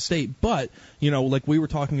according to the state. But, like we were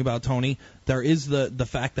talking about, Tony, there is the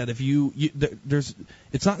fact that if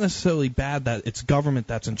it's not necessarily bad that it's government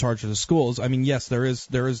that's in charge of the schools. I mean, yes, there is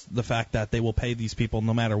the fact that they will pay these people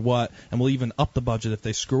no matter what, and will even up the budget if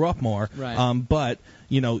they screw up more. Right. But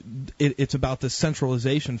it's about the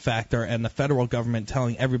centralization factor and the federal government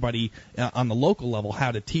telling everybody on the local level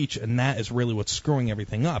how to teach, and that is really what's screwing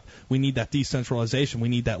everything up. We need that decentralization. We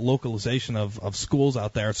need that localization of schools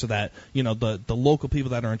out there so that the local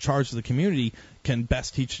people that are in charge of the community can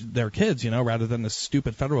best teach their kids, rather than the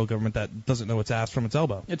stupid federal government that doesn't know its ass from its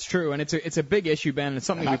elbow. It's true, and it's a big issue, Ben. It's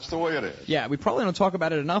something that's the way it is. Yeah, we probably don't talk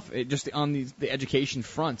about it enough, just on the education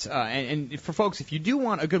front. And for folks, if you do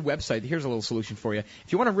want a good website, here's a little solution for you.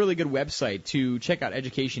 If you want a really good website to check out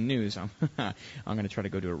education news, I'm going to try to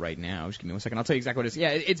go do it right now. Just give me 1 second. I'll tell you exactly what it is. Yeah,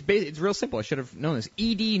 it's real simple. I should have known this.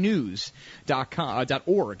 ednews.org.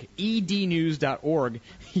 ednews.org.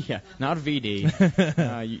 Yeah, not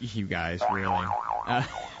VD. You guys, really.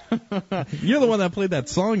 You're the one that played that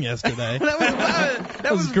song yesterday.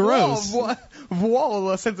 that was gross.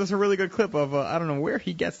 Wall sent us a really good clip of I don't know where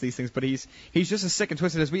he gets these things, but he's just as sick and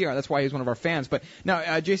twisted as we are. That's why he's one of our fans. But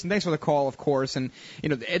now, Jason, thanks for the call, of course. And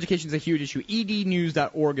the education is a huge issue.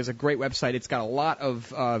 ednews.org is a great website. It's got a lot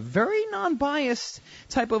of very non-biased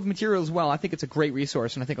type of material as well. I think it's a great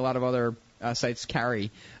resource, and I think a lot of other sites carry,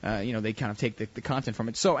 they kind of take the content from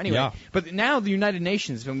it. So anyway, But now the United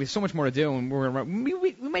Nations, and we have so much more to do, and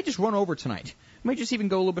we may just run over tonight. We might just even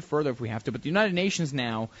go a little bit further if we have to. But the United Nations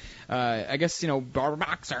now, I guess, Barbara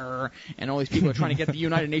Boxer and all these people are trying to get the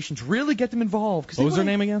United Nations, really get them involved. What was her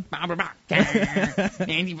name again? Barbara Boxer.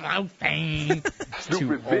 Nancy Pelosi.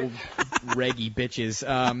 Two old reggae bitches.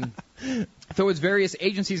 Through its various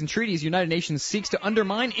agencies and treaties, the United Nations seeks to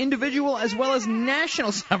undermine individual as well as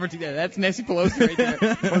national sovereignty. That's Nancy Pelosi right there.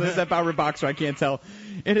 Or there's that Barbara Boxer, I can't tell.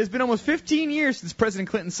 It has been almost 15 years since President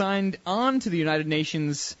Clinton signed on to the United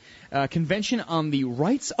Nations Convention on the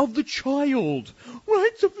Rights of the Child.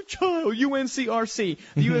 Rights of the Child, UNCRC.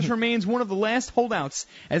 The U.S. remains one of the last holdouts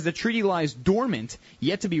as the treaty lies dormant,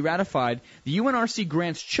 yet to be ratified. The UNRC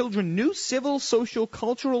grants children new civil, social,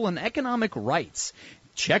 cultural, and economic rights.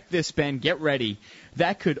 check this, Ben. Get ready.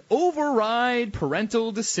 That could override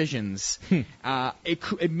parental decisions.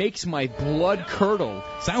 It makes my blood curdle.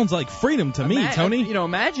 Sounds like freedom to me, Tony.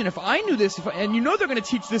 Imagine if I knew this, and they're going to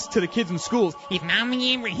teach this to the kids in schools. If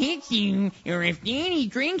Mommy ever hits you, or if Danny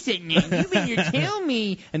drinks at night, you better tell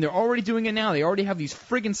me. And they're already doing it now. They already have these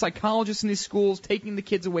friggin' psychologists in these schools taking the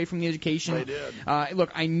kids away from the education. They did.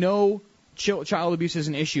 Look, I know child abuse is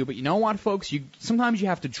an issue, but you know what, folks? Sometimes you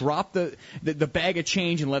have to drop the bag of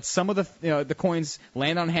change and let some of the coins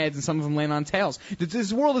land on heads and some of them land on tails.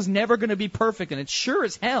 This world is never going to be perfect, and it sure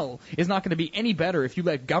as hell is not going to be any better if you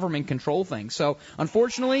let government control things. So,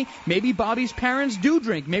 unfortunately, maybe Bobby's parents do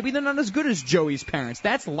drink. Maybe they're not as good as Joey's parents.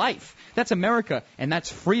 That's life. That's America, and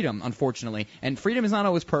that's freedom, unfortunately. And freedom is not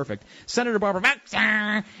always perfect. Senator Barbara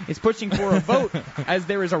Boxer is pushing for a vote, as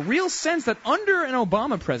there is a real sense that under an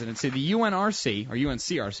Obama presidency, the UNRC, or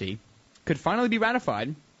UNCRC, could finally be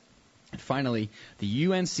ratified. And finally, the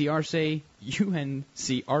UNCRC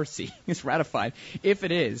is ratified. If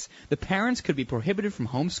it is, the parents could be prohibited from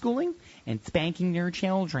homeschooling and spanking their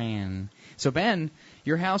children. So, Ben,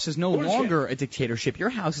 your house is no longer a dictatorship. Your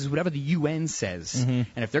house is whatever the UN says. And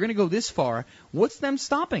if they're going to go this far, what's them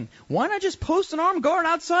stopping? Why not just post an armed guard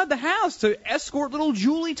outside the house to escort little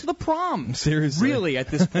Julie to the prom? Seriously. Really, at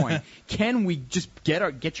this point, can we just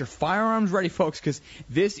get your firearms ready, folks? Because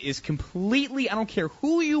this is completely, I don't care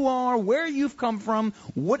who you are, where you've come from,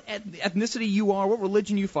 what ethnicity you are, what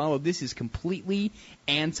religion you follow, this is completely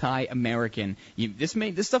anti-American.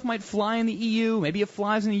 This stuff might fly in the EU, maybe it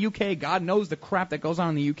flies in the UK. God knows the crap that goes on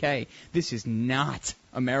in the UK. This is not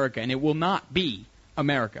America, and it will not be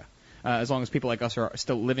America as long as people like us are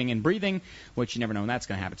still living and breathing, which you never know when that's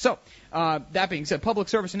going to happen. So, that being said, public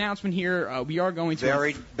service announcement here. We are going to...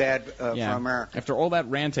 Very bad for America. After all that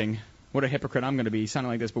ranting, what a hypocrite I'm going to be sounding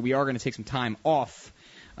like this, but we are going to take some time off.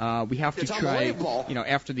 We have to try,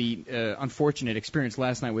 after the unfortunate experience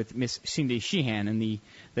last night with Miss Cindy Sheehan and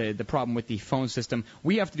the problem with the phone system,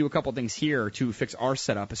 we have to do a couple things here to fix our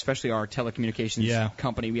setup, especially our telecommunications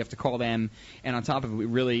company. We have to call them, and on top of it, we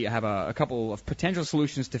really have a couple of potential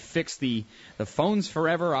solutions to fix the phones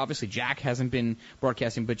forever. Obviously, Jack hasn't been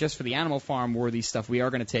broadcasting, but just for the Animal Farm worthy stuff, we are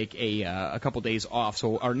going to take a couple days off.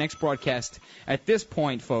 So our next broadcast at this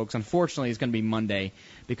point, folks, unfortunately, is going to be Monday,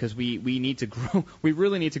 because we need to grow. We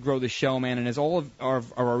really need to grow the show, man. And as all of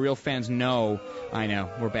our real fans know, I know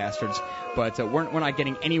we're bastards, but we're not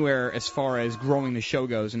getting anywhere as far as growing the show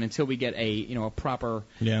goes. And until we get a proper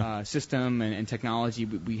system and technology,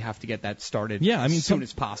 we have to get that started as soon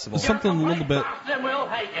as possible. Something a little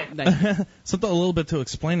bit to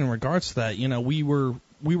explain in regards to that. We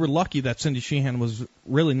were lucky that Cindy Sheehan was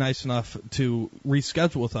really nice enough to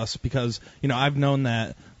reschedule with us, because I've known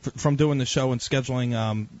that from doing the show and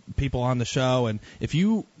scheduling people on the show, and if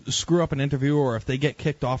you screw up an interview or if they get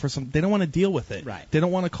kicked off or something, they don't want to deal with it. Right. They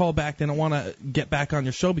don't want to call back. They don't want to get back on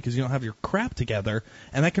your show because you don't have your crap together,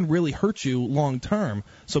 and that can really hurt you long term.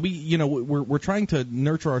 So we're trying to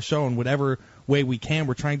nurture our show in whatever way we can.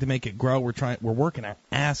 We're trying to make it grow. We're working our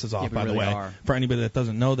asses off, by the way. For anybody that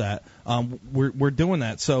doesn't know that, we're doing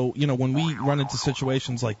that. So when we run into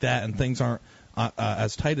situations like that and things aren't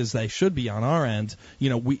as tight as they should be on our end,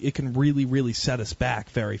 it can really, really set us back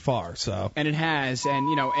very far. So, and it has, and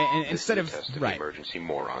instead of the emergency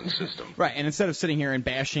moron system, right, and instead of sitting here and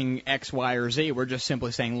bashing X, Y, or Z, we're just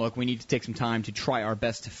simply saying, look, we need to take some time to try our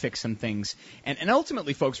best to fix some things, and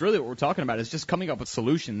ultimately, folks, really what we're talking about is just coming up with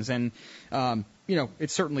solutions, and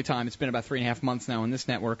it's certainly time. It's been about 3.5 months now on this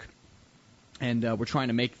network. And we're trying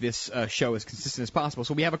to make this show as consistent as possible.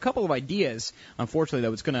 So we have a couple of ideas. Unfortunately,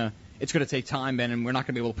 though, it's gonna take time, Ben, and we're not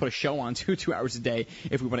going to be able to put a show on 2 hours a day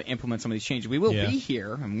if we want to implement some of these changes. We will be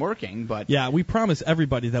here and working, but we promise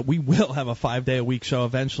everybody that we will have a 5-day-a-week show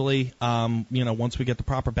eventually. Once we get the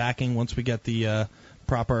proper backing, once we get the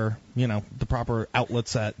proper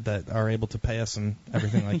outlets that are able to pay us and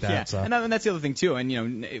everything like that. So. And that's the other thing too.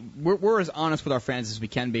 And we're as honest with our fans as we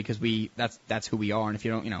can be, because that's who we are. And if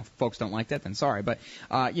you don't, folks don't like that, then sorry. But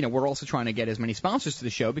we're also trying to get as many sponsors to the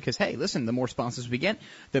show, because hey, listen, the more sponsors we get,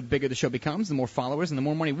 the bigger the show becomes, the more followers, and the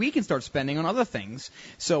more money we can start spending on other things.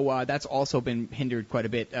 So that's also been hindered quite a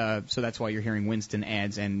bit. So that's why you're hearing Winston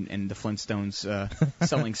ads and the Flintstones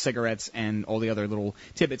selling cigarettes and all the other little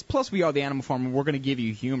tidbits. Plus, we are the Animal Farm, and we're going to give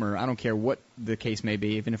you humor. I don't care what the case may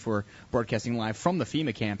be, even if we're broadcasting live from the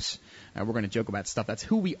FEMA camps. We're going to joke about stuff. That's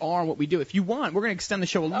who we are and what we do. If you want, we're going to extend the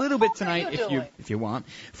show a little bit tonight if you want.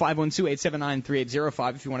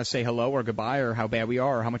 512-879-3805 if you want to say hello or goodbye or how bad we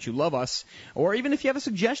are or how much you love us. Or even if you have a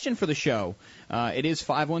suggestion for the show. It is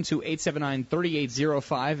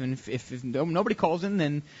 512-879-3805. And if nobody calls in,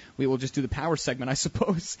 then we will just do the power segment, I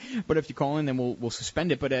suppose. But if you call in, then we'll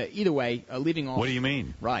suspend it. But either way, leaving off. What do you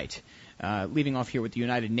mean? Right. Leaving off here with the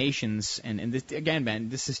United Nations. And this, again, Ben,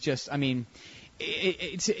 this is just, I mean,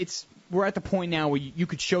 it's we're at the point now where you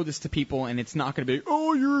could show this to people and it's not going to be,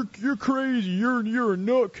 oh, you're crazy, you're a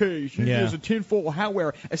nutcase, you're just a tinfoil hat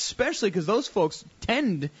wearer, especially because those folks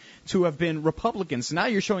tend to have been Republicans. So now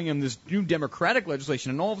you're showing them this new Democratic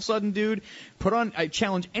legislation, and all of a sudden, dude, I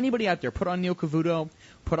challenge anybody out there, put on Neil Cavuto,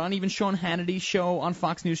 put on even Sean Hannity's show on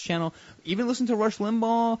Fox News Channel, even listen to Rush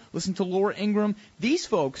Limbaugh, listen to Laura Ingraham. These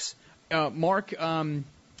folks, Mark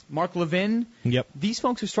Levin, these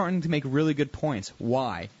folks are starting to make really good points.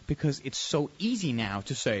 Why? Because it's so easy now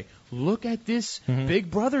to say, look at this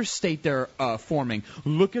big brother state they're forming.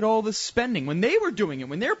 Look at all the spending. When they were doing it,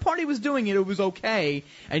 when their party was doing it, it was okay,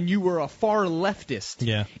 and you were a far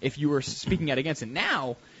leftist if you were speaking out against it.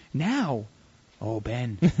 Now, oh,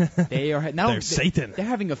 Ben, they are now they're Satan. They're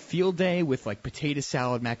having a field day with like potato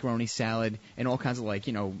salad, macaroni salad, and all kinds of like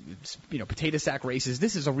potato sack races.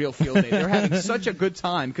 This is a real field day. They're having such a good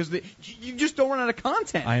time because you just don't run out of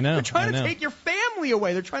content. I know. They're trying to take your family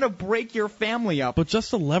away. They're trying to break your family up. But just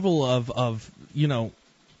the level of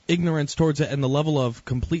ignorance towards it and the level of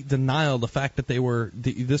complete denial, the fact that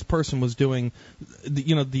this person was doing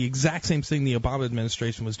the exact same thing the Obama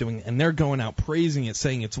administration was doing, and they're going out praising it,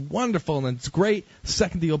 saying it's wonderful and it's great.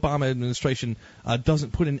 Second, the Obama administration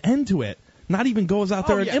doesn't put an end to it, not even goes out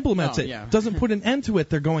there and implements it. Doesn't put an end to it.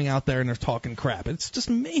 They're going out there and they're talking crap. It's just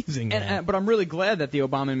amazing, man. But I'm really glad that the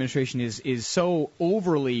Obama administration is so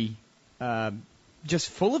overly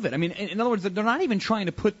just full of it. I mean, in other words, they're not even trying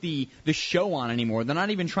to put the show on anymore. They're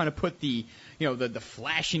not even trying to put the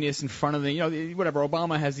flashiness in front of whatever.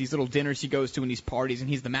 Obama has these little dinners he goes to and these parties, and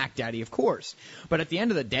he's the Mac Daddy, of course. But at the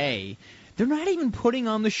end of the day, they're not even putting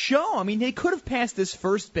on the show. I mean, they could have passed this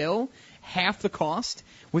first bill half the cost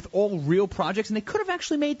with all real projects, and they could have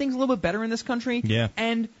actually made things a little bit better in this country. Yeah.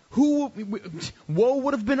 And woe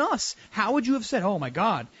would have been us. How would you have said, oh, my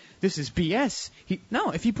God, this is BS?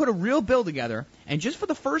 No, if he put a real bill together, and just for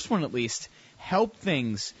the first one at least, helped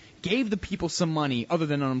things, gave the people some money other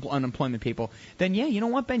than unemployment people, then, yeah, you know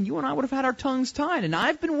what, Ben, you and I would have had our tongues tied. And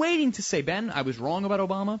I've been waiting to say, Ben, I was wrong about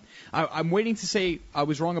Obama. I'm waiting to say I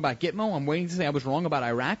was wrong about Gitmo. I'm waiting to say I was wrong about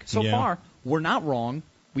Iraq. So far, we're not wrong.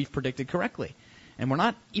 We've predicted correctly. And we're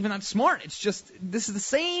not smart. It's just this is the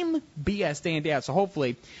same BS day in, day out. So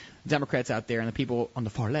hopefully Democrats out there and the people on the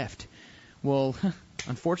far left will,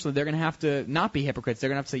 unfortunately, they're going to have to not be hypocrites. They're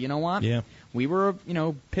going to have to say, you know what? Yeah. We were,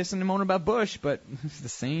 pissing and moaning about Bush, but it's the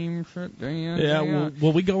same shit day in, yeah, day out.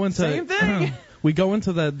 Well, we go into same thing. We go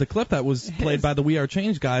into the clip that was played by the We Are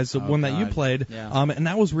Change guys, the one that you played, and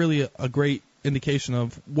that was really a great indication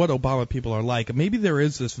of what Obama people are like. Maybe there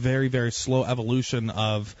is this very, very slow evolution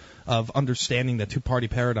of understanding the two-party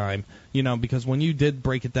paradigm, because when you did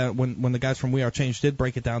break it down, when the guys from We Are Change did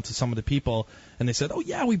break it down to some of the people, and they said, oh,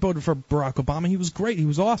 yeah, we voted for Barack Obama. He was great. He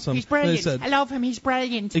was awesome. He's brilliant. They said, I love him. He's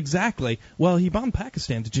brilliant. Exactly. Well, he bombed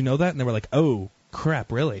Pakistan. Did you know that? And they were like, oh,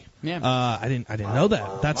 crap, really? Yeah. I didn't know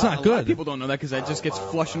that. That's not good. A lot of people don't know that because that just gets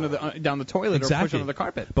flushed down the toilet or pushed under the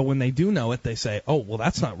carpet. But when they do know it, they say, oh, well,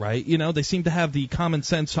 that's not right. They seem to have the common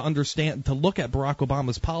sense to understand, to look at Barack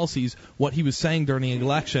Obama's policies, what he was saying during the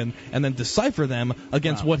election, and then decipher them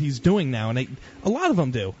against what he's doing now. And a lot of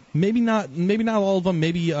them do. Maybe not all of them.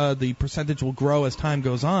 Maybe the percentage will grow as time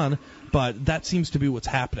goes on. But that seems to be what's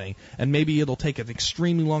happening. And maybe it'll take an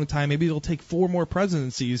extremely long time. Maybe it'll take 4 more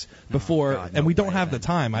presidencies before, and we don't have the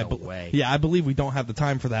time. I believe we don't have the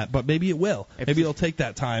time for that. But maybe it will. Maybe it'll take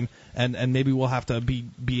that time, and maybe we'll have to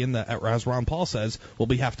be in the, as Ron Paul says, we'll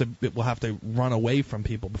have to run away from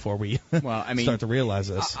people before we start to realize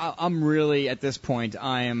this. I'm really, at this point,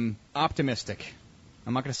 I am optimistic.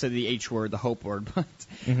 I'm not going to say the H word, the hope word, but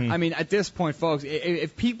I mean, at this point, folks,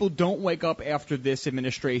 if people don't wake up after this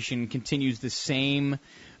administration continues the same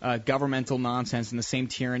governmental nonsense and the same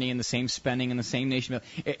tyranny and the same spending and the same nation,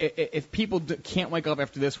 if people can't wake up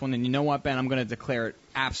after this one, then you know what, Ben, I'm going to declare it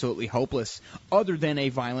absolutely hopeless, other than a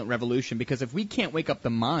violent revolution. Because if we can't wake up the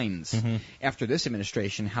minds after this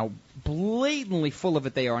administration, how blatantly full of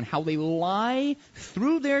it they are and how they lie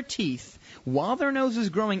through their teeth while their nose is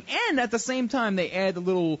growing, and at the same time they add a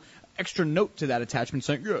little extra note to that attachment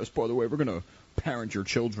saying, yes, by the way, we're going to parent your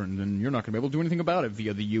children, then you're not going to be able to do anything about it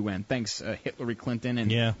via the UN. Thanks, Hillary Clinton and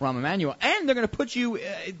Rahm Emanuel. And they're going to put you,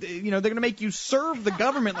 they're going to make you serve the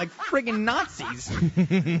government like friggin' Nazis.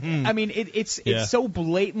 I mean, it's so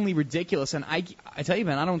blatantly ridiculous. And I tell you,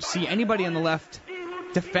 man, I don't see anybody on the left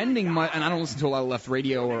defending and I don't listen to a lot of left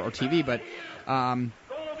radio or TV, but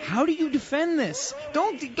how do you defend this?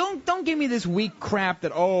 Don't give me this weak crap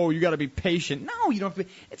that you got to be patient. No, you don't have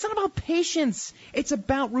to. It's not about patience. It's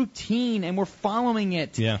about routine, and we're following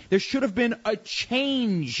it. Yeah. There should have been a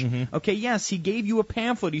change. Mm-hmm. Okay, yes, he gave you a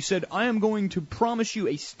pamphlet. He said, I am going to promise you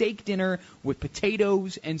a steak dinner with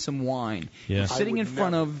potatoes and some wine. Yeah. You're sitting in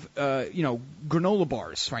front of granola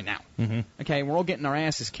bars right now. Mm-hmm. Okay, we're all getting our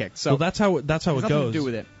asses kicked. So that's how it goes. Nothing to do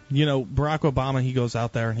with it. Barack Obama, he goes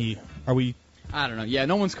out there and I don't know. Yeah,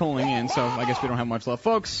 no one's calling in, so I guess we don't have much left.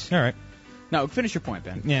 Folks. All right. No, finish your point,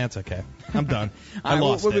 Ben. Yeah, it's okay. I'm done.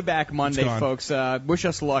 We'll be back Monday, folks. Wish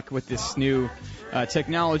us luck with this new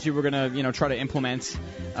technology we're going to, try to implement.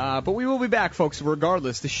 But we will be back, folks,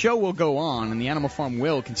 regardless. The show will go on, and the Animal Farm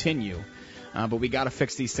will continue. But we got to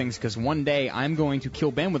fix these things because one day I'm going to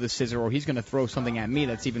kill Ben with a scissor, or he's going to throw something at me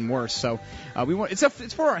that's even worse. So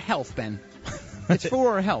it's for our health, Ben. It's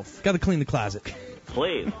for our health. Got to clean the closet.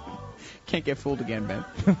 Please. Can't get fooled again, Ben.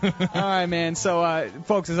 All right, man. So,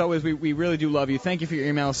 folks, as always, we really do love you. Thank you for your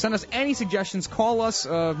emails. Send us any suggestions. Call us,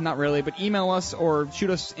 not really, but email us or shoot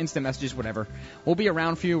us instant messages, whatever. We'll be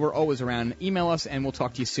around for you. We're always around. Email us, and we'll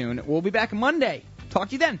talk to you soon. We'll be back Monday. Talk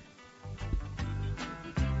to you then.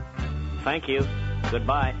 Thank you.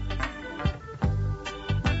 Goodbye.